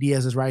 Nate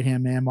Diaz's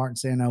right-hand man, Martin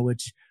Sano,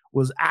 which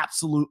was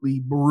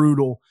absolutely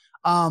brutal.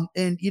 And,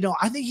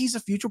 I think he's a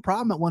future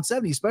problem at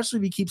 170, especially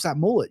if he keeps that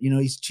mullet.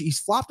 He's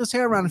flopped his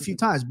hair around a few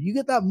times, but you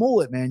get that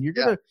mullet, man, you're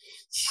going to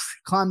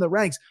climb the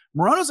ranks.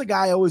 Morono's a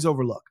guy I always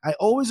overlook. I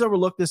always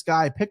overlook this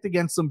guy. I picked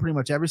against him pretty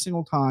much every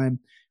single time.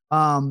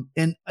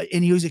 And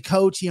he was a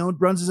coach. He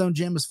runs his own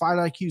gym. His fight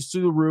IQ's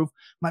through the roof.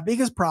 My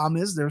biggest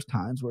problem is there's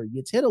times where he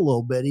gets hit a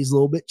little bit. He's a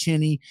little bit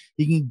chinny.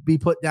 He can be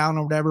put down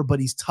or whatever, but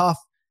he's tough.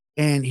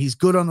 and he's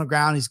good on the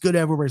ground. He's good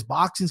everywhere. His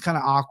boxing's kind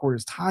of awkward.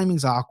 His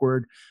timing's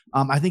awkward.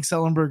 I think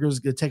Sullenberger is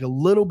going to take a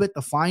little bit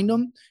to find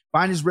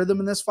his rhythm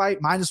in this fight.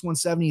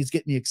 -170 is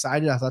getting me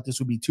excited. I thought this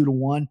would be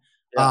 2-1.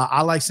 Yeah.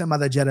 I like Semi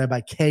the Jedi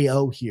by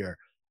KO here.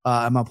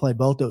 I'm going to play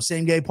both those.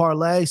 Same game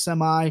parlay,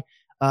 Semi,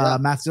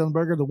 Matthew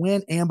Sullenberger, the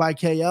win, and by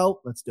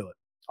KO. Let's do it.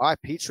 All right,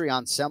 Petrie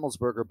on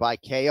Semmelsberger by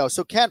KO.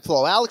 So Ken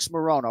Flo, Alex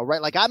Morono,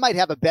 right? Like I might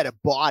have a better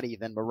body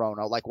than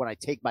Morono, like when I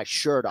take my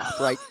shirt off,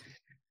 right?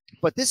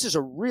 But this is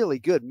a really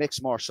good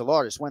mixed martial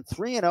artist. Went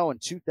 3-0 in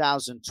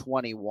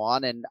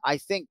 2021, and I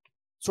think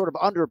sort of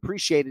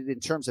underappreciated in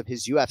terms of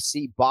his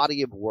UFC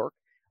body of work.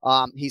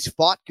 He's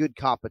fought good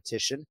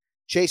competition,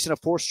 chasing a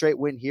 4th straight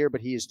win here,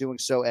 but he is doing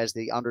so as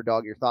the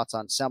underdog. Your thoughts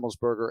on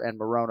Semmelsberger and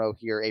Morono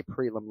here, a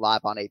prelim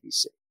live on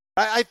ABC?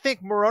 I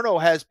think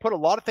Morono has put a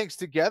lot of things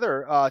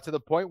together to the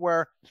point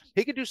where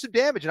he can do some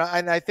damage.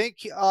 And I think,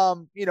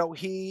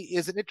 he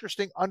is an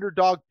interesting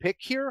underdog pick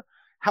here.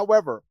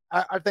 However,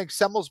 I think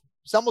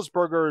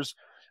Semmelsberger's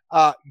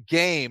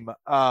game,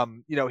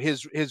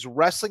 his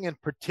wrestling in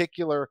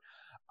particular,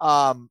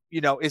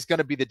 is going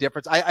to be the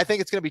difference. I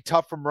think it's going to be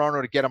tough for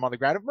Morono to get him on the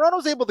ground. If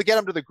Morono's able to get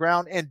him to the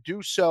ground and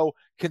do so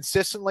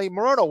consistently,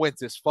 Morono wins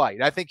this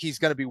fight. I think he's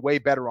going to be way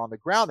better on the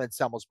ground than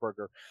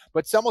Semmelsberger.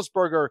 But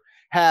Semmelsberger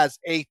has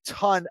a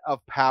ton of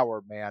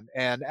power, man.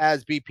 And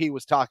as BP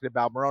was talking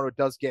about, Morono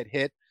does get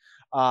hit.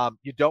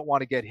 You don't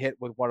want to get hit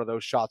with one of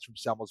those shots from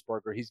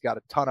Semmelsberger. He's got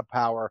a ton of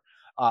power.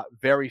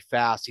 Very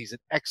fast. He's an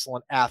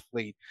excellent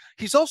athlete.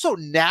 He's also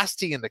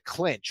nasty in the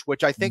clinch,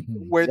 which I think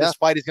where this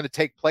fight is going to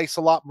take place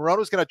a lot.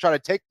 Morono's going to try to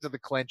take to the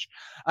clinch.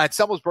 And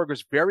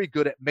Semmelsberger's very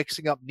good at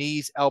mixing up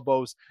knees,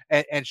 elbows,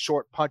 and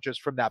short punches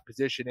from that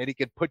position. And he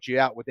can put you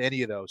out with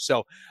any of those.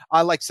 So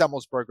I like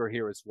Semmelsberger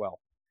here as well.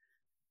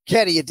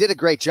 Kenny, you did a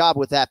great job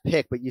with that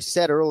pick, but you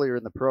said earlier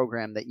in the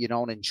program that you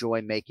don't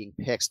enjoy making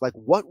picks. Like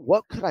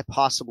what could I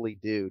possibly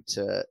do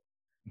to,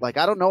 like,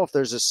 I don't know if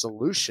there's a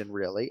solution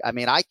really. I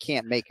mean, I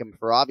can't make him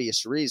for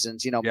obvious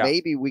reasons.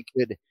 Maybe we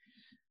could,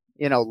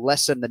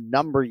 lessen the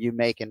number you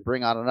make and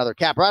bring on another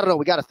capper. I don't know.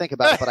 We got to think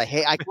about it, but I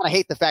kind of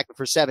hate the fact that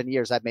for 7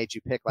 years I've made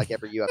you pick like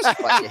every UFC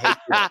fight. You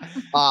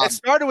hate it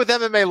started with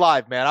MMA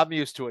Live, man. I'm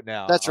used to it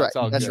now. That's right.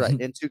 That's right.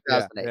 In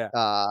 2008.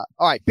 All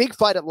right. Big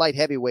fight at light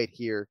heavyweight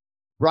here.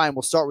 Brian,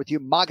 we'll start with you.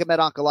 Magomed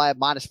Ankalaev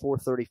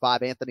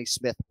 -435, Anthony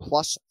Smith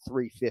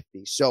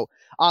 +350. So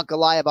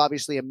Ankalaev,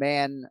 obviously a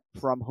man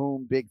from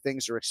whom big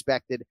things are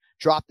expected,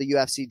 dropped the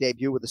UFC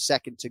debut with a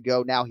second to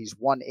go. Now he's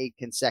won 8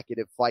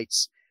 consecutive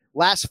fights.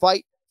 Last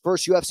fight,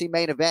 first UFC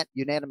main event,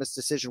 unanimous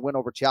decision win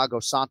over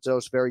Thiago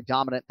Santos. Very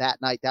dominant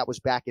that night. That was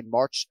back in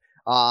March.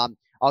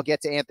 I'll get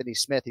to Anthony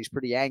Smith. He's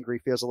pretty angry,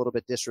 feels a little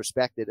bit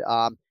disrespected.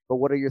 But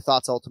what are your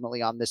thoughts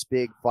ultimately on this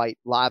big fight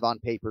live on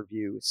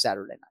pay-per-view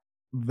Saturday night?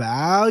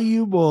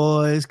 Value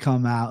boys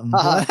come out and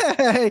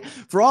play.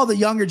 For all the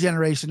younger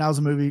generation, that was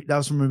from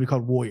a movie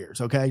called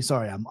Warriors. Okay.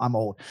 Sorry, I'm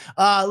old.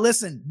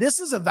 Listen, this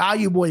is a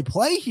value boy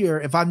play here.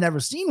 If I've never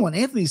seen one,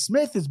 Anthony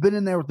Smith has been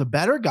in there with the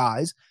better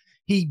guys.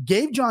 He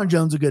gave John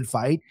Jones a good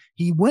fight.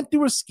 He went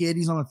through a skid.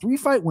 He's on a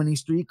 3-fight winning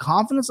streak,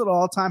 confidence at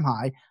all-time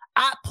high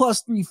at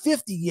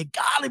 +350. You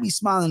gotta be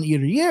smiling ear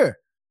to ear.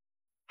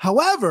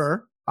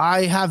 However,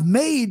 I have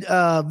made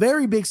a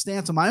very big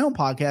stance on my own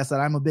podcast that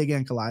I'm a big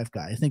Ankalaev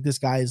guy. I think this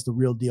guy is the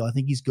real deal. I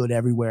think he's good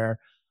everywhere.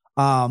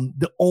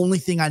 The only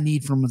thing I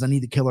need from him is I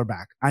need the killer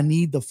back. I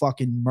need the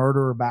fucking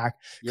murderer back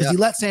because he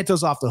let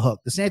Santos off the hook.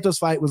 The Santos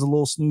fight was a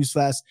little snooze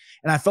fest,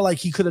 and I felt like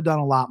he could have done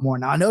a lot more.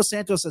 Now, I know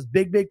Santos has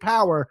big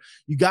power.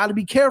 You got to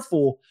be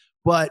careful.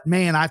 But,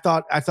 man, I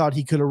thought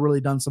he could have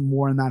really done some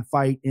more in that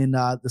fight. In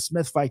the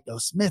Smith fight, though.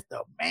 Smith,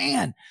 though,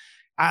 man.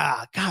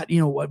 God, do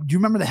you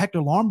remember the Hector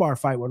Lombard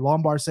fight where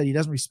Lombard said he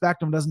doesn't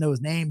respect him, doesn't know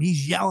his name?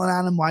 He's yelling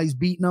at him while he's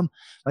beating him.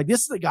 Like,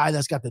 this is the guy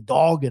that's got the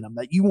dog in him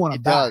that you want to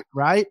back,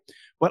 right?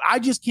 But I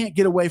just can't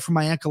get away from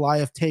my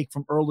Ankalaev take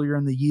from earlier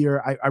in the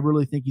year. I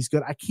really think he's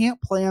good. I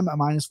can't play him at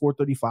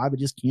 -435. I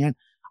just can't.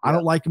 I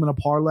don't like him in a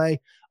parlay.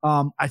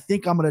 I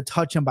think I'm going to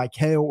touch him by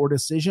KO or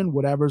decision,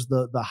 whatever's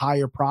the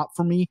higher prop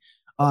for me,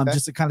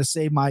 just to kind of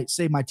save my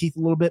teeth a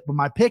little bit. But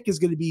my pick is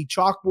going to be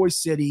Chalkboy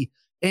City,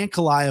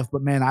 Ankalaev,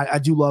 but man, I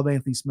do love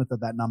Anthony Smith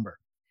at that number.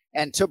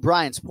 And to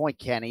Brian's point,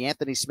 Kenny,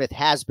 Anthony Smith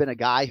has been a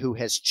guy who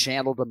has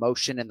channeled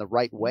emotion in the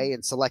right way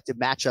in selective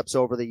matchups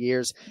over the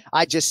years.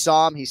 I just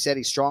saw him. He said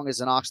he's strong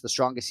as an ox, the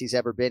strongest he's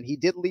ever been. He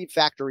did leave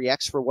Factory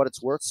X for what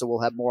it's worth, so we'll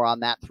have more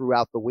on that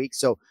throughout the week.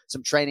 So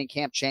some training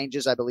camp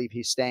changes. I believe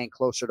he's staying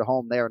closer to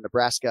home there in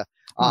Nebraska.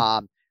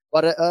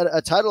 But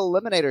a title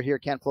eliminator here,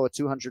 Ken Flo, at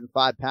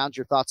 205 pounds.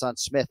 Your thoughts on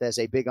Smith as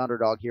a big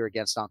underdog here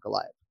against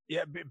Ankalaev?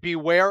 Yeah,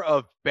 beware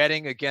of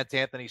betting against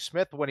Anthony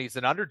Smith when he's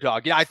an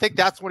underdog. Yeah, I think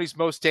that's when he's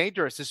most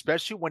dangerous,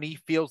 especially when he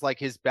feels like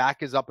his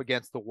back is up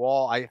against the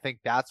wall. I think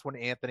that's when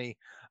Anthony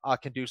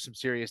can do some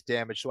serious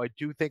damage. So I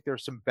do think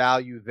there's some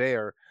value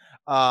there.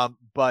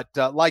 But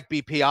like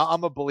BP,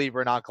 I'm a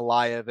believer in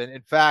Ankalaev. And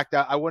in fact,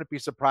 I wouldn't be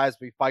surprised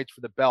if he fights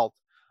for the belt.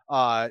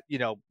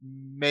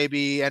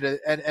 Maybe end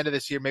of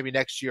this year, maybe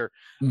next year.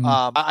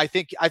 I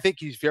think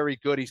he's very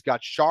good. He's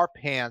got sharp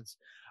hands.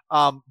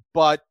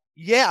 But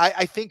Yeah,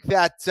 I think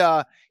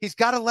that he's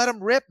got to let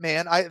him rip,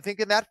 man. I think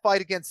in that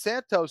fight against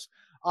Santos,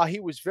 he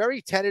was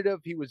very tentative.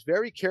 He was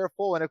very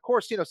careful. And of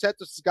course,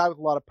 Santos is a guy with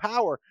a lot of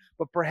power,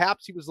 but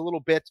perhaps he was a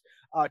little bit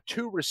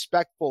too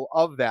respectful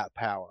of that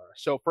power.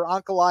 So for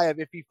Ankalaev,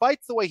 if he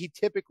fights the way he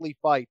typically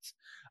fights,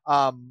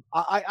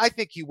 I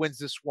think he wins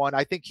this one.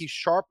 I think he's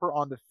sharper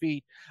on the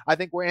feet. I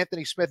think where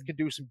Anthony Smith can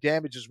do some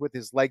damages with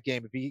his leg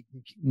game, if he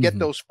can get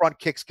those front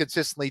kicks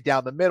consistently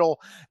down the middle,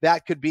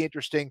 that could be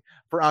interesting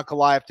for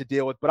Ankalaev to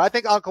deal with. But I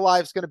think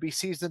Ankalaev is going to be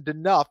seasoned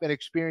enough and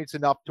experienced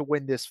enough to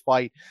win this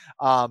fight.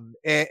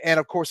 And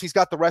of course, he's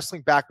got the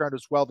wrestling background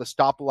as well to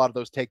stop a lot of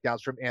those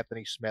takedowns from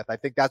Anthony Smith. I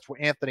think that's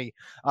where Anthony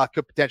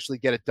could potentially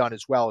get it done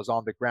as well, as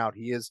on the ground.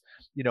 He is,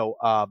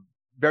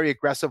 very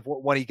aggressive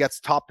when he gets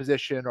top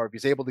position, or if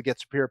he's able to get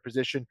superior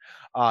position.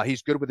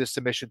 He's good with his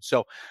submission.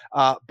 So,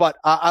 but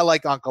I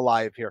like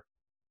Ankalaev here.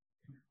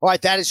 All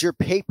right, that is your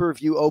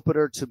pay-per-view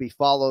opener, to be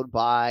followed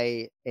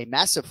by a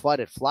massive fight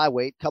at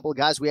flyweight. Couple of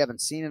guys we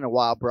haven't seen in a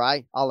while,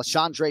 Bri.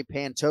 Alexandre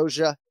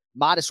Pantoja,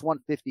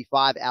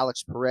 -155.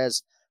 Alex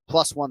Perez,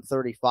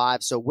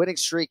 +135. So winning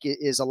streak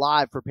is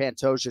alive for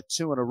Pantoja,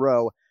 2 in a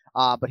row.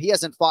 But he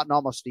hasn't fought in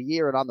almost a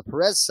year. And on the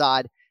Perez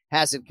side,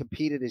 hasn't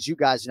competed, as you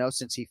guys know,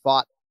 since he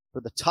fought for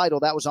the title.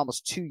 That was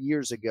almost 2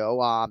 years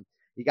ago.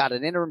 You got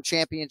an interim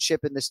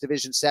championship in this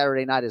division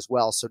Saturday night as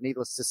well. So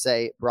needless to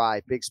say,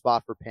 Bri, big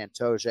spot for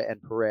Pantoja and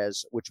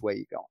Perez. Which way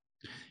you going?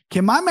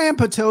 Can my man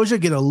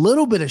Pantoja get a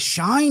little bit of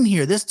shine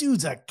here? This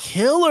dude's a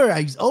killer.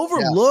 He's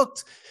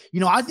overlooked.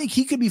 Yeah. I think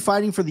he could be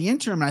fighting for the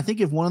interim. And I think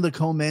if one of the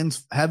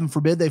co-mans, heaven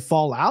forbid, they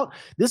fall out,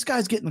 this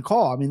guy's getting the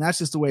call. I mean, that's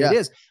just the way it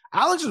is.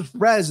 Alex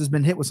Perez has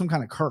been hit with some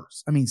kind of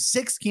curse. I mean,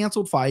 6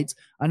 canceled fights.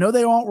 I know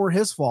they all were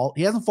his fault.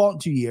 He hasn't fought in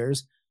 2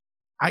 years.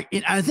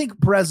 I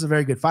think Perez is a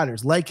very good fighter.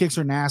 His leg kicks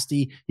are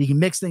nasty. He can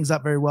mix things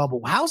up very well.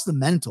 But how's the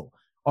mental?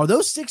 Are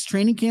those 6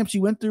 training camps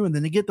you went through and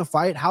then to get the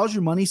fight? How's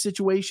your money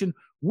situation?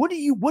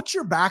 What's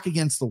your back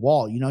against the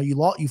wall?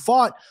 You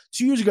fought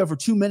 2 years ago for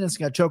 2 minutes,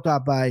 got choked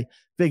out by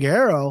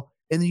Figueroa,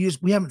 and then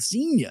we haven't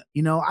seen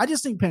you. I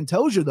just think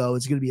Pantoja, though,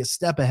 is going to be a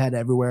step ahead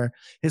everywhere.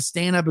 His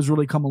stand-up has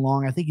really come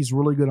along. I think he's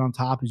really good on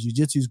top. His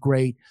jiu-jitsu is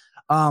great.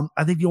 I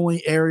think the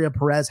only area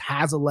Perez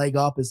has a leg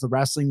up is the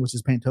wrestling, which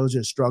is Pantoja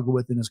has struggled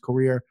with in his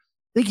career.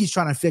 I think he's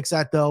trying to fix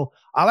that, though.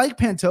 I like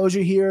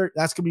Pantoja here.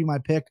 That's going to be my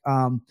pick.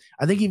 I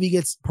think if he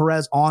gets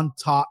Perez on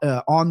top,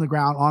 on the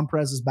ground, on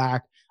Perez's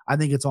back, I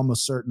think it's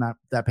almost certain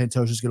that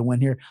Pantoja is going to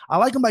win here. I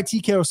like him by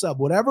TKO sub.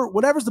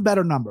 Whatever's the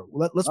better number.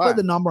 Let's play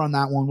the number on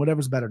that one.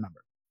 Whatever's the better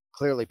number.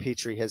 Clearly,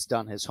 Petrie has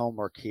done his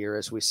homework here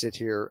as we sit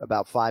here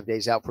about 5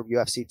 days out from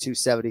UFC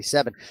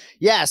 277.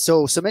 Yeah,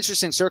 so some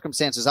interesting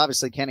circumstances,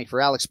 obviously, Kenny,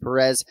 for Alex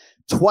Perez.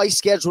 Twice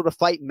scheduled to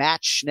fight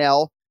Matt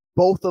Schnell.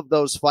 Both of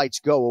those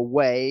fights go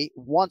away,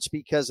 once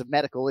because of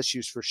medical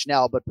issues for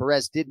Schnell, but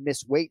Perez did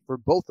miss weight for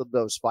both of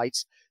those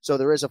fights. So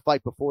there is a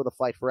fight before the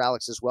fight for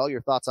Alex as well.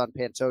 Your thoughts on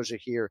Pantoja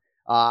here?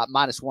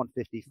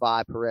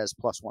 -155, Perez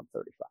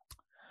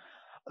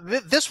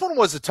 +135. This one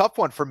was a tough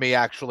one for me,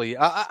 actually.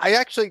 I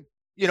actually,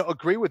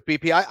 agree with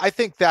BP. I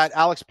think that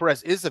Alex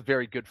Perez is a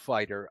very good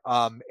fighter.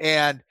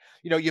 And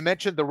you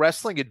mentioned the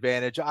wrestling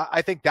advantage.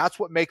 I think that's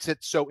what makes it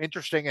so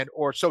interesting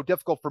or so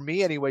difficult for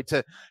me anyway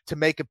to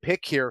make a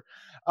pick here.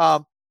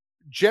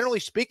 Generally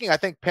speaking, I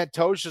think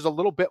Pantoja is a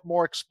little bit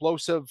more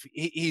explosive.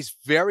 He's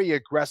very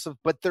aggressive,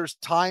 but there's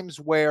times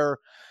where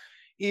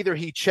either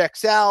he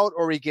checks out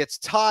or he gets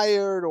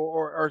tired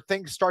or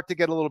things start to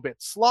get a little bit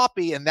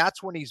sloppy, and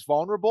that's when he's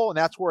vulnerable. And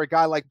that's where a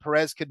guy like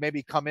Perez could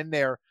maybe come in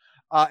there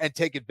and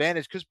take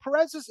advantage, because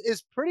Perez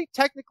is pretty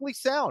technically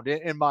sound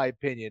in my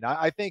opinion.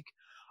 I think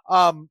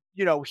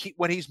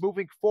when he's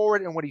moving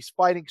forward and when he's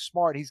fighting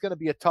smart, he's going to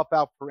be a tough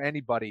out for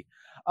anybody.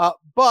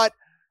 But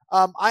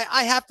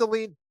I have to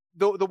lean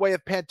the way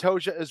of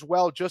Pantoja as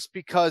well, just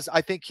because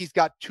I think he's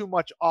got too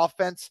much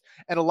offense,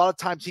 and a lot of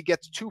times he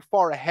gets too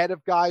far ahead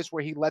of guys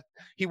where he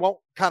won't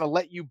kind of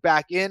let you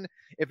back in.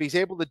 If he's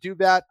able to do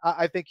that,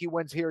 I think he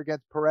wins here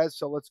against Perez.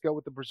 So let's go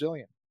with the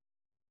Brazilian.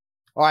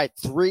 All right,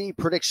 3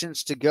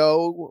 predictions to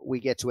go. We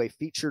get to a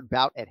featured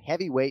bout at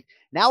heavyweight.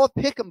 Now a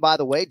pick'em, by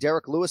the way.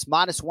 Derek Lewis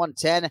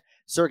 -110.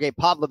 Sergey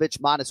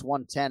Pavlovich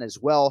 -110 as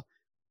well.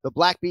 The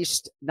Black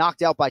Beast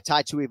knocked out by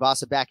Tai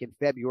Tuivasa back in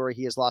February.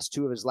 He has lost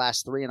 2 of his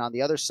last 3. And on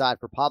the other side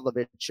for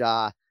Pavlovich,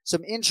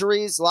 some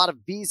injuries, a lot of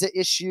visa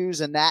issues,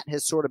 and that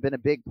has sort of been a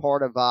big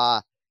part of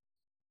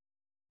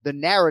the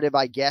narrative,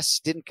 I guess.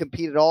 Didn't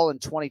compete at all in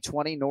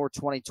 2020 nor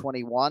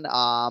 2021,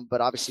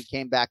 but obviously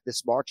came back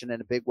this March and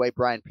in a big way.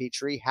 Brian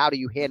Petrie, how do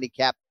you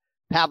handicap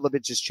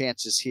Pavlovich's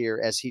chances here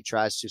as he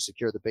tries to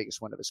secure the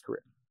biggest win of his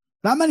career?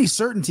 Not many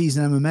certainties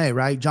in MMA,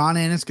 right? John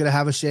Annet's going to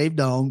have a shaved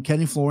dome.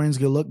 Kenny Florian's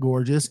going to look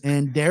gorgeous.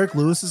 And Derek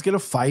Lewis is going to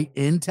fight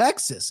in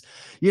Texas.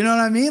 You know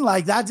what I mean?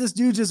 Like that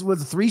dude just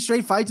with 3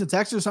 straight fights in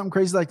Texas or something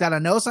crazy like that. I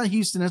know it's not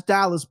Houston, it's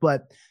Dallas,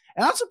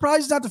 and I'm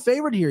surprised he's not the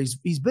favorite here.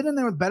 He's been in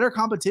there with better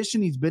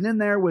competition. He's been in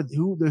there with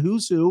the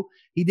who's who.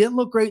 He didn't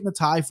look great in the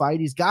Thai fight.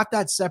 He's got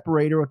that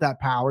separator with that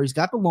power. He's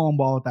got the long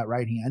ball with that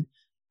right hand.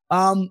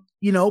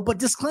 But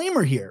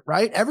disclaimer here,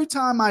 right? Every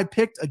time I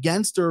picked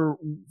against or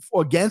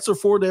for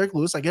Derek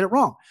Lewis, I get it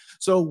wrong.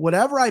 So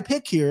whatever I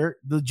pick here,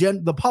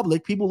 the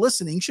public, people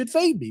listening should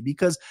fade me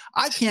because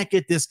I can't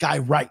get this guy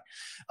right.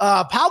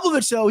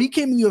 Pavlovich, though, he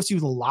came in the UFC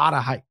with a lot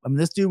of hype. I mean,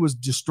 this dude was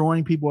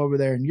destroying people over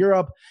there in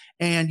Europe.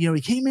 And,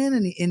 he came in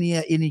and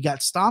he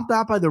got stomped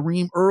out by the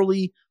Reem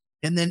early.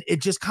 And then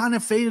it just kind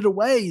of faded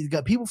away.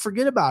 People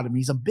forget about him.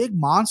 He's a big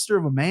monster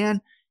of a man.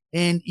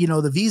 And,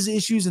 the visa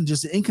issues and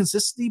just the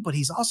inconsistency, but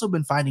he's also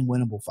been fighting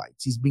winnable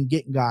fights. He's been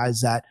getting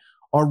guys that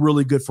are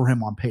really good for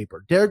him on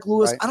paper. Derek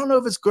Lewis, right. I don't know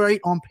if it's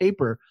great on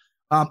paper.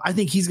 I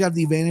think he's got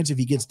the advantage if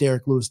he gets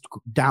Derek Lewis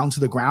down to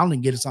the ground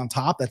and gets on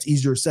top. That's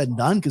easier said than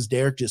done because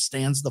Derek just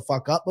stands the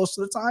fuck up most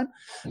of the time.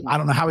 I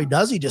don't know how he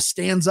does. He just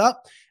stands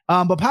up.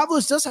 But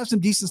Pavlovich does have some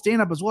decent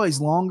stand-up as well.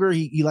 He's longer.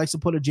 He likes to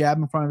put a jab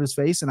in front of his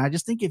face. And I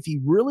just think if he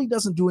really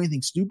doesn't do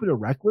anything stupid or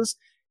reckless,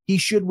 he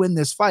should win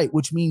this fight,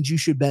 which means you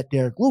should bet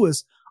Derek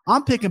Lewis.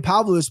 I'm picking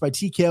Pavlovich by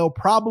TKO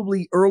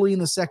probably early in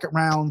the second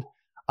round.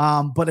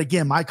 But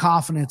again, my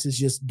confidence is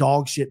just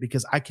dog shit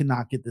because I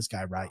cannot get this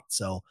guy right.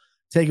 So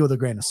take it with a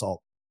grain of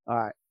salt. All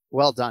right.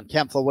 Well done.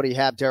 Kempfla, what do you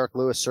have? Derek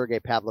Lewis,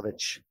 Sergey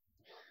Pavlovich.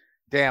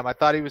 Damn, I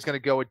thought he was going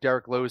to go with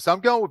Derek Lewis. I'm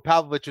going with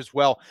Pavlovich as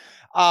well.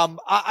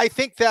 I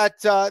think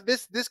that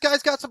this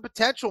guy's got some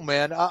potential,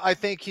 man. I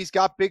think he's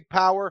got big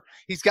power.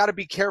 He's got to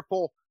be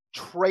careful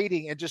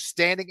trading and just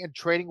standing and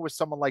trading with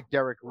someone like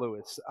Derek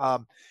Lewis.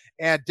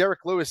 And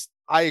Derek Lewis,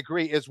 I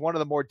agree, is one of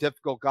the more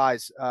difficult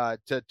guys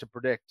to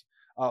predict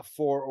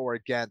for or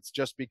against,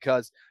 just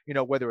because,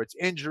 whether it's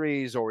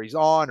injuries or he's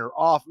on or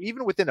off,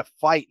 even within a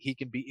fight, he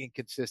can be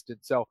inconsistent.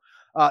 So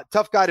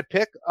tough guy to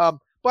pick.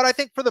 But I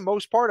think for the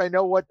most part, I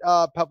know what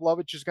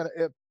Pavlovich is going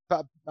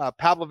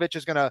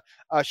to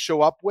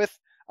show up with.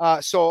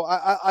 So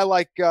I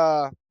like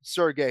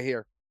Sergey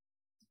here.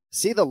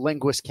 See, the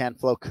linguist Ken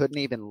Flo couldn't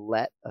even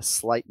let a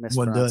slight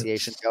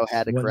mispronunciation go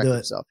ahead and correct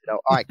himself. All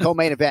right,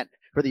 co-main event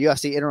for the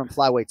UFC interim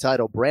flyweight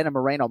title. Brandon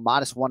Moreno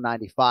minus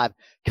 195.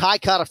 Kai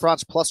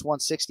Kara-France plus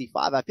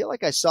 165. I feel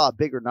like I saw a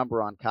bigger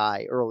number on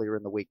Kai earlier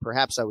in the week.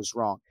 Perhaps I was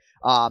wrong.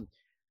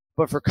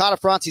 But for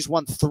Kara-France, he's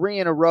won 3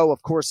 in a row.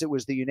 Of course, it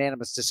was the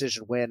unanimous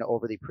decision win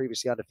over the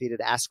previously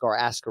undefeated Askar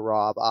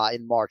Askarov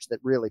in March that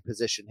really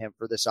positioned him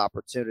for this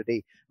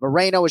opportunity.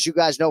 Moreno, as you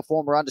guys know,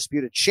 former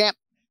undisputed champ,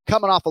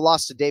 coming off a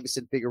loss to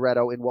Davison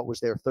Figueiredo in what was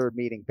their third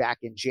meeting back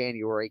in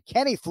January.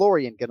 Kenny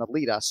Florian going to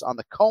lead us on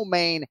the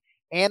co-main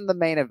and the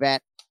main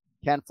event.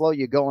 Ken Flo,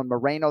 you going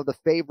Moreno the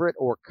favorite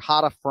or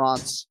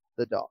Kara-France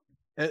the dog?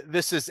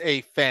 This is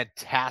a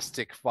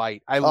fantastic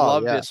fight. I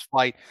love this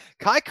fight.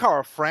 Kai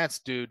Kara-France,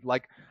 dude,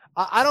 like,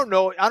 I don't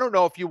know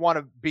if you want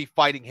to be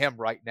fighting him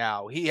right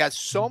now. He has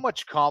so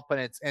much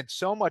confidence and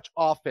so much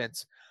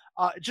offense.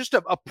 Just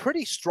a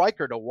pretty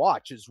striker to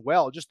watch as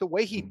well. Just the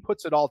way he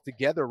puts it all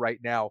together right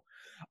now.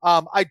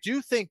 I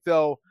do think,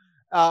 though,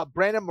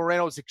 Brandon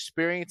Moreno's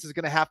experience is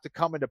going to have to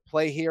come into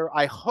play here.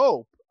 I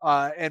hope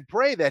and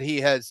pray that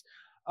he has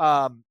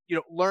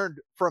learned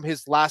from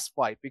his last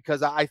fight,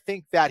 because I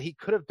think that he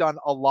could have done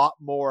a lot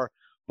more,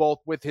 both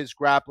with his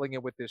grappling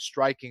and with his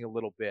striking a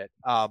little bit.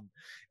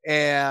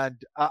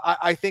 And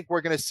I think we're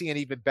going to see an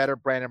even better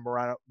Brandon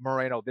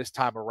Moreno this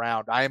time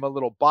around. I am a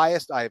little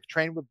biased. I have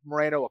trained with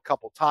Moreno a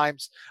couple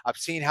times. I've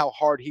seen how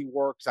hard he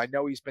works. I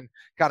know he's been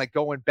kind of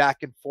going back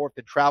and forth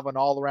and traveling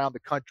all around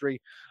the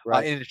country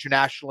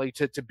internationally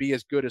to be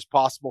as good as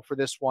possible for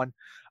this one.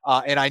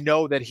 And I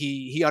know that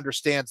he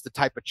understands the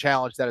type of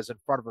challenge that is in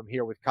front of him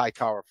here with Kai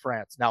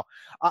Kara-France. Now,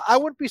 I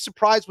wouldn't be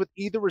surprised with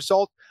either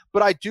result,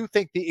 but I do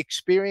think the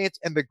experience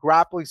and the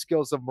grappling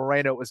skills of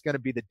Moreno is going to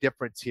be the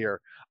difference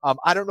here.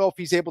 I don't know if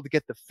he's able to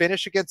get the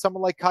finish against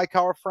someone like Kai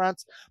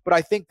Kara-France, but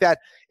I think that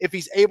if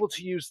he's able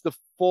to use the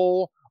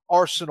full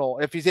arsenal,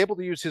 if he's able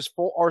to use his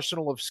full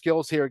arsenal of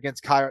skills here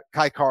against Kai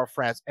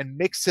Kara-France and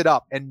mix it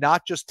up and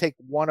not just take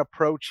one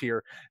approach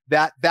here,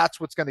 that's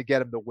what's going to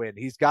get him the win.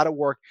 He's got to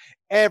work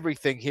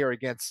everything here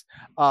against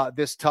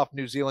this tough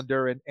New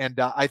Zealander, and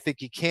I think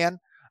he can.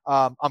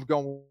 I'm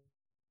going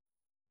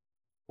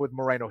with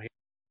Moreno here.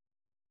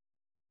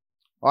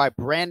 All right,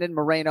 Brandon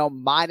Moreno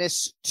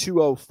minus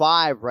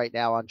 205 right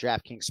now on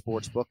DraftKings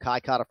Sportsbook. Kai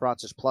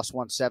Kara-France is plus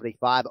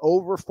 175.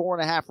 Over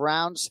 4.5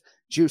 rounds,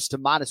 juice to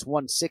minus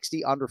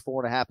 160. Under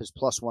 4.5 is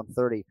plus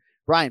 130.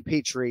 Brian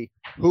Petrie,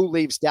 who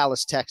leaves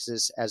Dallas,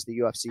 Texas as the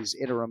UFC's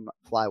interim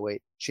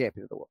flyweight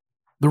champion of the world?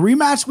 The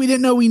rematch we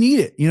didn't know we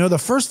needed. The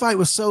first fight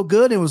was so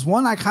good. It was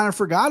one I kind of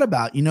forgot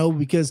about,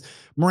 because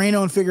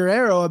Moreno and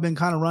Figueiredo have been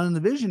kind of running the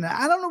division.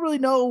 I don't really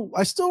know.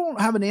 I still don't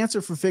have an answer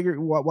for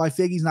why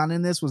Figgy's not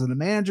in this. Was it a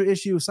manager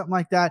issue or something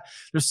like that?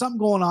 There's something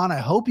going on. I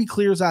hope he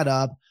clears that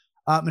up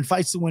and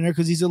fights the winner,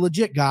 because he's a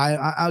legit guy.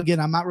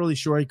 Again, I'm not really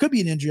sure. It could be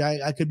an injury.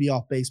 I could be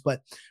off base.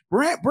 But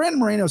Brandon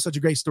Moreno is such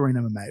a great story in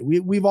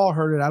MMA. We've all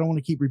heard it. I don't want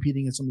to keep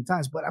repeating it so many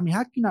times. But, I mean,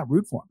 how can you not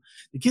root for him?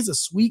 The kid's a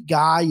sweet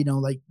guy,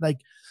 like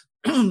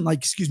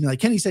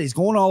Kenny said, he's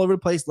going all over the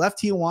place,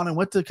 left Tijuana,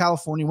 went to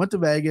California, went to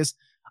Vegas,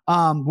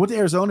 went to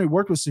Arizona. He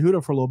worked with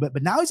Cejudo for a little bit,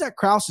 but now he's at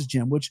Krause's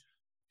gym, which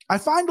I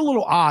find a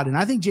little odd, and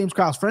I think James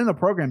Krause, friend of the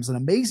program, is an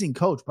amazing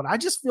coach, but I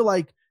just feel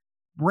like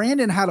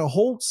Brandon had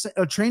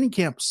a training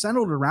camp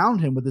centered around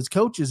him with his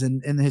coaches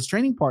and his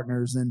training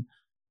partners,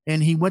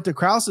 and he went to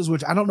Krause's,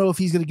 which I don't know if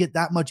he's going to get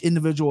that much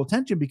individual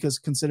attention, because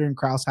considering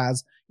Krause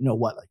has,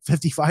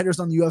 50 fighters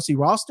on the UFC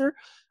roster.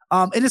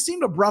 And it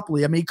seemed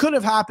abruptly. I mean, it could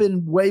have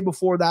happened way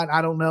before that.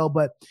 I don't know,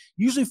 but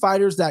usually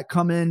fighters that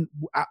come in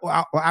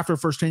after a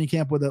first training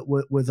camp with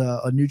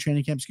a new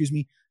training camp,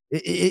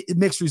 it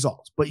mixed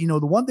results. But the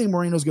one thing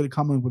Moreno's going to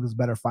come in with is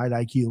better fight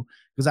IQ,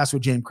 because that's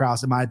what James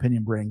Krause, in my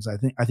opinion, brings. I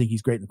think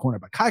he's great in the corner.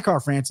 But Kai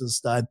Kara-France is a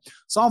stud.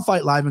 Saw him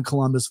fight live in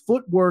Columbus.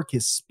 Footwork,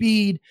 his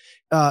speed,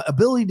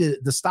 ability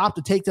to stop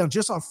the takedown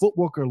just on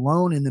footwork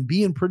alone, and then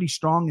being pretty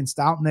strong and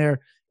stout in there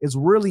is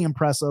really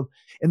impressive.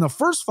 In the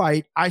first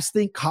fight, I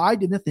think Kai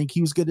didn't think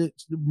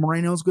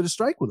Moreno was going to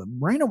strike with him.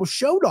 Moreno was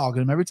show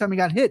dogging him every time he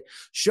got hit.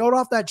 Showed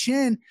off that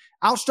chin,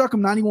 outstruck him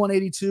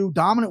 91-82,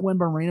 dominant win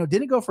by Moreno.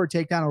 Didn't go for a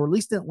takedown, or at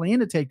least didn't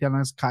land a takedown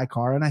as Kai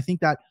Kara. And I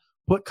think that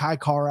put Kai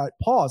Kara at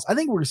pause. I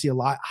think we're going to see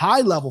a high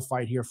level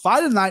fight here.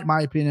 Fight of the night, in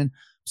my opinion.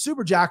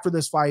 Super jacked for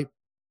this fight.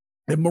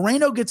 If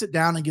Moreno gets it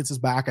down and gets his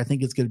back, I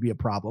think it's going to be a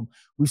problem.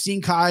 We've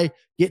seen Kai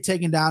get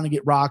taken down and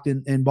get rocked,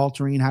 and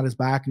Baltarine had his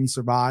back and he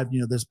survived.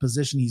 This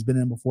position he's been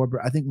in before, but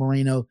I think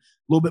Moreno a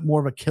little bit more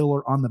of a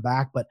killer on the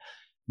back. But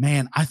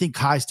man, I think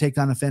Kai's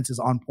takedown offense is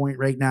on point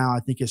right now. I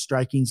think his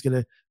striking is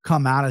going to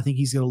come out. I think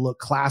he's going to look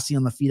classy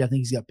on the feet. I think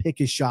he's going to pick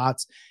his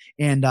shots.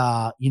 And,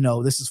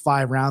 this is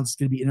 5 rounds. It's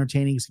going to be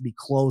entertaining. It's going to be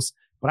close.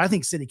 But I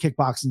think City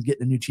Kickboxing is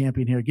getting a new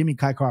champion here. Give me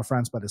Kai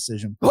Kara-France by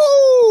decision.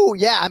 Oh,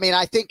 yeah. I mean,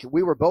 I think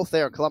we were both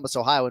there in Columbus,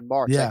 Ohio in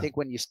March. Yeah. I think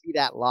when you see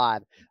that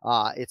live,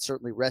 it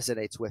certainly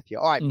resonates with you.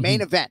 All right,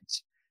 main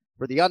event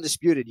for the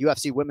undisputed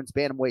UFC women's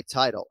bantamweight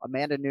title.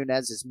 Amanda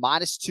Nunes is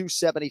minus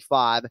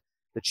 275.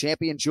 The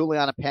champion,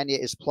 Juliana Pena,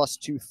 is plus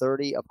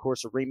 230. Of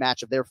course, a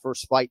rematch of their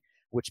first fight,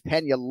 which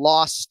Pena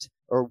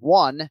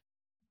won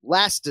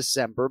last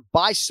December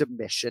by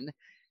submission.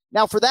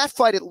 Now, for that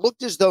fight, it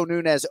looked as though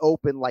Nunes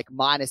opened like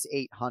minus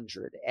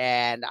 800,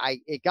 and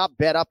it got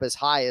bet up as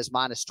high as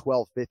minus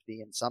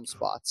 1250 in some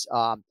spots.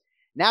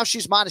 Now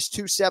she's minus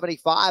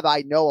 275.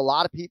 I know a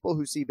lot of people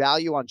who see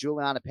value on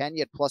Juliana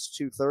Pena at plus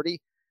 230.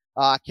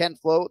 Ken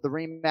Flo, the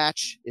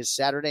rematch is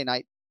Saturday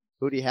night.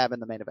 Who do you have in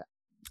the main event?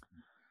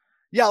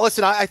 Yeah,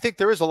 listen, I think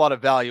there is a lot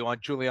of value on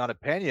Juliana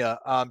Pena,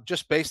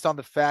 just based on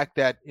the fact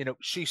that,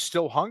 she's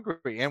still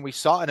hungry. And we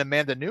saw in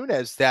Amanda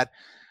Nunes that,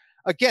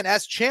 again,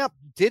 as champ,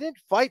 didn't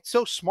fight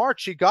so smart.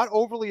 She got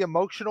overly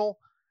emotional,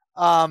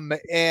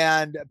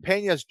 and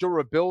Pena's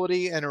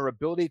durability and her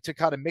ability to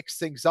kind of mix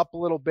things up a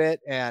little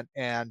bit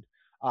and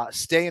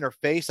stay in her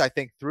face, I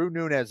think, threw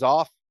Nunes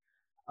off.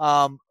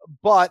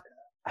 But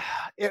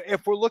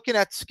if we're looking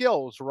at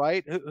skills,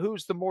 right,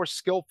 who's the more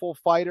skillful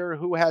fighter,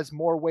 who has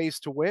more ways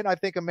to win? I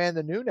think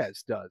Amanda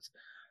Nunes does.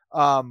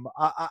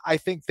 I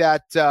think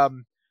that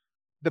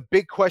the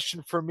big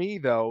question for me,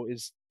 though,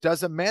 is,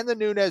 does Amanda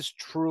Nunes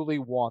truly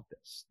want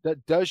this?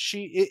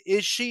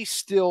 Is she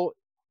still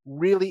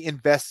really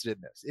invested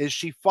in this? Is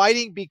she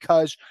fighting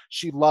because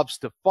she loves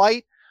to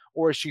fight,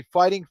 or is she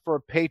fighting for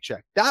a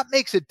paycheck? That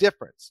makes a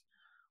difference.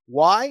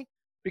 Why?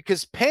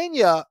 Because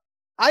Pena,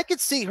 I could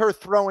see her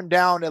throwing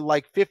down at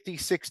like 50,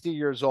 60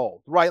 years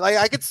old, right? Like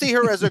I could see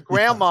her as a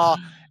grandma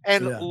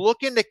and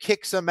looking to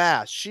kick some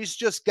ass. She's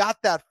just got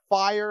that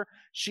fire.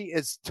 She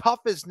is tough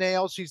as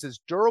nails. She's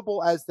as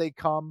durable as they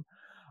come.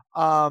 She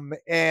has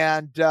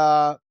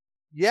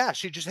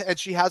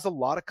a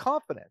lot of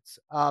confidence.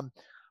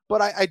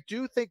 But I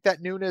do think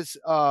that Nunes,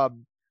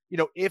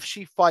 if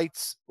she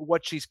fights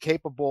what she's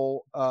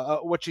capable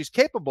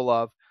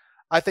of,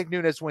 I think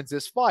Nunes wins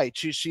this fight.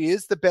 She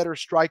is the better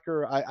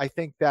striker. I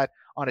think that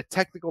on a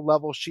technical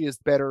level, she is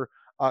better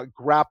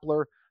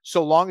grappler,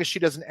 so long as she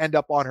doesn't end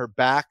up on her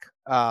back.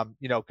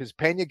 Because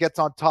Pena gets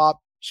on top.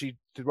 She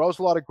throws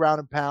a lot of ground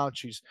and pound.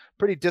 She's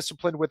pretty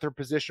disciplined with her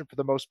position for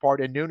the most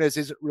part. And Nunes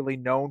isn't really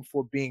known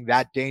for being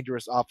that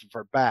dangerous off of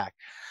her back.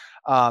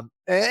 And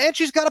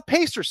she's got to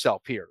pace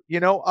herself here.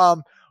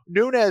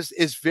 Nunes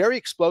is very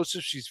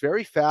explosive. She's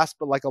very fast,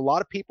 but like a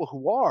lot of people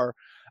who are,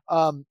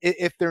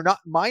 if they're not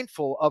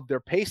mindful of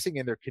their pacing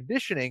and their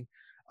conditioning,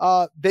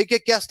 they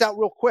get gassed out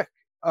real quick.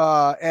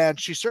 And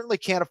she certainly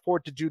can't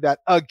afford to do that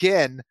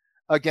again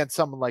against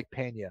someone like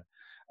Pena.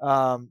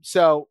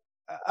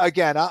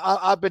 Again,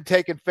 I've been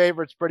taking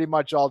favorites pretty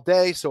much all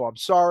day, so I'm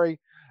sorry.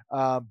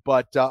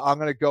 But I'm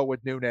going to go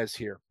with Nunes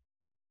here.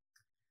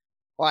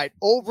 All right,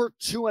 over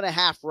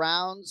 2.5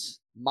 rounds,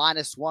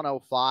 minus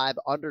 105.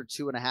 Under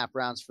 2.5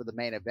 rounds for the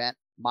main event,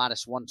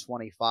 minus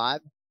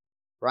 125.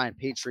 Brian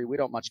Petrie, we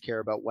don't much care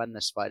about when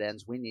this fight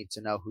ends. We need to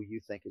know who you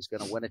think is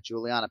going to win it.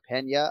 Juliana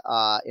Pena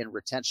in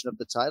retention of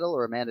the title,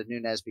 or Amanda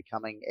Nunes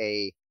becoming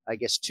a, I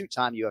guess,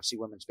 2-time UFC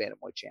Women's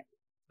Bantamweight champion?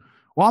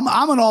 Well,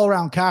 I'm an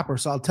all-around capper,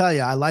 so I'll tell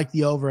you, I like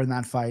the over in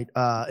that fight,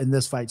 in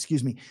this fight,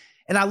 excuse me.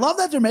 And I love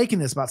that they're making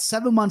this about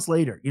 7 months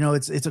later.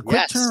 It's a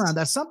quick turnaround.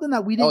 That's something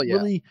that we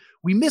didn't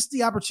we missed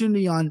the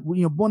opportunity on,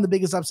 one of the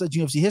biggest upsets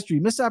in UFC history.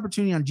 We missed the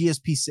opportunity on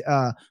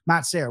GSP,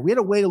 Matt Serra. We had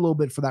to wait a little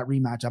bit for that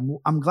rematch.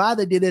 I'm glad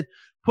they did it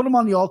put him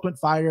on the Ultimate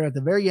Fighter. At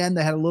the very end,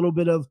 they had a little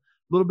bit of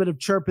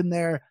chirp in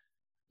there.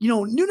 You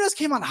know, Nunes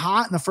came out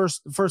hot in the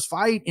first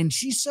fight, and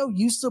she's so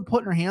used to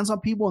putting her hands on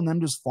people and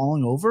them just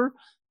falling over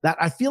that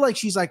I feel like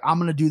she's like, I'm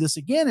going to do this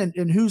again.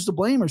 And who's to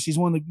blame her? She's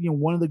one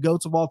of the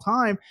GOATs of all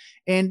time.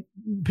 And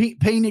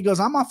Pena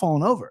goes, I'm not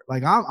falling over.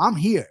 Like I'm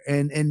here.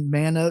 And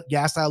Mana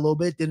gassed out a little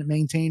bit, didn't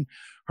maintain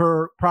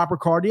her proper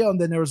cardio.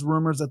 And then there was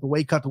rumors that the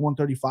weight cut to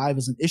 135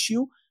 is an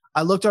issue.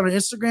 I looked on her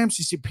Instagram.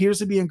 She appears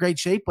to be in great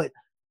shape, but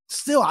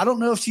still, I don't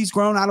know if she's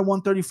grown out of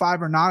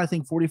 135 or not. I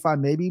think 45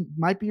 maybe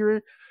might be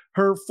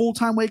her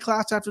full-time weight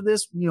class after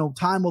this. You know,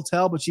 time will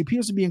tell, but she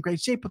appears to be in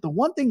great shape. But the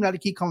one thing that I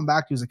keep coming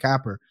back to as a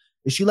capper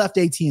is she left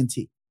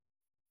AT&T.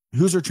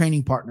 Who's her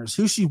training partners?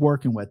 Who's she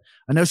working with?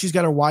 I know she's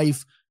got her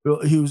wife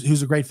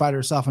who's a great fighter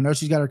herself. I know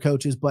she's got her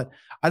coaches, but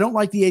I don't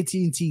like the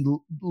AT&T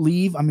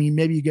leave. I mean,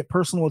 maybe you get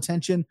personal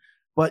attention,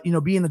 but, you know,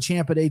 being the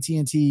champ at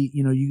AT&T,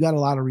 you know, you got a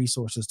lot of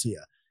resources to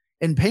you.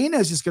 And Pena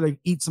is just going to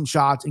eat some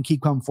shots and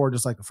keep coming forward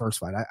just like the first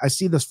fight. I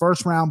see this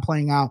first round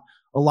playing out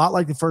a lot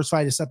like the first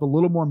fight, except a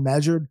little more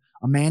measured,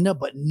 Amanda.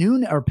 But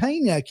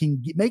Pena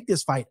can make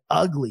this fight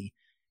ugly.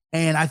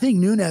 And I think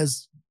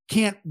Nunes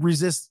can't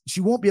resist.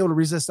 She won't be able to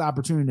resist the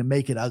opportunity to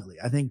make it ugly.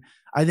 I think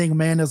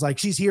Amanda's like,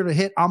 she's here to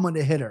hit. I'm going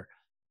to hit her.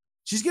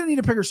 She's going to need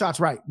to pick her shots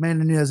right.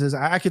 Amanda Nunes is.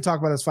 I could talk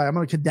about this fight. I'm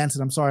going to condense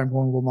it. I'm sorry, I'm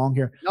going a little long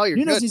here. No, you're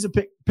Nunes good. needs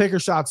to pick her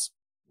shots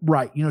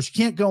right. You know, she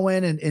can't go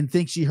in and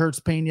think she hurts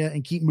Pena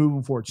and keep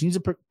moving forward. She needs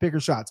to pick her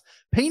shots.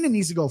 Pena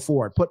needs to go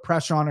forward, put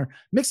pressure on her,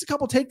 mix a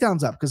couple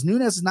takedowns up because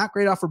Nunes is not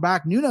great off her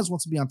back. Nunes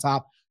wants to be on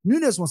top.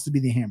 Nunes wants to be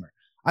the hammer.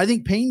 I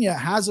think Pena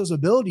has those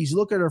abilities. You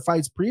look at her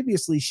fights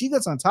previously, she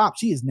gets on top.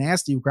 She is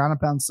nasty with ground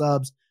and pound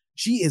subs.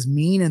 She is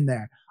mean in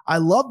there. I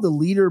love the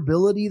leader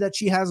ability that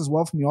she has as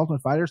well from the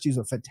Ultimate Fighter. She's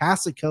a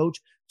fantastic coach.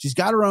 She's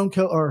got her own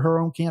her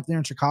own camp there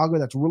in Chicago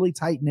that's really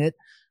tight knit.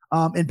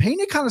 And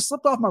Pena kind of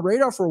slipped off my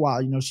radar for a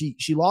while. You know,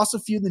 she lost a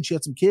few, then she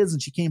had some kids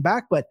and she came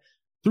back. But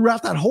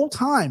throughout that whole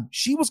time,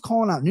 she was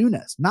calling out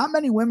Nunes. Not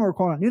many women were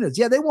calling out Nunes.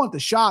 Yeah, they want the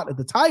shot at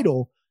the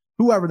title,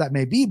 whoever that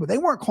may be, but they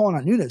weren't calling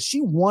out Nunes.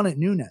 She wanted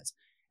Nunes.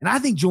 And I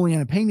think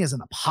Juliana Pena is in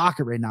the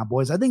pocket right now,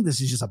 boys. I think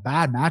this is just a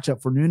bad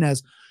matchup for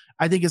Nunes.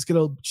 I think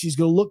she's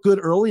gonna look good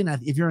early. And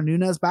if you're a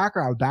Nunes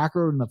backer, I would back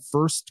her in the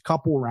first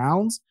couple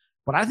rounds.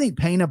 But I think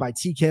Pena by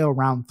TKO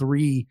round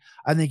 3,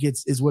 I think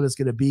is what it's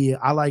going to be.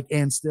 I like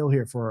Ann Still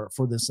here for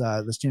this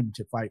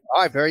championship fight.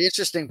 All right, very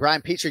interesting.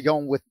 Brian Petrie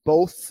going with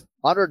both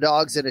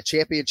underdogs in a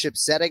championship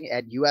setting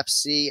at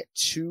UFC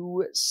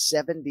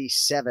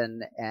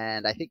 277.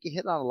 And I think you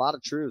hit on a lot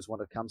of truths when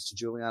it comes to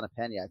Juliana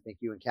Pena. I think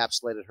you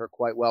encapsulated her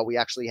quite well. We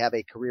actually have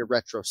a career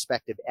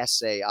retrospective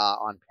essay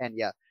on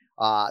Pena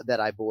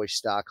that I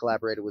voiced,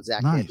 collaborated with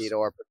Zach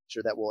Candido, our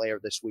producer, that will air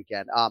this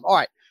weekend. All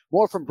right.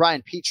 More from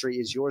Brian Petrie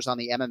is yours on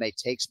the MMA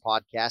Takes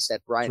podcast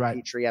at Brian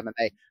Petrie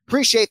MMA.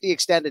 Appreciate the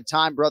extended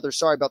time, brother.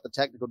 Sorry about the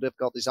technical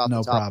difficulties on the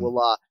top. Problem.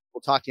 We'll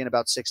talk to you in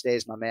about 6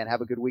 days, my man. Have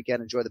a good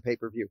weekend. Enjoy the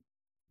pay-per-view.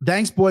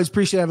 Thanks, boys.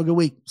 Appreciate it. Have a good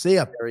week. See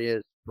ya. There he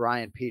is,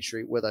 Brian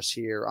Petrie, with us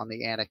here on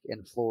the Anik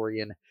and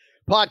Florian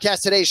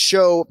podcast. Today's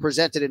show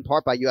presented in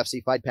part by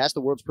UFC Fight Pass,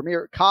 the world's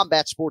premier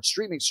combat sports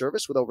streaming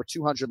service with over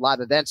 200 live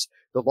events,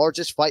 the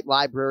largest fight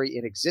library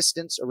in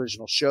existence,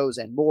 original shows,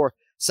 and more.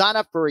 Sign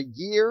up for a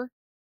year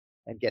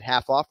and get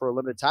half off for a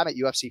limited time at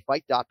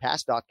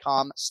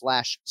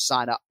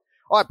ufcfight.pass.com/sign up.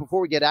 All right, before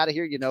we get out of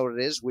here, you know what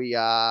it is. We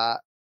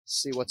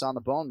see what's on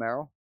the bone,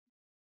 Merrill.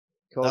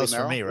 Cody that was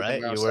Merrill, for me, right?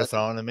 You were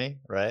throwing to me,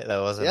 right?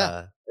 That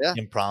wasn't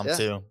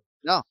impromptu. Yeah.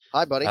 No.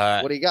 Hi, buddy.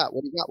 Right. What do you got?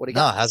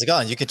 No, how's it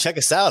going? You can check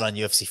us out on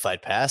UFC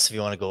Fight Pass if you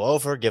want to go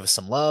over, give us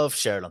some love,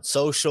 share it on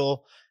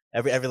social.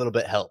 Every little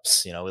bit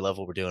helps. You know, we love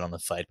what we're doing on the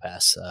Fight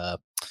Pass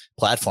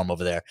platform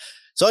over there.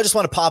 So I just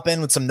want to pop in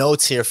with some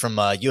notes here from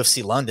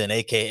UFC London,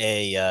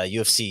 aka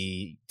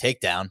UFC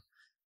Takedown.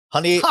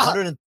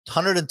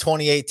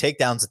 128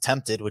 takedowns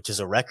attempted, which is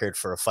a record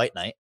for a fight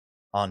night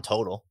on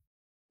total.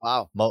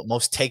 Wow.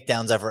 Most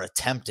takedowns ever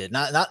attempted.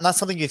 Not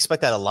something you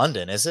expect out of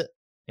London, is it?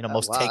 You know,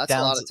 most takedowns. That's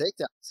a lot of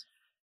takedowns.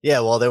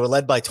 Yeah, well, they were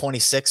led by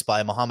 26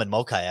 by Muhammad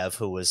Mokaev,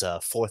 who was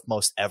fourth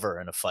most ever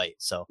in a fight.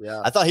 So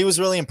I thought he was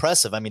really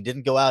impressive. I mean,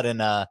 didn't go out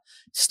and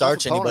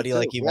starch anybody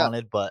like he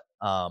wanted, but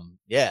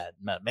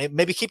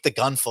maybe keep the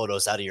gun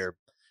photos out of your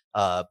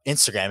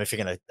Instagram if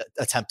you're going to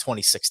attempt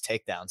 26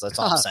 takedowns. That's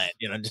all I'm saying.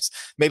 You know, just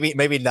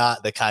maybe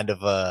not the kind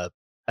of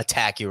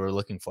attack you were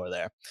looking for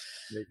there.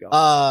 There you go.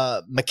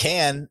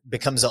 McCann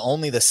becomes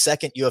only the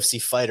second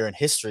UFC fighter in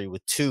history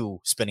with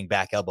 2 spinning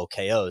back elbow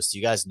KOs. Do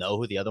you guys know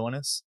who the other one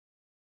is?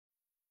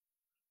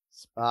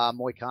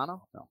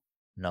 Moicano?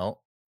 No.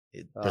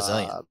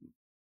 Brazilian.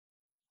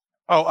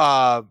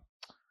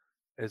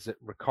 Is it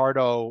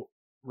Ricardo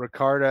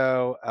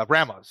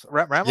Ramos?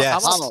 Ramos?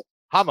 Yes.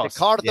 Ramos.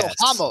 Ricardo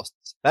Ramos.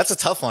 That's a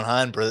tough one,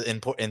 huh?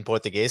 In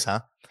Portuguese, huh?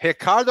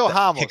 Ricardo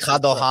Ramos.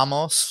 Ricardo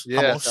Ramos.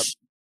 Yes.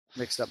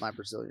 Mixed up my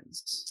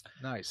Brazilians.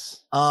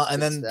 Nice.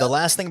 And then the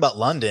last thing about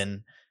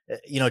London,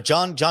 you know,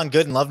 John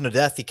Gooden, love him to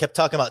death. He kept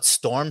talking about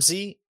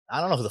Stormzy. I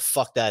don't know who the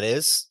fuck that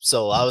is.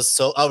 So I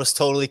was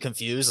totally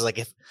confused. Like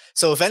if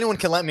anyone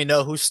can let me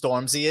know who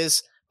Stormzy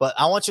is But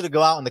I want you to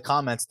go out in the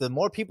comments. The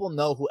more people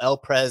know who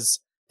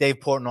Dave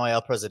Portnoy,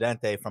 El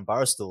Presidente from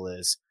Barstool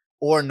is,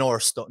 or No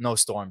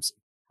Stormzy.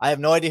 I have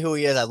no idea who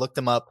he is. I looked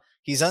him up.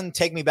 He's on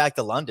Take Me Back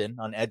to London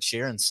on Ed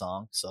Sheeran's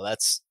song. So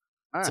that's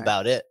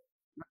about it.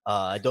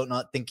 I do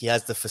not think he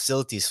has the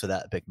facilities for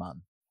that, Big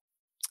Man.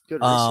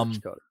 Good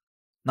research, Cody.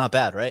 Not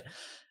bad, right?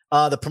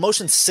 The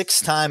promotion's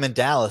 6th time in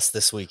Dallas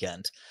this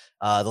weekend.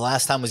 The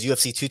last time was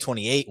UFC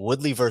 228,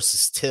 Woodley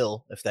versus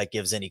Till, if that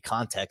gives any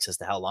context as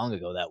to how long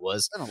ago that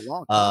was. It's been a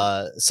long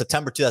time.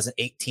 September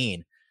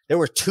 2018. There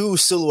were 2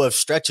 Suloev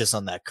stretches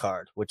on that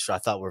card, which I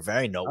thought were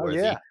very noteworthy.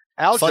 Oh, yeah.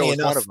 Aljo was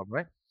one of them,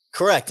 right?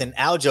 Correct. And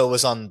Aljo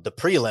was on the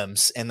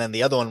prelims, and then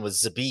the other one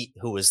was Zabit,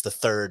 who was the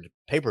 3rd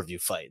pay-per-view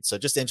fight. So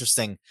just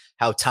interesting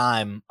how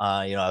time,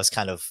 I was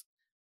kind of,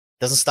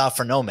 doesn't stop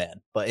for no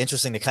man, but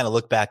interesting to kind of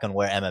look back on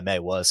where MMA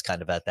was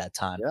kind of at that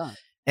time. Yeah.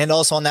 And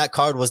also on that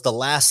card was the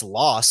last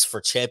loss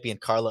for champion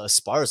Carla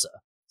Esparza.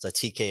 It's a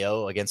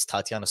TKO against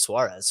Tatiana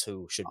Suarez,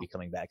 who should be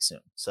coming back soon.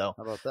 So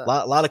how about that?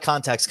 A lot of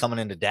contacts coming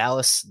into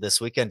Dallas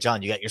this weekend.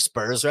 John, you got your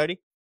Spurs ready?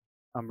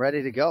 I'm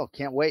ready to go.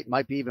 Can't wait.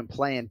 Might be even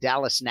playing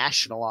Dallas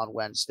National on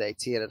Wednesday,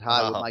 teeing it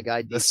high with my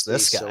guy DC.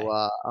 This guy. So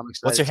I'm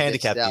excited. What's your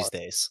handicap these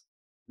days?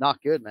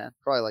 Not good, man.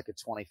 Probably like a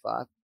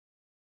 25.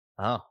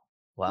 Oh, wow.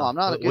 Well, I'm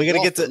not a good we gotta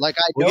golfer. get to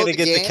we gotta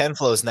get to Ken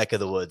Flo's neck of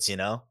the woods,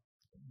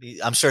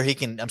 I'm sure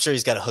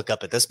he's got to hook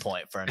up at this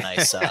point for a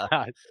nice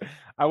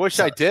I wish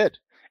I did.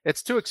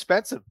 It's too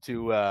expensive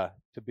to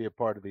be a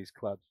part of these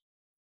clubs.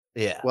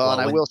 Yeah. Well,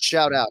 and I will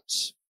shout out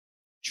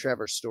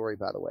Trevor Story,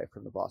 by the way,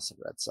 from the Boston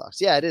Red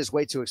Sox. Yeah, it is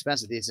way too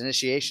expensive. These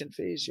initiation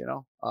fees,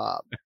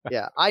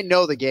 yeah, I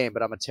know the game,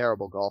 but I'm a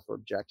terrible golfer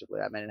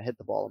objectively. I mean, I hit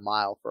the ball a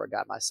mile for a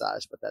guy my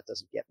size, but that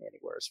doesn't get me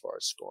anywhere as far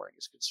as scoring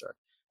is concerned.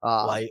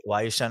 Why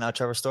are you shouting out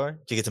Trevor Story?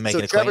 Do you get to make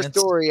an Trevor acquaintance?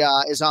 Story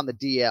is on the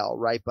DL,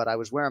 right? But I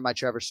was wearing my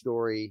Trevor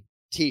Story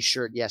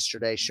T-shirt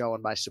yesterday,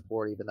 showing my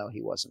support, even though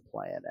he wasn't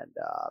playing. And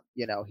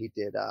he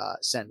did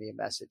send me a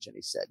message, and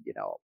he said,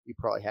 you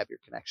probably have your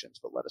connections,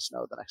 but let us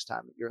know the next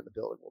time you're in the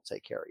building. We'll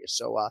take care of you.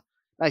 So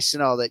nice to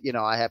know that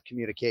I have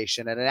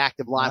communication and an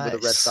active line with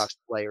a Red Sox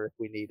player if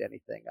we need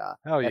anything. At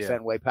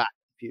Fenway Park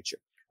in the future.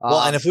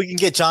 Well, and if we can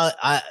get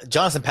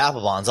Jonathan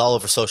Papelbon's all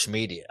over social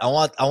media, I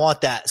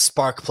want that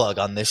spark plug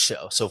on this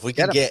show. So if we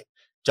can get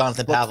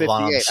Jonathan Papelbon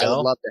on the show, I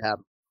would love to have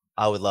him.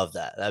 I would love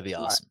that. That'd be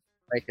awesome.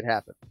 Make it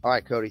happen. All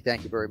right, Cody,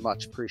 thank you very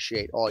much.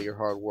 Appreciate all your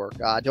hard work.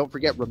 Don't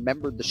forget,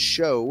 Remember the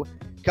Show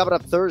coming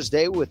up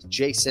Thursday with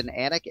Jason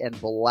Anik and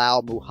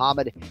Bilal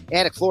Muhammad.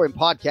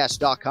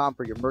 AnikFlooringPodcast.com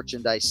for your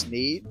merchandise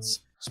needs.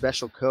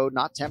 Special code,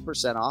 not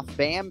 10% off,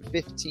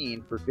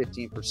 BAM15 for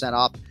 15%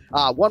 off.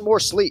 One more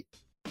sleep.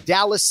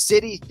 Dallas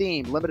City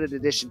theme limited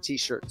edition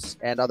t-shirts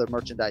and other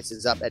merchandise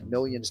is up at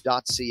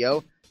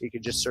millions.co. You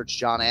can just search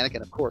John Anik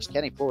and, of course,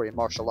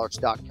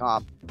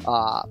 KennyFlorianMartialArts.com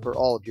for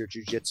all of your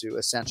jiu-jitsu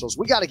essentials.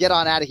 We got to get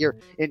on out of here.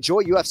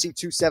 Enjoy UFC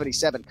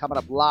 277 coming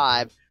up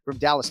live from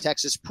Dallas,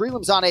 Texas.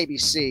 Prelims on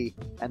ABC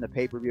and the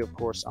pay-per-view, of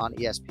course, on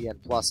ESPN+.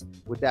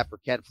 With that, for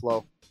Ken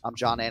Flo, I'm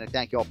John Anik.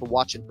 Thank you all for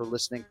watching, for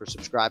listening, for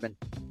subscribing.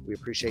 We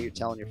appreciate you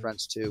telling your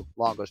friends, too.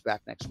 Long goes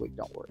back next week.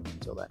 Don't worry.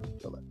 Until then.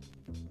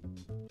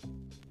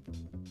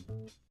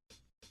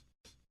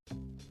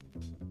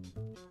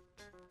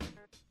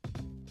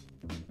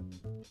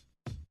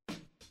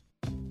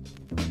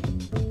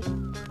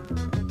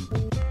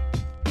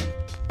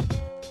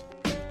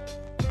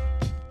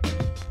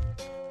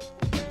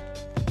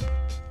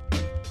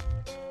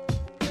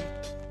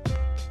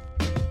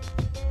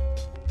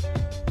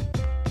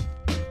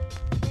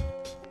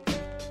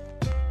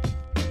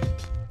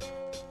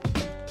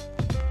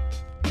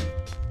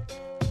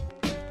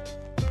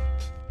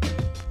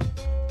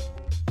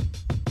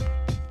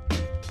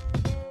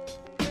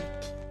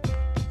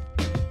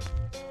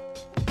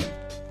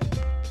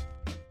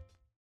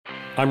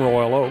 I'm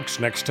Royal Oakes.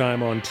 Next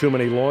time on Too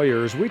Many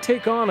Lawyers, we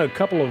take on a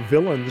couple of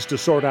villains to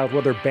sort out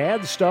whether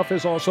bad stuff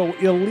is also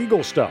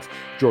illegal stuff.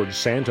 George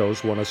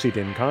Santos won a seat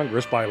in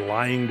Congress by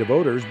lying to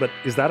voters, but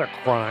is that a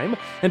crime?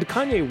 And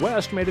Kanye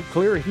West made it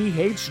clear he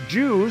hates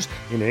Jews.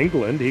 In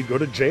England, he'd go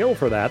to jail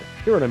for that.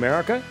 Here in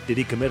America, did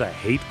he commit a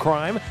hate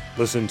crime?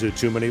 Listen to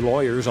Too Many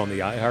Lawyers on the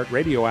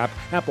iHeartRadio app,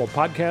 Apple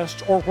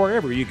Podcasts, or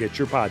wherever you get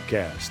your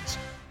podcasts.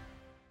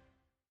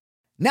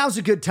 Now's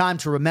a good time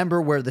to remember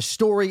where the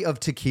story of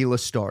tequila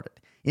started.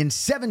 In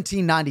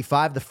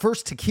 1795, the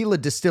first tequila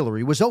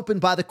distillery was opened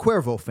by the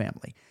Cuervo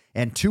family,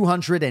 and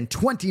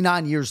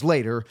 229 years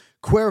later,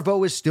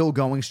 Cuervo is still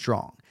going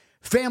strong.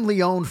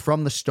 Family-owned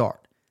from the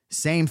start.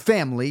 Same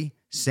family,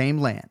 same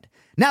land.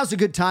 Now's a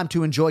good time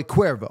to enjoy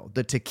Cuervo,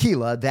 the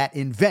tequila that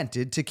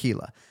invented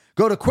tequila.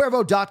 Go to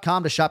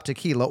Cuervo.com to shop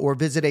tequila or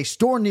visit a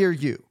store near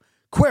you.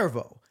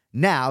 Cuervo,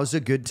 now's a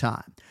good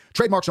time.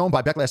 Trademarks owned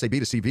by Beckless AB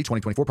to CV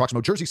 2024,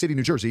 Proximo, Jersey City,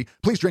 New Jersey.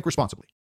 Please drink responsibly.